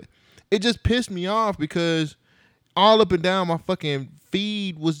 man. But it just pissed me off because all up and down my fucking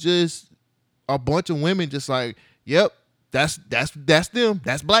feed was just a bunch of women just like, yep, that's them.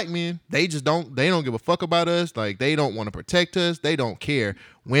 That's black men. They don't give a fuck about us. Like, they don't want to protect us. They don't care.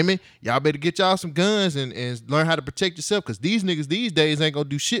 Women, y'all better get y'all some guns and learn how to protect yourself, because these niggas these days ain't gonna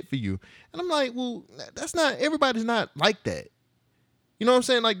do shit for you. And I'm like, well, everybody's not like that. You know what I'm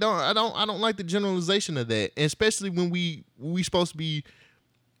saying? Like, I don't like the generalization of that, and especially when we supposed to be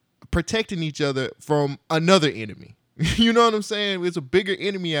protecting each other from another enemy. You know what I'm saying? There's a bigger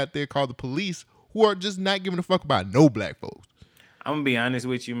enemy out there called the police, who are just not giving a fuck about no black folks. I'm gonna be honest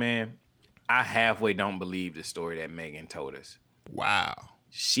with you, man. I halfway don't believe the story that Megan told us. Wow.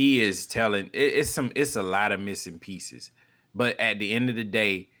 She is telling it's a lot of missing pieces. But at the end of the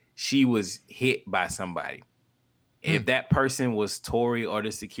day, she was hit by somebody. If that person was Tory or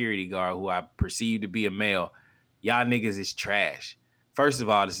the security guard, who I perceive to be a male, y'all niggas is trash. First of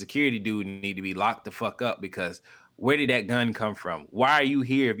all, the security dude need to be locked the fuck up, because where did that gun come from? Why are you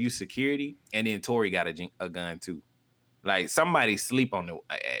here if you security? And then Tory got a gun too. Like, somebody sleep on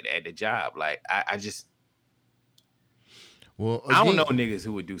at the job. Like, I just, well, again, I don't know niggas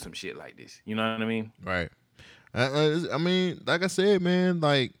who would do some shit like this. You know what I mean? Right. I mean, like I said, man,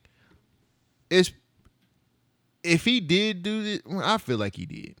 like, if he did do this, well, I feel like he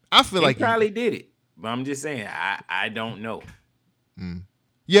did. I feel like he probably did it. But I'm just saying, I don't know.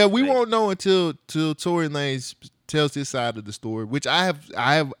 Yeah, we won't know until Tory Lanez tells his side of the story, which I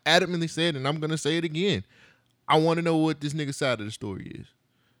have adamantly said, and I'm gonna say it again. I want to know what this nigga's side of the story is.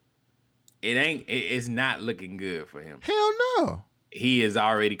 It's not looking good for him. Hell no. He is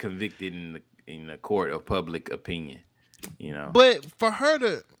already convicted in the court of public opinion, you know. But for her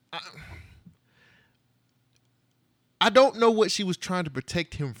to, I don't know what she was trying to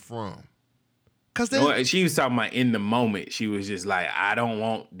protect him from. Cause she was talking about in the moment. She was just like, I don't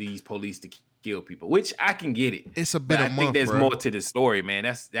want these police to kill people, which I can get it. It's a bit of I think there's more to the story, man.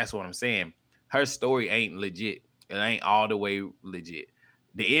 That's what I'm saying. Her story ain't legit. It ain't all the way legit.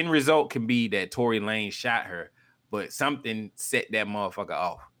 The end result can be that Tory Lanez shot her, but something set that motherfucker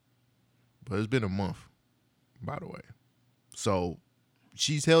off. But it's been a month, by the way. So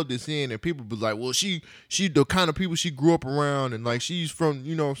she's held this in, and people be like, well, she the kind of people she grew up around, and like, she's from,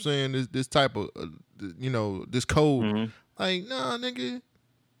 you know what I'm saying, this type of, you know, this code. Mm-hmm. Like, nah, nigga.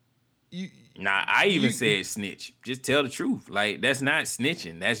 I even said snitch. Just tell the truth. Like, that's not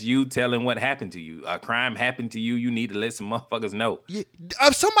snitching. That's you telling what happened to you. A crime happened to you. You need to let some motherfuckers know. Yeah,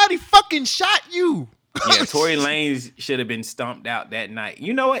 somebody fucking shot you. Yeah, Tory Lanez should have been stomped out that night.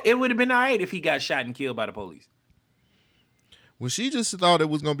 You know what? It would have been all right if he got shot and killed by the police. Well, she just thought it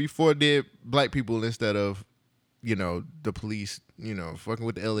was gonna be 4 dead black people instead of, you know, the police, you know, fucking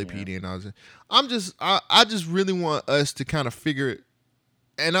with the LAPD and all that. I just really want us to kind of figure it.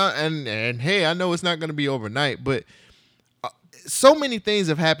 And hey, I know it's not gonna be overnight, but so many things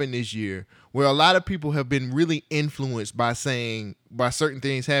have happened this year where a lot of people have been really influenced by certain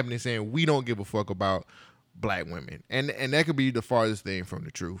things happening, saying we don't give a fuck about black women, and that could be the farthest thing from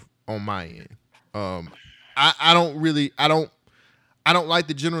the truth on my end. I don't like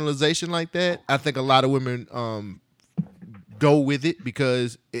the generalization like that. I think a lot of women go with it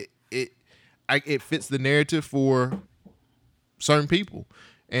because it fits the narrative for certain people,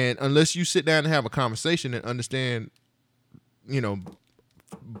 and unless you sit down and have a conversation and understand, you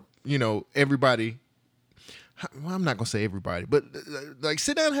know, everybody. Well, I'm not gonna say everybody, but like,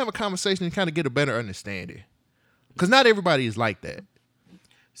 sit down and have a conversation and kind of get a better understanding Because not everybody is like that.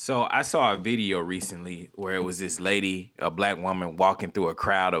 So I saw a video recently where it was this lady, a black woman, walking through a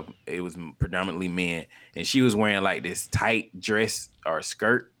crowd of, it was predominantly men, and she was wearing like this tight dress or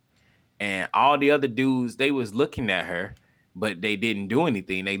skirt, and all the other dudes, they was looking at her, but they didn't do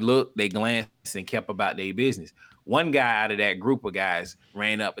anything. They looked, they glanced, and kept about their business. One guy out of that group of guys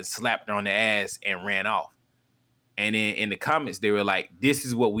ran up and slapped her on the ass and ran off. And then in the comments, they were like, "This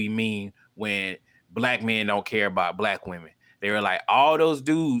is what we mean when black men don't care about black women." They were like, all those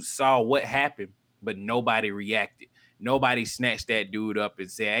dudes saw what happened, but nobody reacted. Nobody snatched that dude up and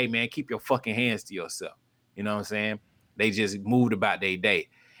said, "Hey, man, keep your fucking hands to yourself." You know what I'm saying? They just moved about their day.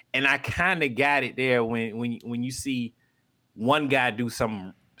 And I kind of got it there when you see one guy do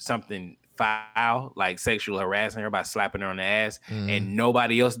something foul, like sexual harassing her by slapping her on the ass, and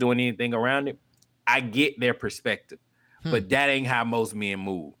nobody else doing anything around it. I get their perspective, but that ain't how most men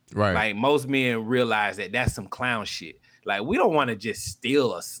move. Right. Like most men realize that that's some clown shit. Like, we don't want to just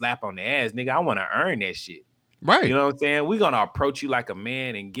steal a slap on the ass, nigga. I want to earn that shit. Right. You know what I'm saying? We're going to approach you like a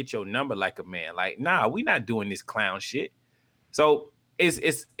man and get your number like a man. Like, nah, we not doing this clown shit. So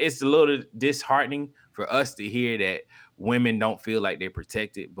it's a little disheartening for us to hear that women don't feel like they're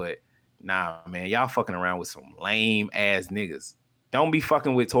protected. But nah, man, y'all fucking around with some lame ass niggas. Don't be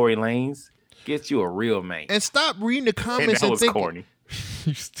fucking with Tory Lanez. Get you a real man. And stop reading the comments and and thinking, corny.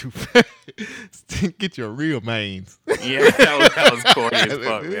 You stupid. Get your real mains. Yeah, that was corny as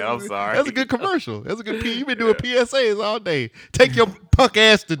fuck, man. I'm sorry. That's a good commercial. That's a good You've been doing PSAs all day. Take your punk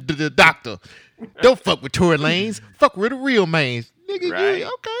ass to the doctor. Don't fuck with Tory Lanez. Fuck with the real mains. Nigga, Right.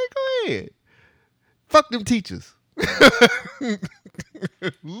 okay, go ahead. Fuck them teachers.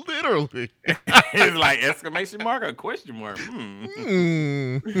 Literally. It's like exclamation mark or question mark. Fuck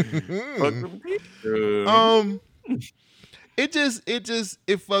them teachers.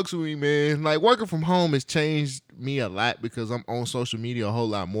 It fucks with me, man. Like, working from home has changed me a lot because I'm on social media a whole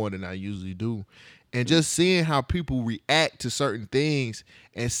lot more than I usually do. And just seeing how people react to certain things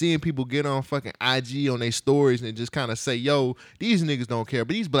and seeing people get on fucking IG on their stories and just kind of say, "Yo, these niggas don't care,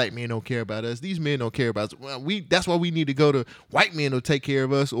 but these black men don't care about us. These men don't care about us. Well, that's why we need to go to white men to take care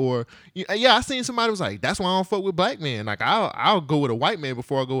of us." Or, yeah, I seen somebody was like, "That's why I don't fuck with black men. Like, I'll go with a white man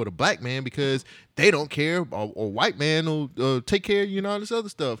before I go with a black man because they don't care, or white man will take care of you and all this other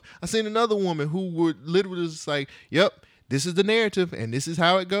stuff." I seen another woman who would literally just like, "Yep, this is the narrative and this is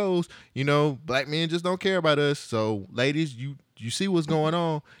how it goes. Black men just don't care about us. So ladies, you see what's going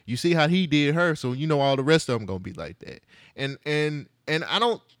on. You see how he did her. So all the rest of them gonna be like that." And I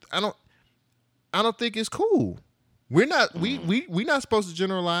don't think it's cool. We're not we not supposed to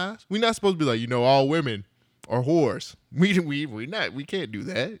generalize. We're not supposed to be like, all women are whores. We can't do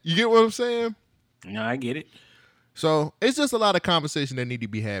that. You get what I'm saying? No, I get it. So it's just a lot of conversation that need to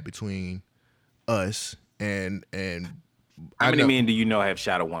be had between us and how many men do you know have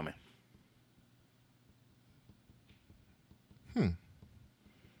shot a woman?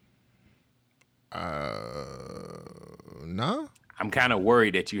 No. I'm kind of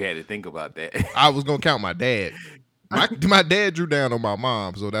worried that you had to think about that. I was gonna count my dad. My dad drew down on my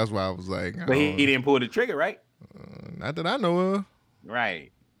mom, so that's why I was like. But he didn't pull the trigger, right? Not that I know of.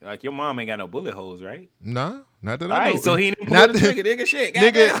 Right. Like, your mom ain't got no bullet holes, right? No, not that All I know. right, so he didn't pull the trigger, nigga. Shit,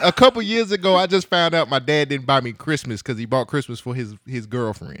 nigga. A couple years ago, I just found out my dad didn't buy me Christmas because he bought Christmas for his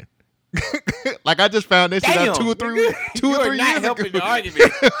girlfriend. Like, I just found that shit out 2 or 3 years helping ago. the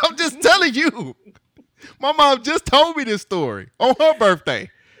argument. I'm just telling you. My mom just told me this story on her birthday.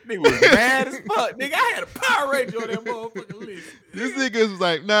 Nigga was mad as fuck. Nigga, I had a Power Ranger on that motherfucking list. This nigga was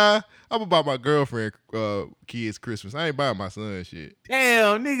like, "Nah, I'm gonna buy my girlfriend kids Christmas. I ain't buying my son shit."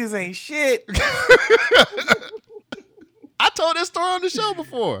 Damn, niggas ain't shit. I told that story on the show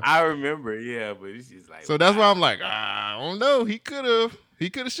before. I remember, yeah, but it's just like. So that's why I'm like, I don't know. He could have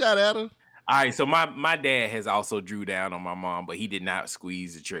shot at her. All right, so my dad has also drew down on my mom, but he did not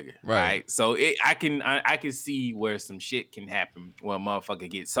squeeze the trigger. Right. So I can see where some shit can happen when a motherfucker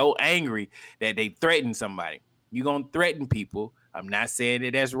gets so angry that they threaten somebody. You gonna threaten people. I'm not saying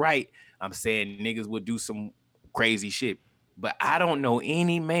that that's right. I'm saying niggas would do some crazy shit. But I don't know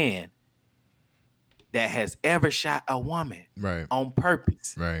any man that has ever shot a woman on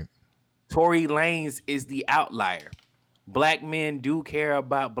purpose. Right. Tory Lanez is the outlier. Black men do care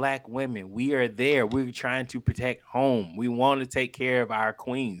about black women. We are there. We're trying to protect home. We want to take care of our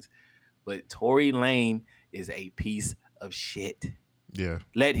queens. But Tory Lanez is a piece of shit. Yeah.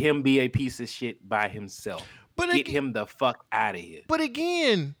 Let him be a piece of shit by himself. But get him the fuck out of here. But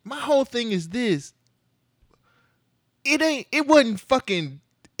again, my whole thing is this. It wasn't fucking,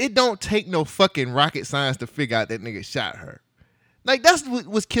 it don't take no fucking rocket science to figure out that nigga shot her. Like that's what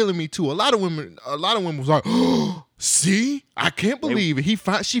was killing me too. A lot of women was like, oh, see, I can't believe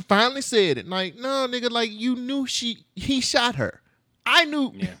it. She finally said it. Like, no, nigga, like you knew he shot her. I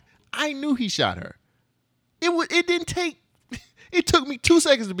knew he shot her. It didn't take. It took me 2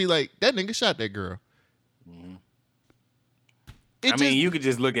 seconds to be like, that nigga shot that girl. Mm-hmm. You could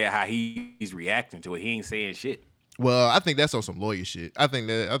just look at how he's reacting to it. He ain't saying shit. Well, I think that's on some lawyer shit. I think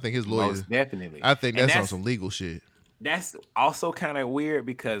his lawyers most definitely. I think that's on some legal shit. That's also kind of weird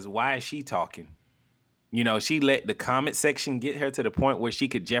because why is she talking? You know, she let the comment section get her to the point where she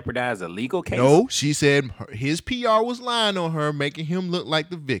could jeopardize a legal case. No, she said his PR was lying on her, making him look like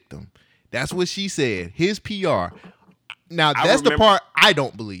the victim. That's what she said. His PR. Now, that's the part I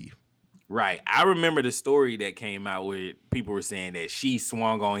don't believe. Right. I remember the story that came out where people were saying that she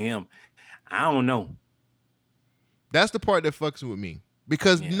swung on him. I don't know. That's the part that fucks with me.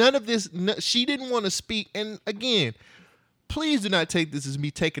 Because none of this, she didn't want to speak. And again, please do not take this as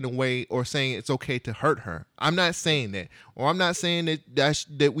me taking away or saying it's okay to hurt her. I'm not saying that. Or I'm not saying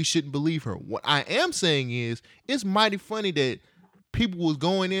that we shouldn't believe her. What I am saying is, it's mighty funny that people was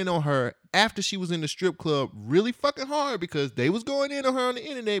going in on her after she was in the strip club really fucking hard because they was going in on her on the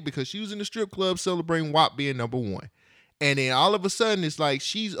internet because she was in the strip club celebrating WAP being number one. And then all of a sudden it's like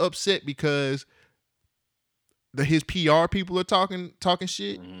she's upset because his PR people are talking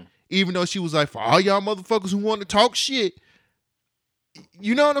shit. Mm-hmm. Even though she was like, for all y'all motherfuckers who want to talk shit.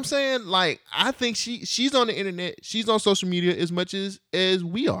 You know what I'm saying? Like, I think she's on the internet, she's on social media as much as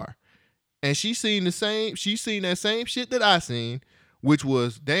we are. And she's seen that same shit that I seen, which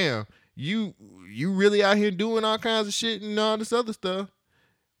was, damn, you really out here doing all kinds of shit and all this other stuff.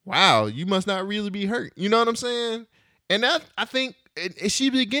 Wow, you must not really be hurt. You know what I'm saying? And that, I think she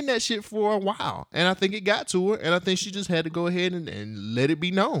been getting that shit for a while. And I think it got to her. And I think she just had to go ahead and let it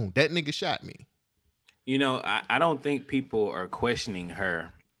be known. That nigga shot me. You know, I don't think people are questioning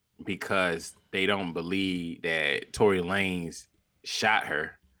her because they don't believe that Tory Lanez shot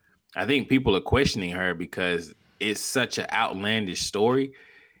her. I think people are questioning her because it's such an outlandish story.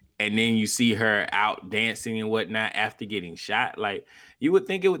 And then you see her out dancing and whatnot after getting shot. Like, you would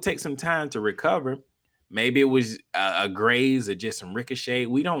think it would take some time to recover. Maybe it was a graze or just some ricochet.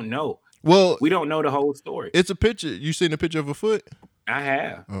 We don't know. Well, we don't know the whole story. It's a picture. You seen a picture of a foot? I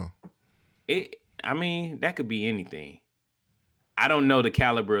have. Oh. That could be anything. I don't know the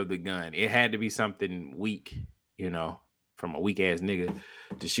caliber of the gun. It had to be something weak, from a weak ass nigga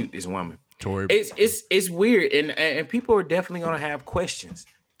to shoot this woman. Tory. It's weird, and people are definitely gonna have questions.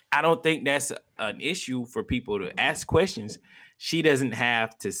 I don't think that's an issue for people to ask questions. She doesn't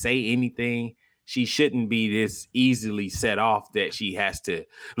have to say anything. She shouldn't be this easily set off that she has to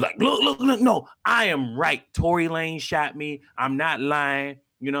look. No, I am right. Tory Lanez shot me. I'm not lying.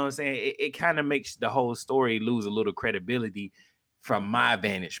 You know what I'm saying? It kind of makes the whole story lose a little credibility from my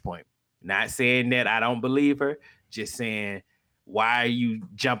vantage point. Not saying that I don't believe her, just saying, why are you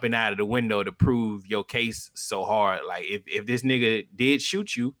jumping out of the window to prove your case so hard? Like, if this nigga did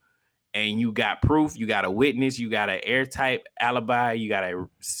shoot you and you got proof, you got a witness, you got an airtight alibi, you got a,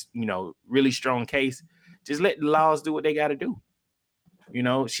 really strong case, just let the laws do what they got to do.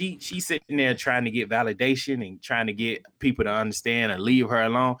 She's sitting there trying to get validation and trying to get people to understand and leave her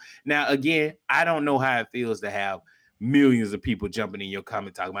alone. Now, again, I don't know how it feels to have millions of people jumping in your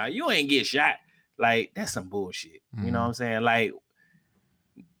comment talking about you ain't get shot. Like, that's some bullshit. Mm-hmm. You know what I'm saying? Like,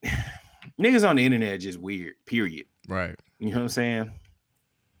 niggas on the internet are just weird, period. Right. You know what I'm saying?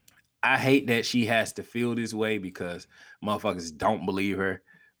 I hate that she has to feel this way because motherfuckers don't believe her.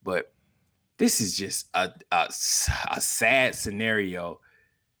 But this is just a sad scenario.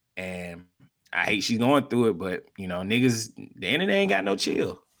 And I hate she's going through it. But, niggas, the internet ain't got no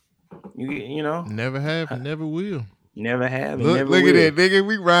chill. You know? Never have and never will. Never have and look, never look will. At that, nigga.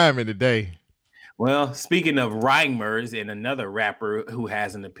 We rhyming today. Well, speaking of rhymers and another rapper who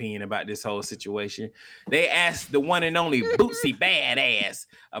has an opinion about this whole situation, they asked the one and only Bootsy Badass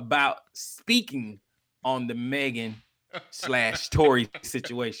about speaking on the Megan/Tory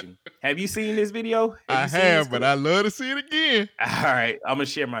situation. Have you seen this video? I have, but I love to see it again. All right, I'm gonna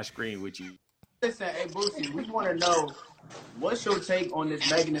share my screen with you. Listen, hey Bootsy, we want to know what's your take on this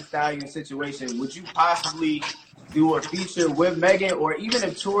Megan Thee Stallion situation. Would you possibly do a feature with Megan, or even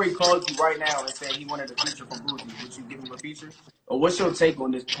if Tory called you right now and said he wanted a feature from Bootsy, would you give him a feature? Or what's your take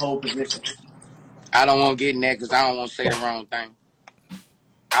on this whole position? I don't want to get in that because I don't want to say the wrong thing.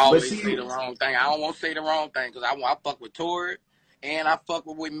 I always say the wrong thing. I don't want to say the wrong thing because I fuck with Tory and I fuck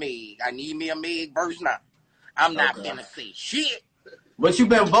with Meg. I need me a Meg verse now. I'm not gonna say shit. But you've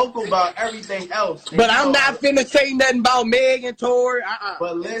been vocal about everything else. But I'm not finna say nothing about Meg and Tory.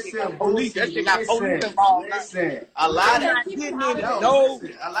 But listen, police. That shit got police involved. involved. Listen, a lot of listen,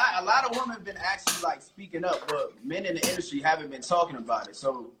 a lot of women have been actually like speaking up, but men in the industry haven't been talking about it.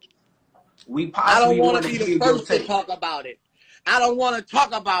 So we possibly I don't want to be the first to talk about it. I don't want to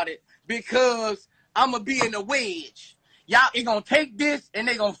talk about it because I'm gonna be in the wedge. Y'all ain't gonna take this and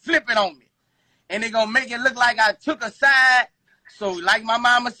they gonna flip it on me, and they gonna make it look like I took a side. So, like my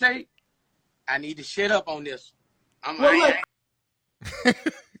mama say, I need to shut up on this.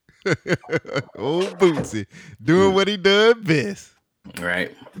 Old Bootsy doing what he does best.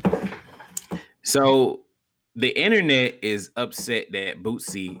 Right. So the internet is upset that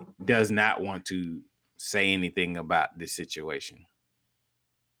Bootsy does not want to say anything about this situation.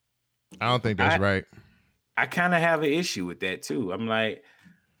 I don't think that's right. I kind of have an issue with that too. I'm like,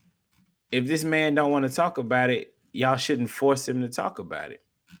 if this man don't want to talk about it, y'all shouldn't force him to talk about it.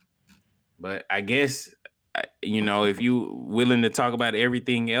 But I guess, if you willing to talk about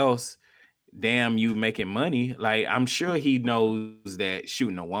everything else, damn, you making money. Like, I'm sure he knows that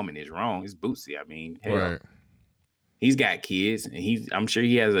shooting a woman is wrong. It's Bootsy. I mean, hell, Right. He's got kids, and I'm sure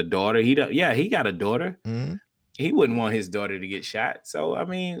he has a daughter. He got a daughter. Mm-hmm. He wouldn't want his daughter to get shot. So, I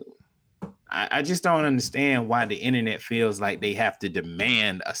mean, I just don't understand why the internet feels like they have to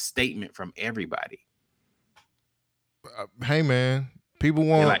demand a statement from everybody. Hey man, people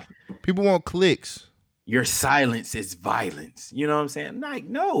want clicks. Your silence is violence. You know what I'm saying? Like,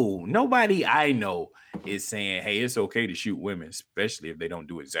 no, nobody I know is saying, hey, it's okay to shoot women, especially if they don't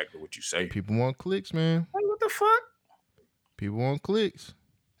do exactly what you say. People want clicks, man. Like, what the fuck? People want clicks.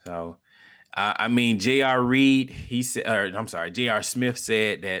 So, I mean, J.R. Reed, J.R. Smith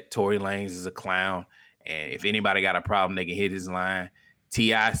said that Tory Lanez is a clown, and if anybody got a problem, they can hit his line.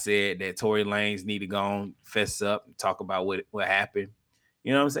 T.I. said that Tory Lanez need to go on, fess up, and talk about what happened.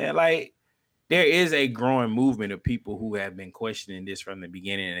 You know what I'm saying? Like, there is a growing movement of people who have been questioning this from the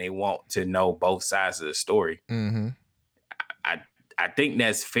beginning, and they want to know both sides of the story. Mm-hmm. I think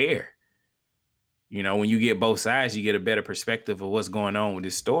that's fair. You know, when you get both sides, you get a better perspective of what's going on with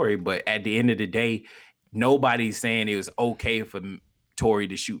this story. But at the end of the day, nobody's saying it was okay for Tory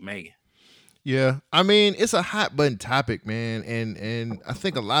to shoot Megan. Yeah, I mean, it's a hot button topic, man, and I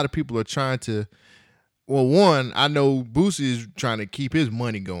think a lot of people are trying to. Well, one, I know Boosie is trying to keep his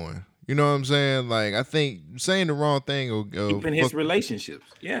money going. You know what I'm saying? Like, I think saying the wrong thing will keeping his relationships.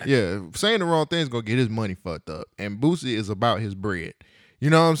 Yeah, saying the wrong thing is gonna get his money fucked up. And Boosie is about his bread.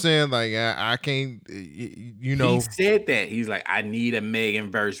 You know what I'm saying? Like, I can't. You know, he said that he's like, I need a Megan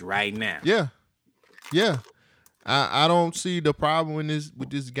verse right now. Yeah. I don't see the problem with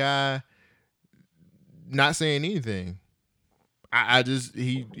this guy not saying anything.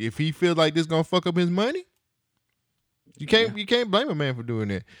 If he feels like this gonna fuck up his money, you can't blame a man for doing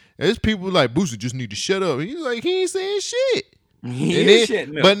that. There's people like Boosie just need to shut up. He's like, he ain't saying shit.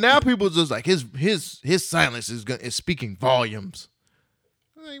 But now people just like his silence is speaking volumes.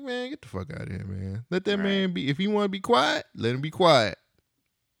 I'm like, man, get the fuck out of here, man. Let that man be. If he want to be quiet, let him be quiet.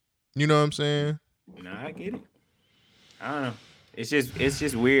 You know what I'm saying? No, I get it. I don't know. It's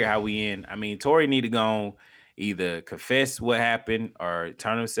just weird how we end. I mean, Tory need to go on, either confess what happened or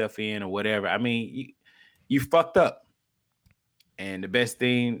turn himself in or whatever. I mean, you fucked up. And the best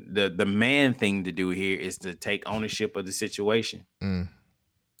thing, the man thing to do here is to take ownership of the situation.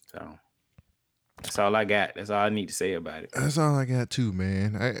 So that's all I got. That's all I need to say about it. That's all I got too,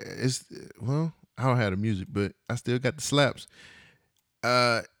 man. I don't have the music, but I still got the slaps.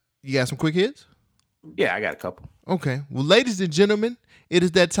 You got some quick hits? Yeah, I got a couple. Okay. Well, ladies and gentlemen, it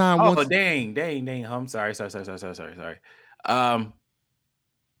is that time. Dang. I'm sorry.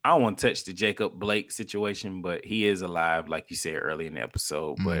 I don't want to touch the Jacob Blake situation, but he is alive, like you said earlier in the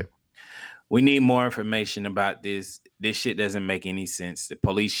episode. But we need more information about this. This shit doesn't make any sense. The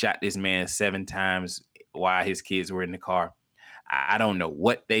police shot this man 7 times while his kids were in the car. I don't know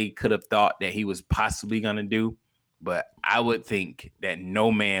what they could have thought that he was possibly going to do, but I would think that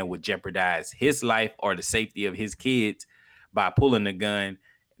no man would jeopardize his life or the safety of his kids by pulling a gun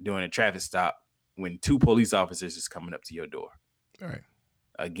during a traffic stop when 2 police officers is coming up to your door. All right.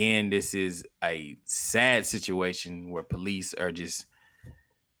 Again, this is a sad situation where police are just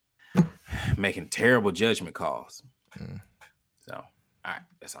making terrible judgment calls. So, all right,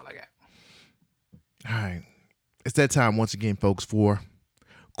 that's all I got. All right. It's that time once again, folks, for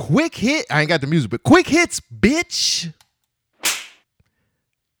Quick Hit. I ain't got the music, but Quick Hits, bitch.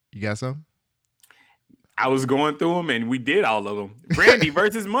 You got some? I was going through them, and we did all of them. Brandy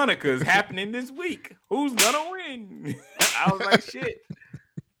versus Monica is happening this week. Who's gonna win? I was like, shit.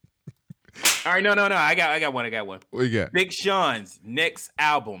 All right, no. I got one. What you got? Big Sean's next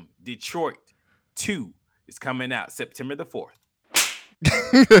album, Detroit 2, is coming out September the 4th.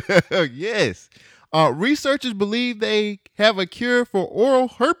 Yes. Researchers believe they have a cure for oral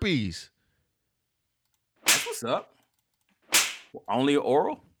herpes. That's what's up. Only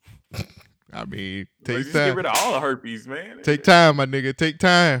oral? I mean, Let's take just get time. rid of all the herpes, man. Take time, my nigga. Take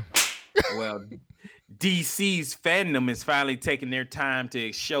time. Well, DC's fandom is finally taking their time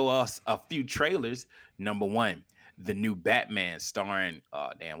to show us a few trailers. Number one, the new Batman starring,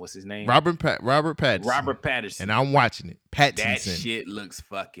 what's his name? Robert Pattinson. Robert Pattinson. And I'm watching it. Pattinson. That shit looks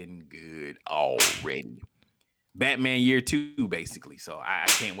fucking good already. Batman Year 2, basically. So I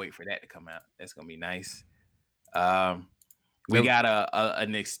can't wait for that to come out. That's gonna be nice. We got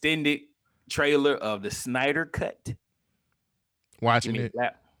an extended trailer of the Snyder Cut. Watching it.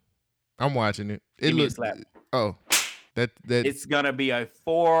 I'm watching it. It looks. Oh, that it's gonna be a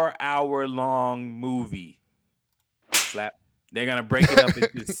 4-hour-long movie. Slap. They're gonna break it up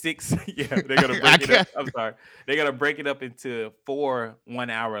into 6. Yeah, they're gonna break it up. I'm sorry. They're gonna break it up into 4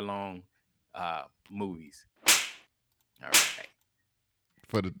 1-hour-long movies. All right.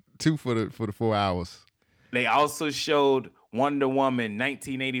 For the 4 hours. They also showed Wonder Woman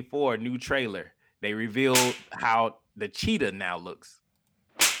 1984 new trailer. They revealed how the cheetah now looks.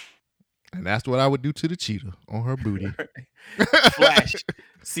 And that's what I would do to the cheetah on her booty. Flash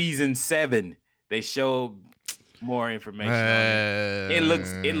season 7. They showed more information on it. It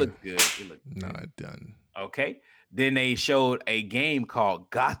looks good. No, it doesn't. Okay. Then they showed a game called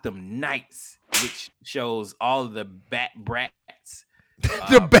Gotham Knights, which shows all of the Bat Brats.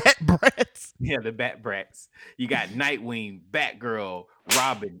 The Bat Brats? Yeah, the Bat Brats. You got Nightwing, Batgirl,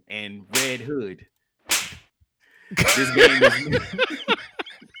 Robin, and Red Hood. This game is...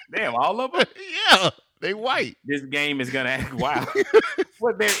 Damn, all of them? Yeah, they white. This game is gonna act wild.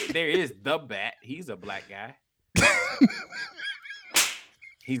 Well, there is the Bat. He's a black guy.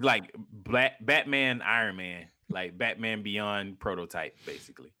 He's like Batman, Iron Man, like Batman Beyond prototype,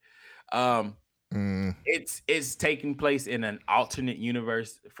 basically. It's taking place in an alternate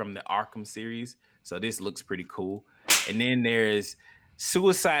universe from the Arkham series, so this looks pretty cool. And then there's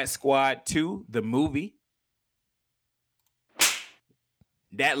Suicide Squad 2, the movie.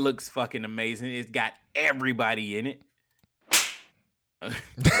 That looks fucking amazing. It's got everybody in it.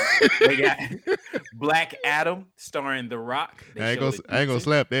 They got Black Adam starring The Rock. I ain't gonna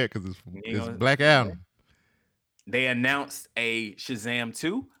slap that because it's Black Adam. They announced a Shazam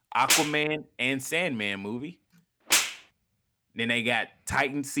 2, Aquaman, and Sandman movie. Then they got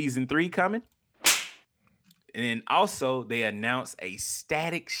Titan season 3 coming. And then also they announced a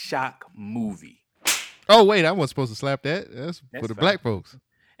Static Shock movie. Oh, wait, I wasn't supposed to slap that. That's for the fine. black folks.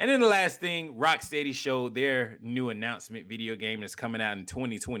 And then the last thing, Rocksteady showed their new announcement video game that's coming out in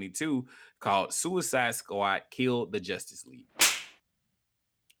 2022 called Suicide Squad Kill the Justice League.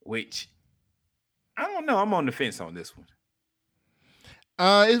 Which, I don't know. I'm on the fence on this one.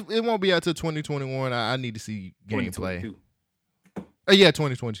 It won't be out till 2021. I need to see gameplay. 2022. Yeah,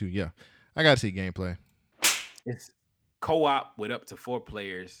 2022. Yeah, I gotta see gameplay. It's co-op with up to 4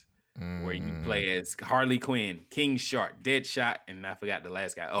 players. Where you play as Harley Quinn, King Shark, Deadshot, and I forgot the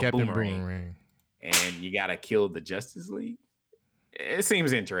last guy. Oh, Captain Boomerang. And you gotta kill the Justice League. It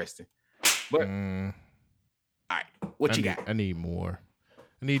seems interesting. But all right, what you got? I need more.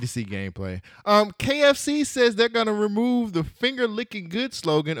 I need to see gameplay. KFC says they're gonna remove the finger licking good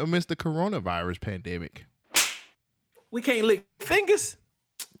slogan amidst the coronavirus pandemic. We can't lick fingers.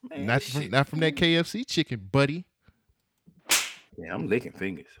 Man, Not from that KFC chicken, buddy. Yeah, I'm licking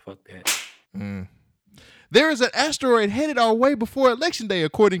fingers. Fuck that. There is an asteroid headed our way before Election Day,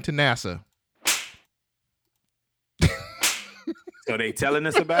 according to NASA. So they telling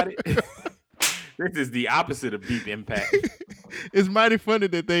us about it? This is the opposite of Deep Impact. It's mighty funny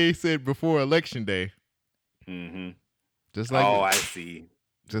that they said before Election Day. Mm-hmm. Just like I see.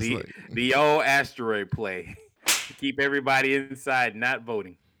 The old asteroid play. Keep everybody inside, not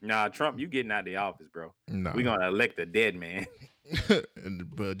voting. Nah, Trump, you getting out of the office, bro. No. We're gonna elect a dead man.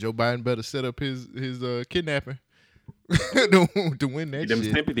 But Joe Biden better set up his kidnapping to win that Get them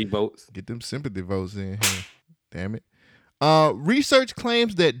shit. sympathy votes. Get them sympathy votes in here. Damn it. Research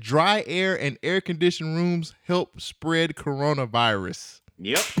claims that dry air and air-conditioned rooms help spread coronavirus.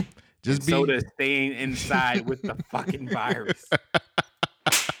 Yep. So does staying inside with the fucking virus.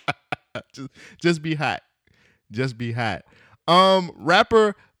 Just be hot. Just be hot.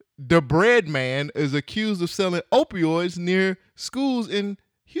 Rapper The Bread Man is accused of selling opioids near schools in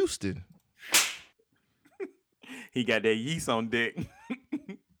Houston. He got that yeast on deck.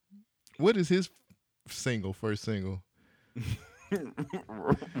 What is his first single?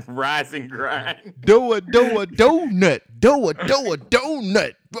 Rise and grind. Do a donut. Do a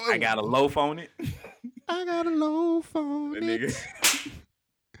donut. I got a loaf on it. I got a loaf on That it. nigga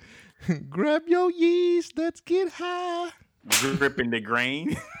Grab your yeast. Let's get high. gripping the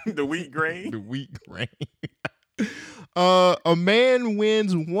grain, the wheat grain. The wheat grain. A man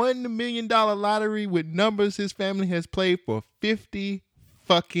wins $1 million lottery with numbers his family has played for 50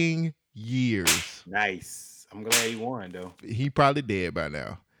 fucking years. Nice. I'm glad he won though. He probably dead by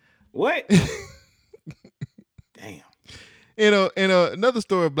now. What? Damn. In another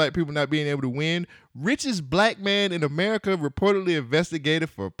story of black people not being able to win, richest black man in America reportedly investigated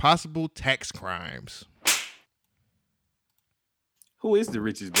for possible tax crimes. Who is the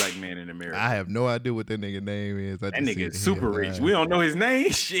richest black man in America? I have no idea what that nigga name is. That nigga is super rich. We don't know his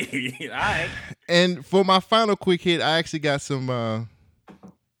name. Shit. All right. And for my final quick hit, I actually got some.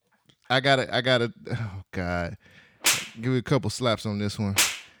 I gotta. Oh God, give it a couple slaps on this one.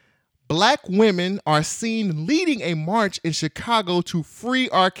 Black women are seen leading a march in Chicago to free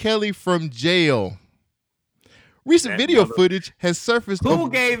R. Kelly from jail. Recent video footage has surfaced. Who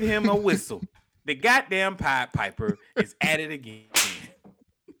gave him a whistle? The goddamn Pied Piper is at it again.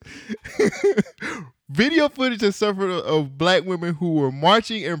 Video footage has surfaced of black women who were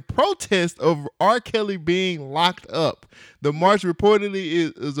marching in protest of R. Kelly being locked up. The march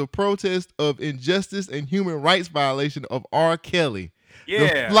reportedly is a protest of injustice and human rights violation of R. Kelly.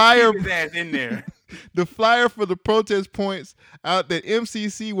 Yeah, the flyer, keep his ass in there. The flyer for the protest points out that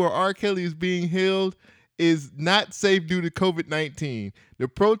MCC, where R. Kelly is being held, is not safe due to COVID-19. The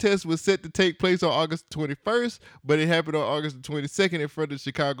protest was set to take place on August 21st, but it happened on August 22nd in front of the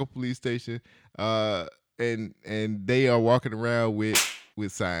Chicago police station. And they are walking around with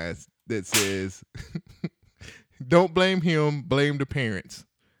signs that says, "Don't blame him, blame the parents."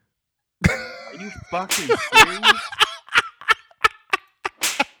 Are you fucking serious?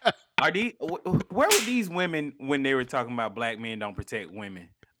 Where were these women when they were talking about black men don't protect women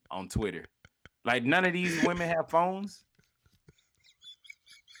on Twitter? Like, none of these women have phones?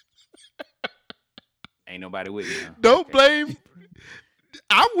 Ain't nobody with you. Huh? Don't blame.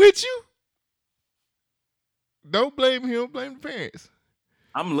 I'm with you. Don't blame him, blame the parents.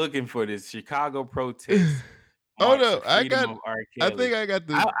 I'm looking for this Chicago protest. Hold up. I think I got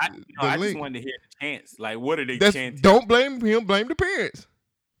the I link. just wanted to hear the chants. Like, what are they That's chanting? don't blame him, blame the parents.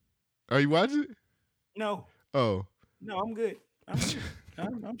 Are you watching it? No. Oh. No, I'm good.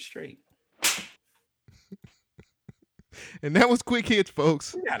 I'm straight. And that was quick hits,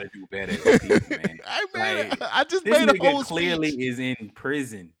 folks. We gotta do better with people, man. I just this made a nigga whole clearly speech. is in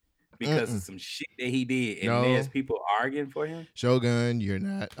prison because of some shit that he did, and No. there's people arguing for him. Shogun, you're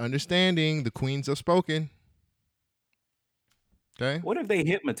not understanding. The queens have spoken. Okay. What if they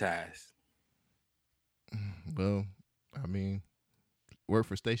hypnotized? Well, I mean, work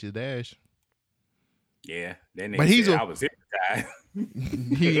for Stacey Dash. Yeah, that nigga But he's said a- I was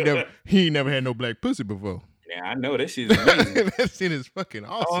hypnotized. he never had no black pussy before. Yeah, I know that shit's amazing. That shit is fucking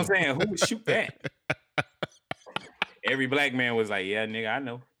awesome. All I'm saying, who would shoot that? Every black man was like, "Yeah, nigga, I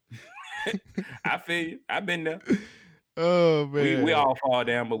know. I feel you. I've been there." Oh man, We all fall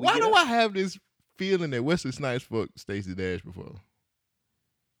down, but we why get do up. I have this feeling that Wesley Snipes fucked Stacey Dash before?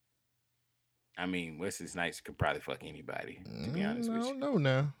 I mean, Wesley Snipes could probably fuck anybody. To be honest I with you, don't know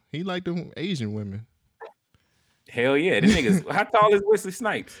now. He liked them Asian women. hell yeah, this niggas. How tall is Wesley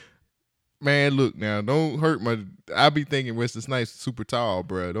Snipes? Man, look now, don't hurt my. I be thinking Wesley Snipes super tall,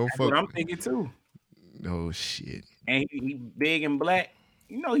 bro. Don't That's fuck. what I'm thinking too. Oh shit. And he big and black.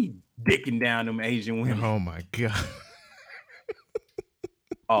 You know he dicking down them Asian women. Oh my god.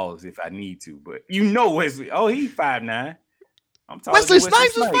 Pause if I need to, but you know Wesley. Oh, he 5'9". I'm talking. Wesley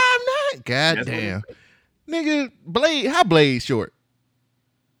Snipes is 5'9". God That's what damn. Nigga, Blade, how Blade short?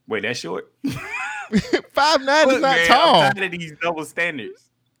 Wait, that's short. 5'9" is Look, not man, tall. I'm tired of these double standards.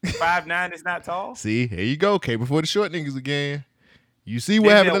 5'9" is not tall. See, here you go. Cape for the short niggas again. You see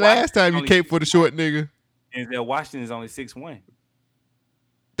what Denzel happened the last time you Washington cape for the short nigga. Denzel Washington is only 6'1".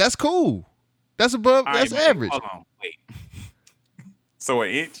 That's cool. That's above. All right, That's man, average. Hold on, wait. So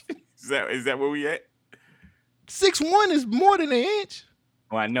an inch? Is that where we at? 6'1" is more than an inch.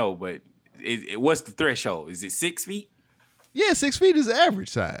 Well, I know, but what's the threshold? Is it 6 feet? Yeah, 6 feet is the average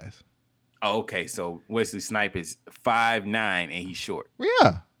size. Oh, okay, so Wesley Snipes is 5'9" and he's short.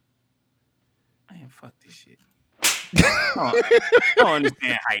 Yeah. Man, fuck this shit. I don't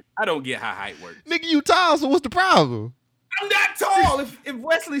understand height. I don't get how height works. Nigga, you tall, so what's the problem? I'm not tall. If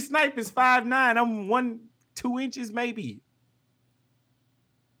Wesley Snipes is 5'9", I'm 1-2 inches maybe.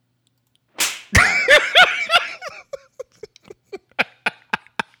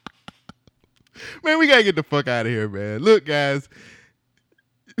 Man, we gotta get the fuck out of here, man. Look, guys.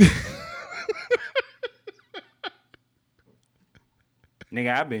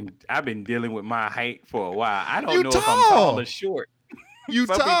 Nigga, I've been dealing with my height for a while. I don't know tall. if I'm tall or short. You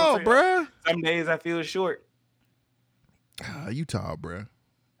Some tall, people say, bruh. Some days I feel short. You tall, bruh.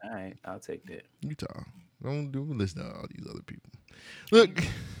 All right, I'll take that. You tall. Don't listen to all these other people. Look,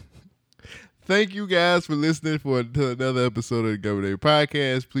 thank you guys for listening to another episode of the Governor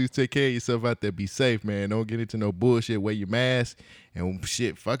Podcast. Please take care of yourself out there. Be safe, man. Don't get into no bullshit. Wear your mask and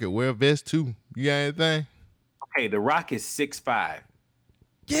shit. Fuck it. Wear a vest too. You got anything? Okay, The Rock is 6'5".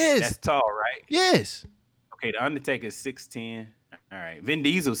 Yes. That's tall, right? Yes. Okay, The Undertaker is 6'10". All right. Vin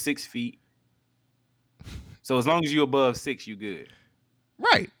Diesel 6 feet. So as long as you're above 6, you good.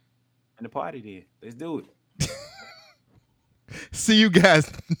 Right. And the party then. Let's do it. See you guys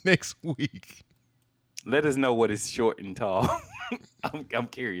next week. Let us know what is short and tall. I'm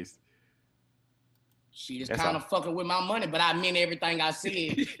curious. She just kind of fucking with my money, but I meant everything I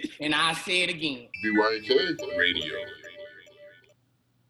said, and I say it again. BYK Radio.